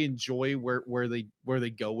I enjoy where they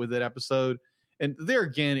go with that episode, and there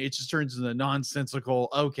again, it just turns into nonsensical.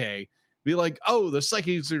 Okay. Be like, oh, the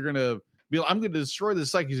psychics are gonna Be like, I'm going to destroy the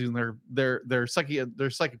psychics, and their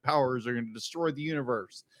psychic powers are going to destroy the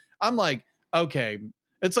universe. I'm like, okay,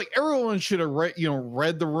 it's like everyone should have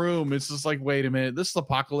read the room. It's just like, wait a minute, this is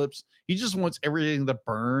Apocalypse. He just wants everything to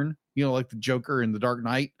burn, like the Joker in The Dark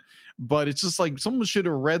Knight. But it's just like someone should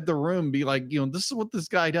have read the room, be like, this is what this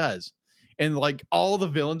guy does. And like all the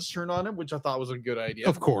villains turn on him, which I thought was a good idea.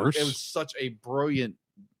 Of course. It was such a brilliant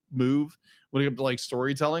move when it comes to like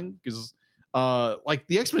storytelling, because like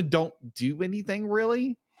the X-Men don't do anything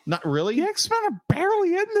really. Not really. The X-Men are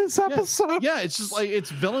barely in this episode. Yeah, it's just like it's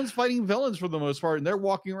villains fighting villains for the most part, and they're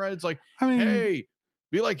walking around. It's like, I mean, hey,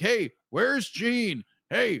 be like, hey, where's Jean?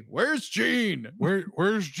 Hey, where's Jean?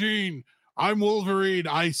 Where's Jean? I'm Wolverine.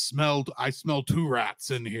 I smell 2 rats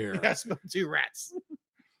in here. Yeah, I smell 2 rats.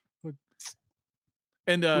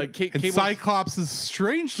 And Cyclops is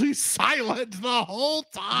strangely silent the whole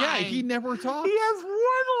time. Yeah, he never talks. He has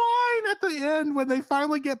one line at the end when they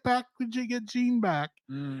finally get get Jean back.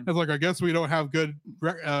 It's like, I guess we don't have good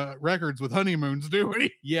records with honeymoons, do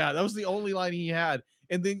we? Yeah, that was the only line he had.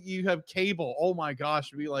 And then you have Cable. Oh my gosh,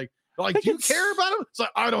 be like, do you care about him? It's like,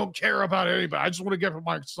 I don't care about anybody. I just want to get from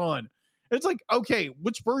my son. It's like, okay,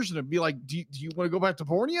 which version of be like, do you want to go back to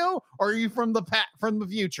Borneo, or are you from the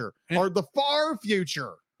future, or the far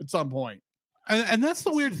future at some point? And that's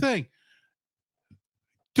the weird thing.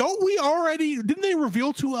 Didn't they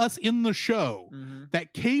reveal to us in the show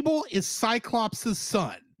that Cable is Cyclops'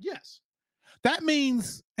 son? Yes. That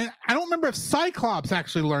means, and I don't remember if Cyclops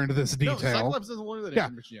actually learned this detail. No, Cyclops doesn't learn that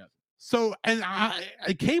information yet. So, and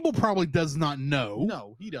Cable probably does not know.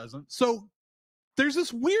 No, he doesn't. So there's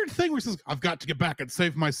this weird thing where he says, I've got to get back and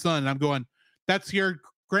save my son. And I'm going, that's your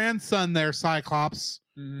grandson there, Cyclops.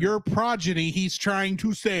 Your progeny he's trying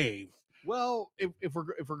to save. Well, if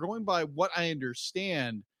we're going by what I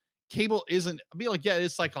understand, Cable isn't, I'd be like, yeah,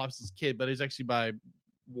 it's Cyclops' kid, but it's actually by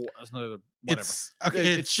whatever. It's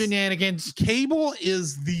shenanigans. Cable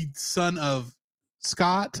is the son of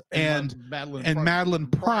Scott and Madeline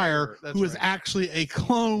Pryor, who is actually a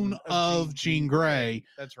clone of Jean Grey.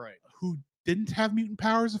 That's right. Who didn't have mutant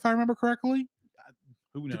powers, if I remember correctly.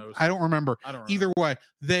 Who knows? I don't remember. Either way,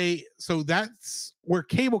 so that's where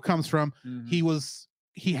Cable comes from.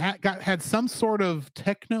 He had some sort of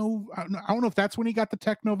techno. I don't know if that's when he got the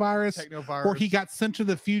techno virus, or he got sent to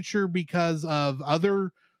the future because of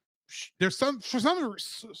other. There's some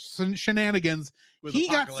shenanigans. He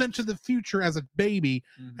got sent to the future as a baby,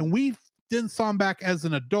 and we then saw him back as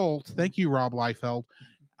an adult. Thank you, Rob Liefeld.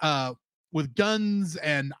 With guns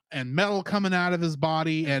and metal coming out of his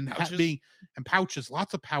body and pouches,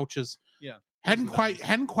 lots of pouches. Yeah,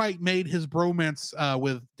 hadn't quite made his bromance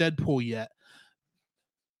with Deadpool yet.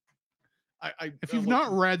 If you've not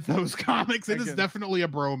read those comics, it is definitely a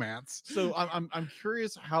bromance. So I'm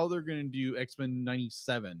curious how they're going to do X-Men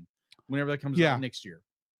 97 whenever that comes out next year.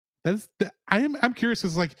 I'm curious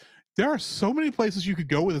because like there are so many places you could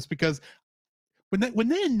go with this, because when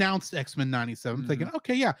they announced X-Men 97, I'm thinking,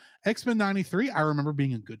 okay, yeah, X-Men 93, I remember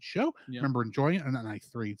being a good show. I remember enjoying it. And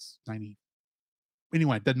 93, it's 90.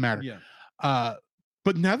 Anyway, it doesn't matter. Yeah.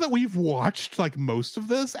 But now that we've watched like most of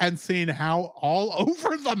this and seen how all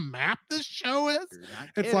over the map this show is,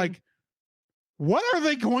 it's like, what are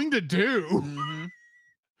they going to do?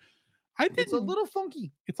 It's a little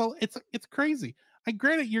funky. It's crazy. And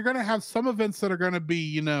granted, you're going to have some events that are going to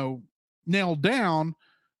be, nailed down.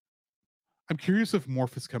 I'm curious if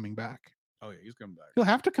Morph is coming back. Oh yeah, he's coming back. He'll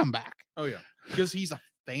have to come back. Oh yeah, because he's a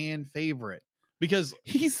fan favorite. Because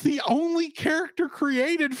he's the only character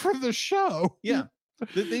created for the show. Yeah,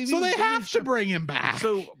 so they have to bring him back.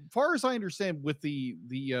 So far as I understand, with the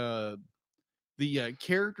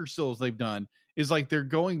character stills they've done, is like they're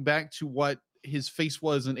going back to what his face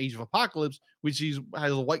was in Age of Apocalypse, which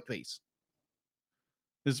has a white face.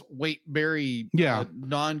 This very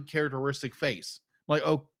non-characteristic face. Like,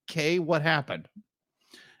 okay, what happened?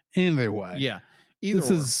 Either way, yeah.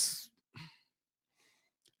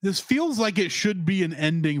 This feels like it should be an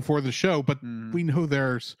ending for the show, but we know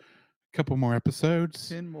there's a couple more episodes.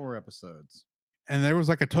 10 more episodes. And there was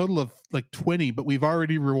like a total of like 20, but we've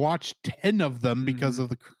already rewatched 10 of them because of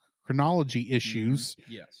the chronology issues.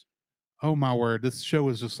 Yes. Oh my word, this show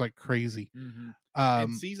is just like crazy.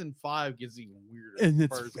 And season 5 gets even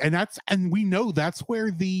weirder. And we know that's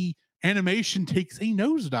where the animation takes a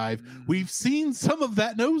nosedive. We've seen some of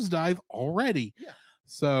that nosedive already. Yeah.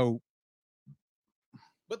 So,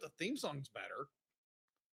 but the theme song's better.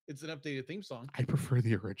 It's an updated theme song. I prefer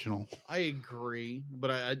the original. I agree, but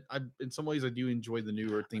I in some ways I do enjoy the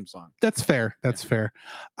newer theme song. That's fair. That's fair.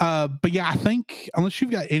 But yeah, I think unless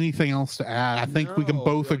you've got anything else to add, I think we can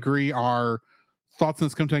both agree our thoughts on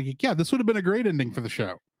this. Yeah, this would have been a great ending for the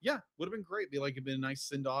show. Yeah, would have been great. It'd been a nice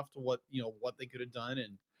send off to what they could have done,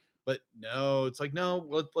 but no, it's like no,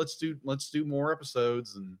 let's do more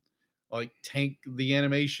episodes and like tank the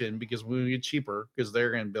animation because we get cheaper because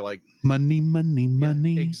they're gonna be like Money, money, yeah,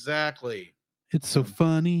 money. exactly. It's so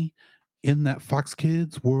funny in that Fox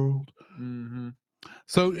Kids world. Mm-hmm.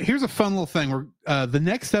 So here's a fun little thing. We're the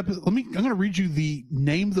next episode. I'm going to read you the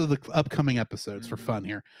names of the upcoming episodes for fun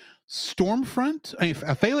here. Stormfront,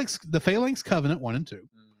 the Phalanx Covenant 1 and 2,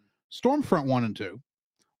 Stormfront 1 and 2,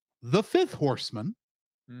 The Fifth Horseman.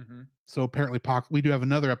 Mm-hmm. So apparently, we do have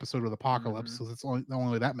another episode with Apocalypse. So that's the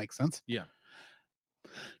only way that makes sense. Yeah.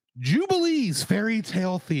 Jubilee's Fairy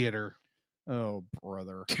Tale Theater. Oh,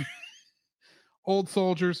 brother. Old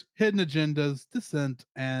Soldiers, Hidden Agendas, Descent,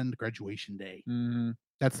 and Graduation Day. Mm-hmm.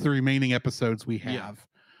 That's the remaining episodes we have. Yeah.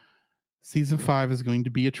 Season 5 is going to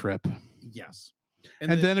be a trip. Yes.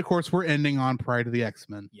 And then, of course, we're ending on Pride of the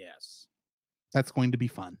X-Men. Yes. That's going to be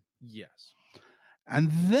fun. Yes. And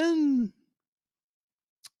then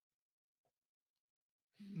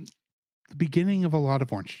the beginning of a lot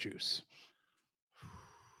of orange juice.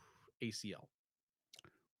 ACL.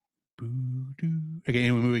 Okay,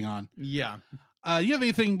 anyway, moving on. Yeah. You have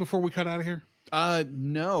anything before we cut out of here?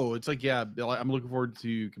 No. It's like, yeah, I'm looking forward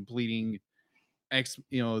to completing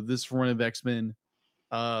this run of X-Men.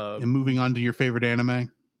 And moving on to your favorite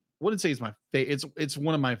anime. Wouldn't say it's my favorite. It's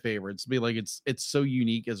one of my favorites. It's so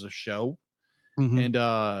unique as a show, Mm-hmm. and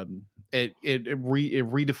it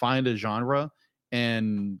redefined a genre,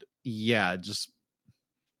 and yeah, just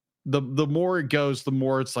the more it goes, the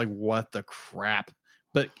more it's like what the crap,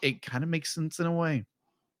 but it kind of makes sense in a way.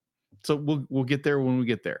 So we'll get there when we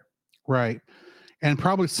get there. Right. And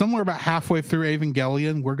probably somewhere about halfway through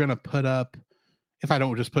Evangelion, we're going to put up, if I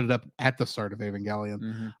don't just put it up at the start of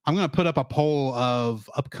Evangelion, I'm going to put up a poll of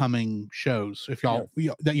upcoming shows if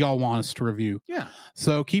that y'all want us to review. Yeah.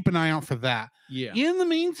 So keep an eye out for that. Yeah. In the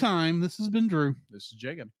meantime, this has been Drew. This is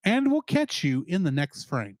Jacob. And we'll catch you in the next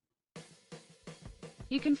frame.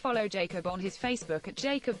 You can follow Jacob on his Facebook at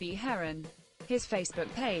Jacob B. Heron. His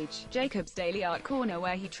Facebook page, Jacob's Daily Art Corner,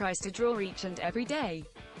 where he tries to draw each and every day.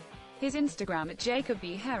 His Instagram at Jacob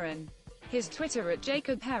B. Heron. His Twitter at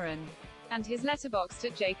Jacob Heron. And his letterboxd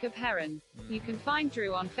at Jacob Heron. You can find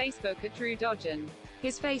Drew on Facebook at Drew Dodgen.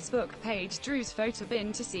 His Facebook page, Drew's Photo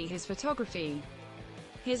Bin, to see his photography.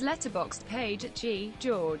 His letterboxd page at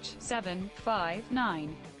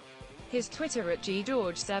GGeorge759. His Twitter at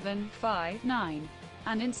GGeorge759.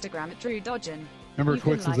 And Instagram at Drew Dodgen. Remember, you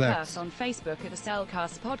Twix can is like X. us on Facebook at the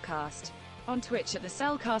Cellcast Podcast. On Twitch at the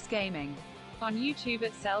Cellcast Gaming. On YouTube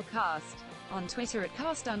at Cellcast. On Twitter at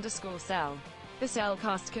cast_cell. The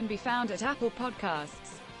Cellcast can be found at Apple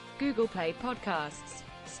Podcasts, Google Play Podcasts,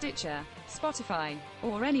 Stitcher, Spotify,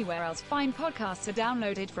 or anywhere else fine podcasts are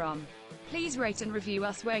downloaded from. Please rate and review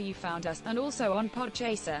us where you found us, and also on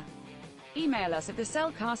Podchaser. Email us at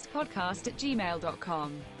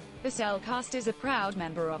thecellcastpodcast@gmail.com. The Cellcast is a proud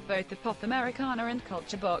member of both the Pop Americana and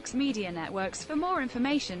Culture Box media networks. For more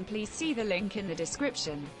information, please see the link in the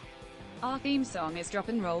description. Our theme song is Drop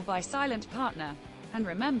and Roll by Silent Partner. And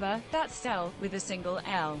remember, that's Cell with a single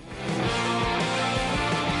L.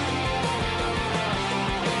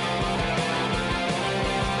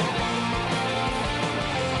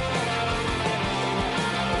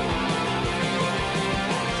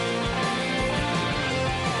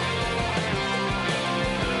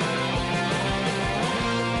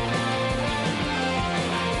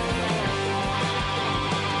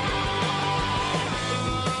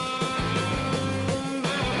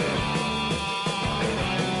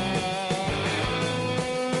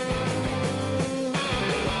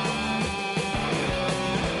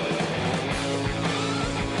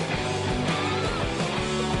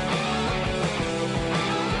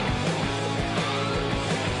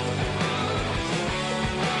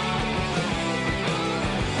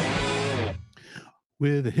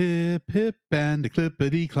 With a hip, hip, and a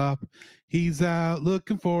clippity clop, he's out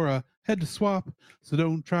looking for a head to swap. So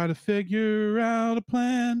don't try to figure out a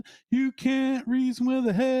plan. You can't reason with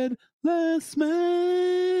a headless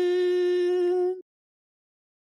man.